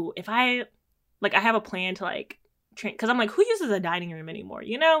 ooh, if I have a plan to like train, because I'm like, who uses a dining room anymore,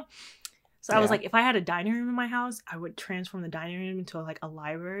 you know? So I was like, if I had a dining room in my house, I would transform the dining room into like a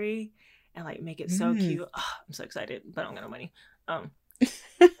library and like make it so cute. Oh, I'm so excited, but I don't got no money.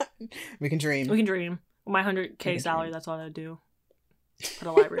 We can dream. We can dream. With my 100K salary, that's all I do. Put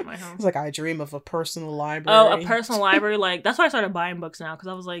a library in my house. It's like I dream of a personal library. Oh, a personal library. Like, that's why I started buying books now, because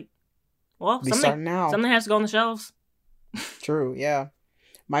I was like, well, something has to go on the shelves. True, yeah.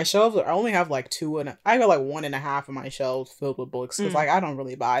 My shelves, I only have like I got like 1.5 of my shelves filled with books, because like I don't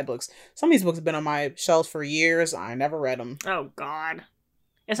really buy books. Some of these books have been on my shelves for years. I never read them. Oh, God.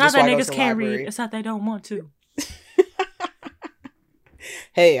 It's not that niggas can't read. It's that they don't want to.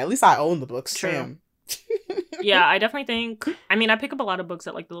 Hey, at least I own the books. True. Damn. Yeah, I definitely think, I mean, I pick up a lot of books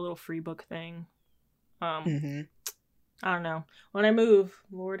at like the little free book thing. I don't know. When I move,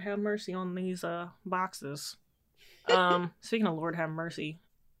 Lord have mercy on these boxes. Speaking of Lord have mercy.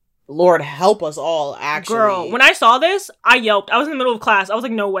 Lord help us all, actually. Girl, when I saw this, I yelped. I was in the middle of class. I was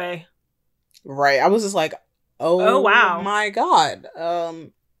like, no way. Right. I was just like, oh wow. My God.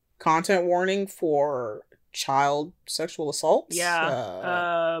 Content warning for child sexual assaults.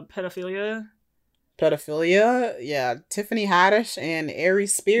 Yeah. Pedophilia. Yeah. Tiffany Haddish and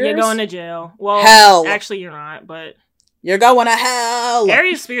Aries Spears. You're going to jail. Well, hell. Actually, you're not, but you're going to hell.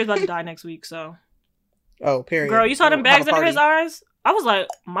 Aries Spears about to die next week, so. Oh, period. Girl, you saw them bags under his eyes? I was like,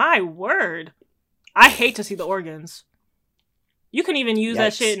 my word. I hate to see the organs. You can even use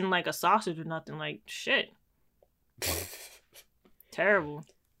that shit in like a sausage or nothing. Like, shit. Terrible.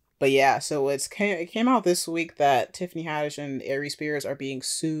 But yeah, so it came out this week that Tiffany Haddish and Aries Spears are being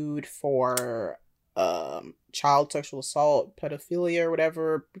sued for child sexual assault, pedophilia, or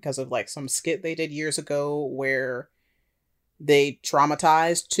whatever, because of like some skit they did years ago where they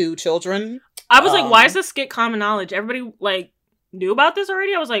traumatized 2 children. I was like, why is this skit common knowledge? Everybody like knew about this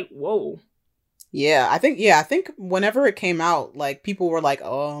already? I was like, whoa. Yeah, I think whenever it came out, like, people were like,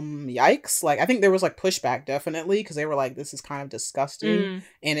 yikes. Like, I think there was, like, pushback, definitely, because they were like, this is kind of disgusting.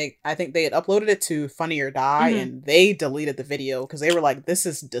 And I think they had uploaded it to Funny or Die, and they deleted the video, because they were like, this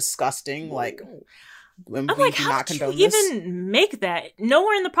is disgusting. Like, I'm like, how did you even make that?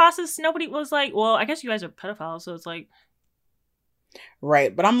 Nowhere in the process, nobody was like, well, I guess you guys are pedophiles, so it's like...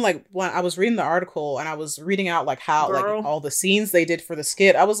 Right, but I'm like, when I was reading the article, and I was reading out, like, how, like, all the scenes they did for the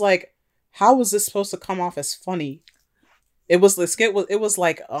skit, I was like... How was this supposed to come off as funny? It was like through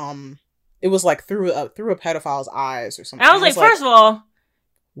a pedophile's eyes or something. And I was like, first of all,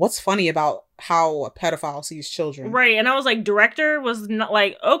 what's funny about how a pedophile sees children? Right, and I was like, director was not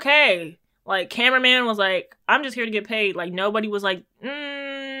like, okay. Like, cameraman was like, I'm just here to get paid. Like, nobody was like,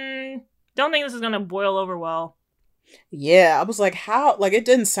 don't think this is gonna boil over well. Yeah, I was like, how? Like, it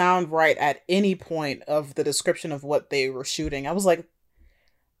didn't sound right at any point of the description of what they were shooting. I was like,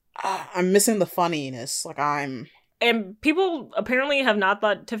 I'm missing the funniness. Like, and people apparently have not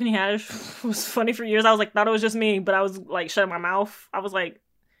thought Tiffany Haddish was funny for years. I was like, thought it was just me, but I was like, shutting my mouth. I was like,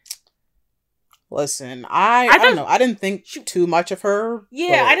 listen, I don't know. I didn't think too much of her.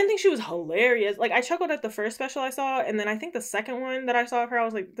 Yeah, I didn't think she was hilarious. Like, I chuckled at the first special I saw, and then I think the second one that I saw of her, I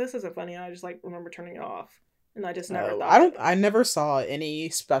was like, this isn't funny. And I just like remember turning it off, and I just never thought. I never saw any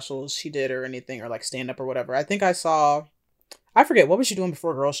specials she did or anything, or like stand up or whatever. I think I saw. I forget, what was she doing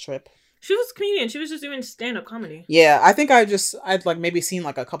before Girls Trip? She was a comedian. She was just doing stand-up comedy. Yeah, I think I'd like maybe seen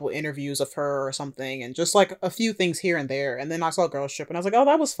like a couple interviews of her or something, and just like a few things here and there. And then I saw Girls Trip, and I was like, oh,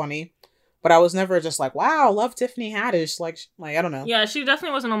 that was funny. But I was never just like, wow, love Tiffany Haddish. Like I don't know. Yeah, she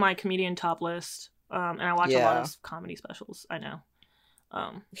definitely wasn't on my comedian top list. And I watch a lot of comedy specials. I know.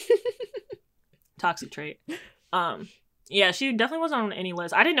 Toxic trait. Yeah, she definitely wasn't on any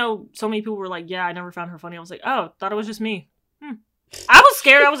list. I didn't know so many people were like, yeah, I never found her funny. I was like, oh, thought it was just me. I was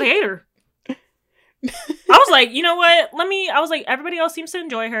scared I was a hater. I was like, you know what? I was like, everybody else seems to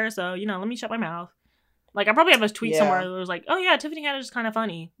enjoy her, so, you know, let me shut my mouth. Like, I probably have a tweet somewhere that was like, oh yeah, Tiffany Haddish is kind of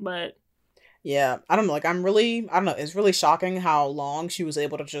funny, but... Yeah, I don't know, like, I don't know, it's really shocking how long she was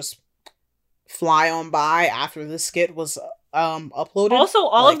able to just fly on by after this skit was uploaded. Also,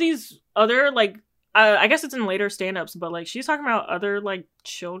 all of these other, like, I guess it's in later stand-ups, but, like, she's talking about other, like,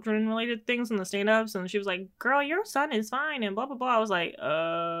 children-related things in the stand-ups, and she was like, girl, your son is fine, and blah, blah, blah. I was like,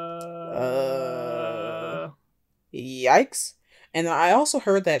 yikes. And I also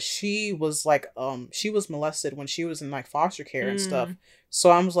heard that she was, like, she was molested when she was in, like, foster care and stuff.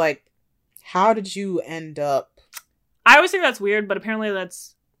 So I was like, how did you end up... I always think that's weird, but apparently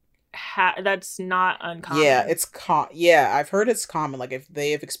that's not uncommon. Yeah, I've heard it's common. Like, if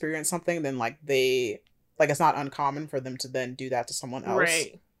they have experienced something, then like it's not uncommon for them to then do that to someone else.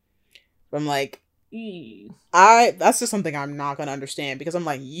 Right. But I'm like, That's just something I'm not gonna understand, because I'm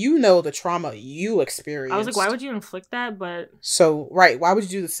like, you know, the trauma you experienced. I was like, why would you inflict that? But so, right, why would you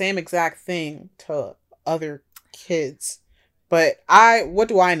do the same exact thing to other kids? But what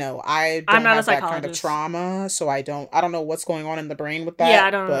do I know? I'm not have that kind of trauma, so I don't know what's going on in the brain with that. Yeah,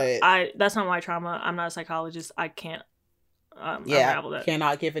 I don't know. That's not my trauma. I'm not a psychologist. I can't unravel that.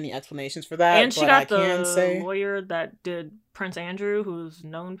 Cannot give any explanations for that. And she got the lawyer that did Prince Andrew, who's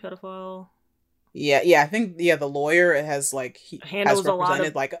known pedophile. Yeah, I think the lawyer has like has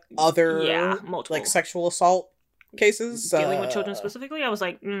represented like other multiple like sexual assault cases dealing with children specifically. I was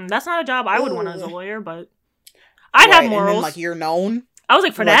like, that's not a job I would want as a lawyer, but I'd have morals. And then, like, you're known. I was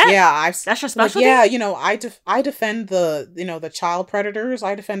like, for that? Yeah, that's your specialty? Like, yeah, you know, I defend the child predators.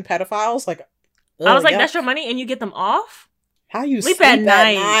 I defend pedophiles. Like, I was like, that's your money and you get them off? How you sleep at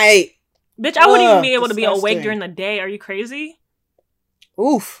night? Bitch, I wouldn't even be able to be awake during the day. Are you crazy?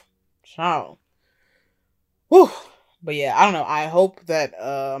 Oof. Child. Whew. But yeah, I don't know. I hope that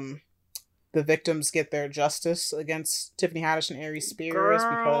the victims get their justice against Tiffany Haddish and Aries Spears.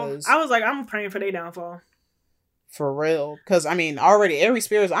 Because I was like, I'm praying for their downfall. For real. Because, I mean, already Aries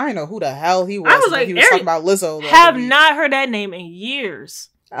Spears, I didn't know who the hell he was. I was like, he was talking about Lizzo. Have not heard that name in years.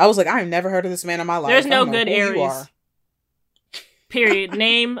 I was like, I've never heard of this man in my life. There's no good Aries. Period.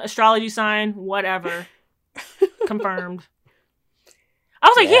 Name, astrology sign, whatever. Confirmed. I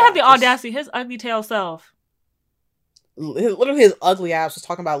was like, he had the audacity, his ugly tail self. Literally, his ugly ass was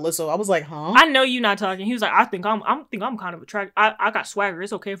talking about Lizzo. I was like, huh? I know you not talking. He was like, I think I'm kind of attractive. I got swagger.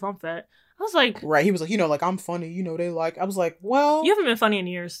 It's okay if I'm fat. I was like, right. He was like, you know, like, I'm funny. You know, they like. I was like, well, you haven't been funny in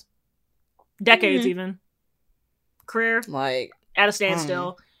years, decades even. Career like at a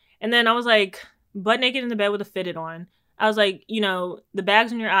standstill. And then I was like, butt naked in the bed with a fitted on. I was like, you know, the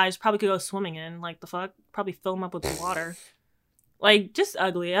bags in your eyes probably could go swimming in. Like, the fuck, probably fill them up with water. Like, just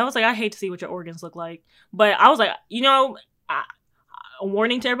ugly. I was like, I hate to see what your organs look like. But I was like, you know, a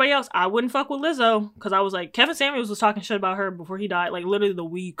warning to everybody else, I wouldn't fuck with Lizzo. Because I was like, Kevin Samuels was talking shit about her before he died. Like, literally the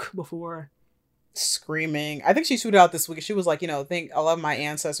week before. Screaming. I think she tweeted out this week. She was like, you know, I love my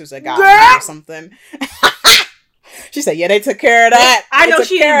ancestors that got me or something. She said, yeah, they took care of that. I know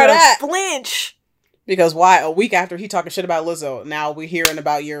she didn't flinch. Because why? A week after he talking shit about Lizzo, now we're hearing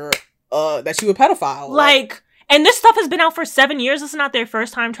about that you a pedophile. Like, and this stuff has been out for 7 years. This is not their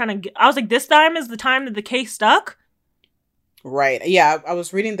first time trying to I was like, this time is the time that the case stuck. Right. Yeah, I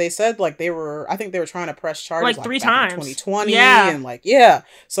was reading, they said, like, I think they were trying to press charges like 3 times. 2020. Yeah. And, like, yeah.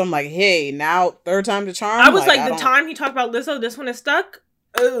 So I'm like, hey, now, third time the charm? I was like the time he talked about Lizzo, this one is stuck?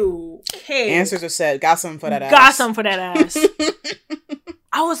 Okay. Answers are said, got something for that ass. Got something for that ass.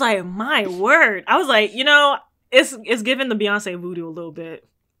 I was like, my word. I was like, you know, it's giving the Beyonce voodoo a little bit.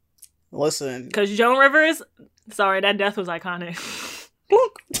 Listen. Because Joan Rivers, sorry, that death was iconic.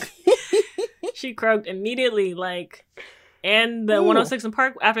 She croaked immediately, like, and the 106 in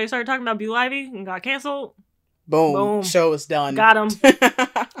Park, after they started talking about Blue Ivy and got canceled. Boom. Show is done. Got him.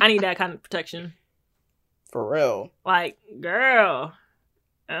 I need that kind of protection. For real. Like, girl.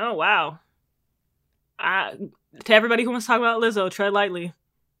 Oh, wow. To everybody who wants to talk about Lizzo, tread lightly.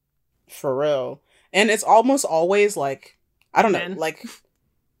 For real. And it's almost always like, I don't know, like,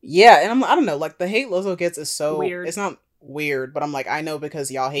 yeah, and I don't know, like, the hate Lizzo gets is so weird. It's not weird, but I'm like, I know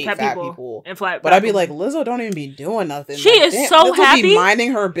because y'all hate fat people. And but I'd be like, Lizzo don't even be doing nothing. She like, is so Lizzo happy. Be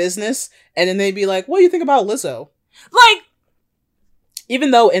minding her business, and then they'd be like, what do you think about Lizzo? Like,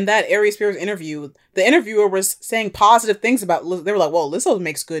 even though in that Aries Spears interview, the interviewer was saying positive things about Lizzo. They were like, well, Lizzo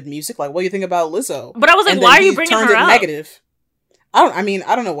makes good music. Like, what do you think about Lizzo? But I was like, why are you bringing her up? Negative. I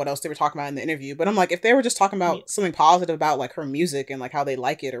don't know what else they were talking about in the interview, but I'm like, if they were just talking about something positive about like her music and like how they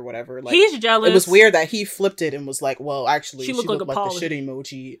like it or whatever, like, he's jealous. It was weird that he flipped it and was like, well, actually, she looked like the shit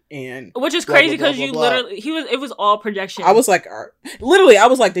emoji, and which is crazy because you literally it was all projection. I was like, literally, I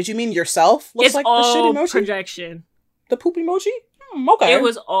was like, did you mean yourself? Looks it's like all the shit emoji? Projection. The poop emoji? Okay, it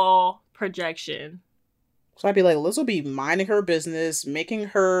was all projection. So I'd be like, Liz will be minding her business, making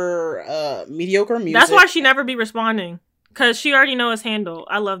her mediocre music. That's why she never be responding. Because she already know his handle.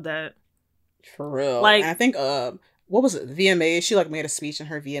 I love that. For real. Like, and I think, what was it? VMA. She, like, made a speech in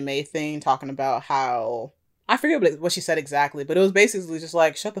her VMA thing talking about how... I forget what she said exactly, but it was basically just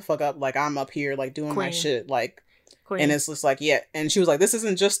like, shut the fuck up. Like, I'm up here, like, doing my shit. Like, and it's just like, yeah. And she was like, this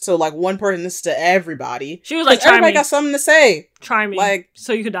isn't just to, like, one person. This is to everybody. She was like, everybody got something to say. Try me. Like,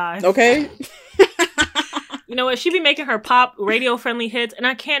 so you could die. Okay. You know what? She be making her pop radio-friendly hits, and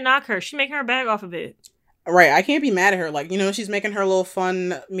I can't knock her. She making her bag off of it. Right, I can't be mad at her. Like, you know, she's making her little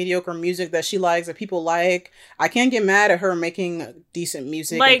fun, mediocre music that she likes, that people like. I can't get mad at her making decent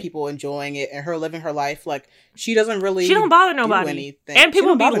music Like, and people enjoying it and her living her life. Like, she doesn't really She don't bother do nobody. anything. And She people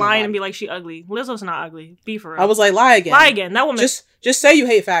don't be bother lying nobody. and be like, she ugly. Lizzo's not ugly. Be for real. I was like, lie again. Lie again. That woman. Just say you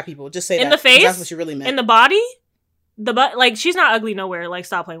hate fat people. Just say In that. the face? That's what she really meant. In the body? The butt, like, she's not ugly nowhere. Like,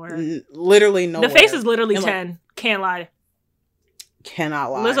 stop playing with her. Literally nowhere. The face is literally And, like, 10. Can't lie.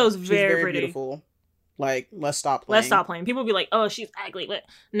 Cannot lie. Lizzo's She's very pretty. beautiful. Like, let's stop playing. Let's stop playing. People be like, oh, she's ugly. But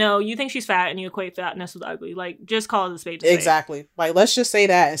no, you think she's fat and you equate fatness with ugly. Like, just call it a spade to spade. Exactly. Like, let's just say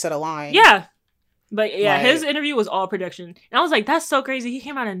that instead of lying. Yeah. But yeah, Like- his interview was all production. And I was like, that's so crazy. He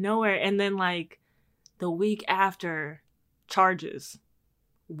came out of nowhere. And then, like, the week after, charges.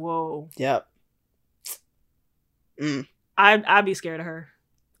 Whoa. Yep. I'd be scared of her.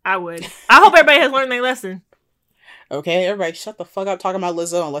 I would. I hope everybody has learned their lesson. Okay, everybody shut the fuck up talking about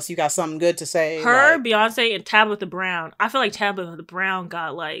Lizzo unless you got something good to say. Her, like, Beyonce, and Tabitha Brown. I feel like Tabitha Brown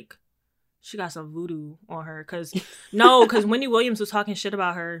got, like, she got some voodoo on her. Because Wendy Williams was talking shit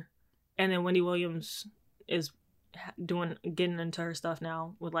about her. And then Wendy Williams is getting into her stuff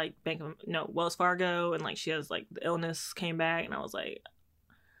now with, like, Wells Fargo. And, like, she has, like, the illness came back. And I was like,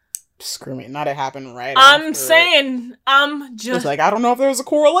 screaming. Not it happened right I'm after. saying, I'm just... It's like, I don't know if there's a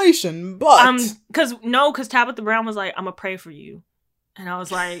correlation, but... Because Tabitha Brown was like, I'm gonna pray for you. And I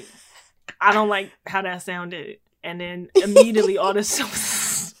was like, I don't like how that sounded. And then immediately all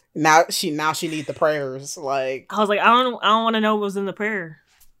this... Now she needs the prayers. Like, I was like, I don't want to know what was in the prayer.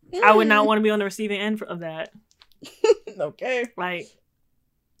 I would not want to be on the receiving end of that. Okay. Like,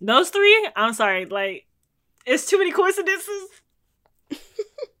 those three, I'm sorry, like, it's too many coincidences.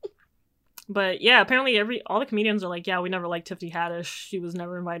 But yeah, apparently all the comedians are like, yeah, we never liked Tiffany Haddish. She was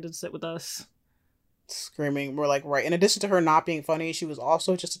never invited to sit with us. Screaming. We're like, right. In addition to her not being funny, she was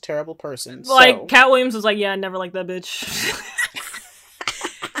also just a terrible person. Like, Cat Williams was like, yeah, I never liked that bitch.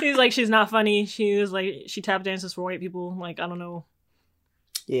 She's like, she's not funny. She was like, she tap dances for white people. Like, I don't know.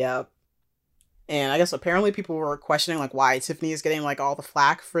 Yeah. And I guess apparently people were questioning, like, why Tiffany is getting, like, all the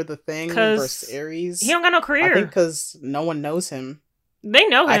flack for the thing versus Aries. He don't got no career. I think because no one knows him. They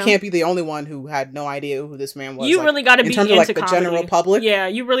know him. I can't be the only one who had no idea who this man was. You like, really got to be in terms into of, like, the comedy. general public. Yeah,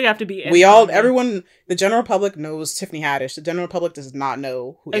 you really have to be. Everyone, the general public knows Tiffany Haddish. The general public does not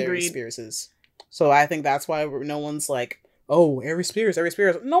know who Aries Spears is. So I think that's why no one's like, oh, Aries Spears.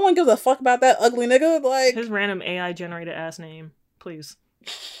 No one gives a fuck about that ugly nigga. Like, his random AI generated ass name, please.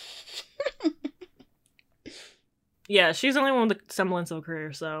 Yeah, she's the only one with a semblance of a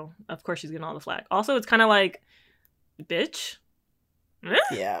career, so of course she's getting all the flack. Also, it's kind of like, bitch.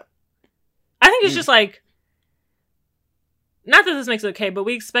 Yeah. I think it's just like, not that this makes it okay, but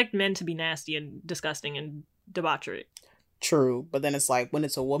we expect men to be nasty and disgusting and debauchery. True, but then it's like, when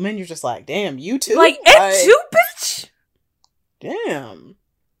it's a woman, you're just like, damn, you too? Like, it too, bitch? Damn.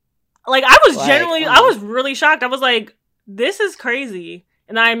 Like, I was really shocked. I was like, this is crazy.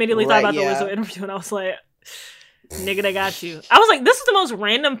 And I immediately thought about the Lizzo interview, and I was like, nigga, they got you. I was like, this is the most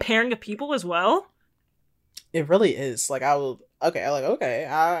random pairing of people as well. It really is. Like, I don't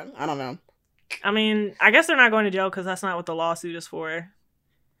know. I mean, I guess they're not going to jail because that's not what the lawsuit is for.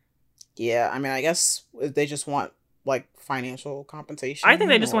 Yeah, I mean, I guess they just want, like, financial compensation. I think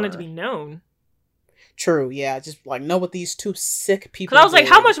they just want it to be known. True, yeah. Just, like, know what these two sick people Because I was like,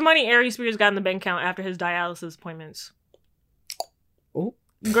 did. how much money Aries Spears got in the bank account after his dialysis appointments? Ooh.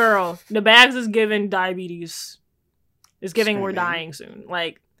 Girl, the bags is giving diabetes. It's giving we're dying soon.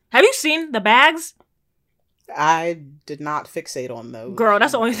 Like, have you seen the bags? I did not fixate on those. Girl,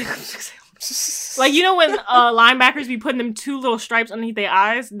 that's the only thing I'm fixating on. Like, you know when linebackers be putting them two little stripes underneath their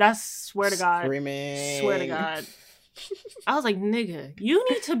eyes? That's, swear to God. Screaming. Swear to God. I was like, nigga, you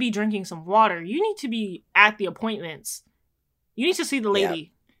need to be drinking some water. You need to be at the appointments. You need to see the lady. Yeah.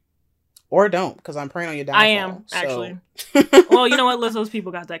 Or don't, because I'm praying on your downfall. I am, actually. Well, you know what? Lizzo's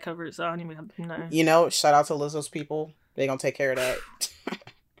people got that covered, so I don't even have nothing. You know, shout out to Lizzo's people. They gonna take care of that.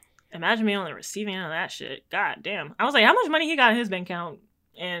 Imagine me on the receiving end of that shit. God damn. I was like, how much money he got in his bank account?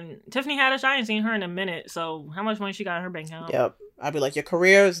 And Tiffany Haddish, I ain't seen her in a minute, so how much money she got in her bank account? Yep. I'd be like, your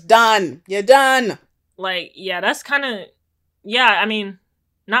career's done. You're done. Like, yeah, that's kind of... Yeah, I mean,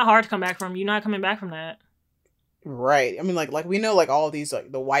 not hard to come back from. You're not coming back from that. Right. I mean, like we know, like, all of these,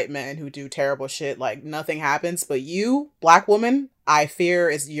 like, the white men who do terrible shit, like, nothing happens. But you, black woman, I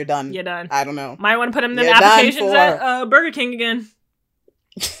fear you're done. You're done. I don't know. Might want to put them in You're applications at Burger King again.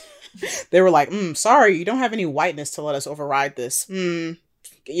 They were like, sorry, you don't have any whiteness to let us override this.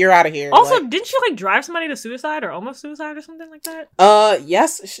 you're out of here. Also, like, didn't she like drive somebody to suicide or almost suicide or something like that?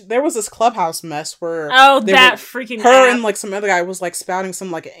 Yes, there was this Clubhouse mess where freaking her app. and like some other guy was like spouting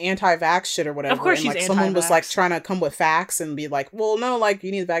some like anti-vax shit or whatever. Of course, and, she's like someone was like anti-vax. trying to come with facts and be like, well, no, like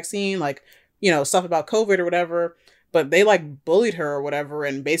you need the vaccine, like, you know, stuff about COVID or whatever. But they like bullied her or whatever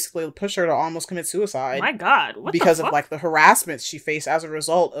and basically pushed her to almost commit suicide. My God, what because the of fuck? like the harassment she faced as a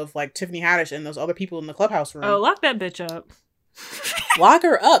result of like Tiffany Haddish and those other people in the Clubhouse room. Oh, lock that bitch up. Lock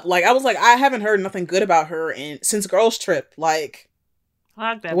her up. Like I was like, I haven't heard nothing good about her since Girls Trip. Like,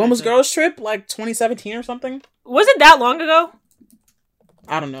 lock that. when was bitch up. Girls Trip? Like 2017 or something? Was it that long ago?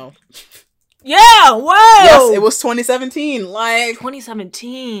 I don't know. Yeah. Whoa. Yes, it was 2017. Like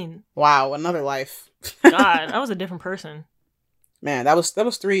 2017. wow, another life. God, I was a different person. Man, that was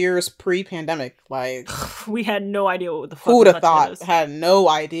 3 years pre-pandemic. Like, We had no idea what the fuck. who would was have touching thought? us. Had no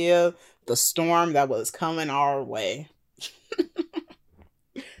idea the storm that was coming our way.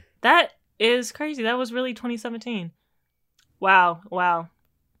 That is crazy. That was really 2017. Wow. Wow.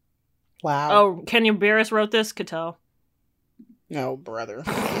 Oh, Kenya Barris wrote this. Could tell. No, brother.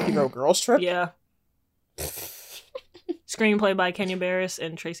 You wrote Girls Trip? Yeah. Screenplay by Kenya Barris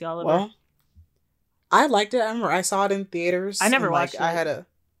and Tracy Oliver. Well, I liked it. I remember I saw it in theaters. I never and, watched it.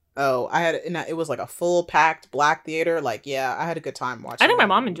 It was like a full packed black theater. Like, yeah, I had a good time watching I think it. my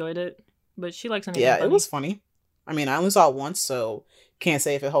mom enjoyed it, but she likes anything Yeah, funny. it was funny. I mean, I only saw it once, so can't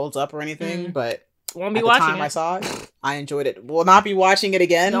say if it holds up or anything, but Won't be at the watching time it. I saw it, I enjoyed it. Will not be watching it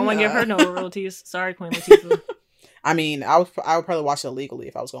again. Don't want to give her no royalties. Sorry, Queen Latifah. I mean, I would probably watch it illegally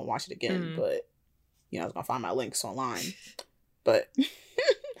if I was going to watch it again, but, you know, I was going to find my links online. But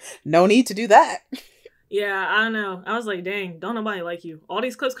no need to do that. Yeah, I don't know. I was like, dang, don't nobody like you. All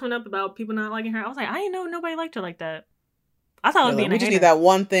these clips coming up about people not liking her. I was like, I didn't know nobody liked her like that. I thought it was being We a just hater. need that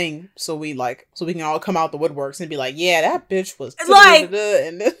one thing so we can all come out the woodworks and be like, yeah, that bitch was Like,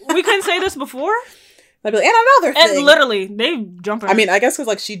 and we couldn't say this before? I'd be like, and another thing. And literally, they jump her. I mean, I guess because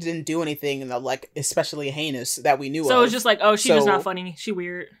like she didn't do anything like especially heinous that we knew of. so it was just like, oh, she's just So- not funny. She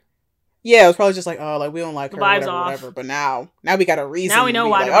weird. Yeah, it was probably just like, oh, like we don't like her, Vibes whatever, off. whatever. But now we got a reason. Now we know to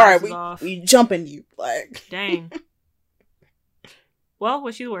be why like, the all right, vibes is off. we jumping you. Like, Dang. Well,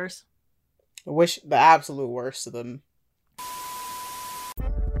 wish you the worst. I wish the absolute worst of them.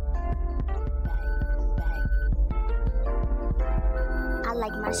 I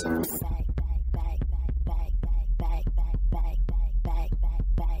like my shit.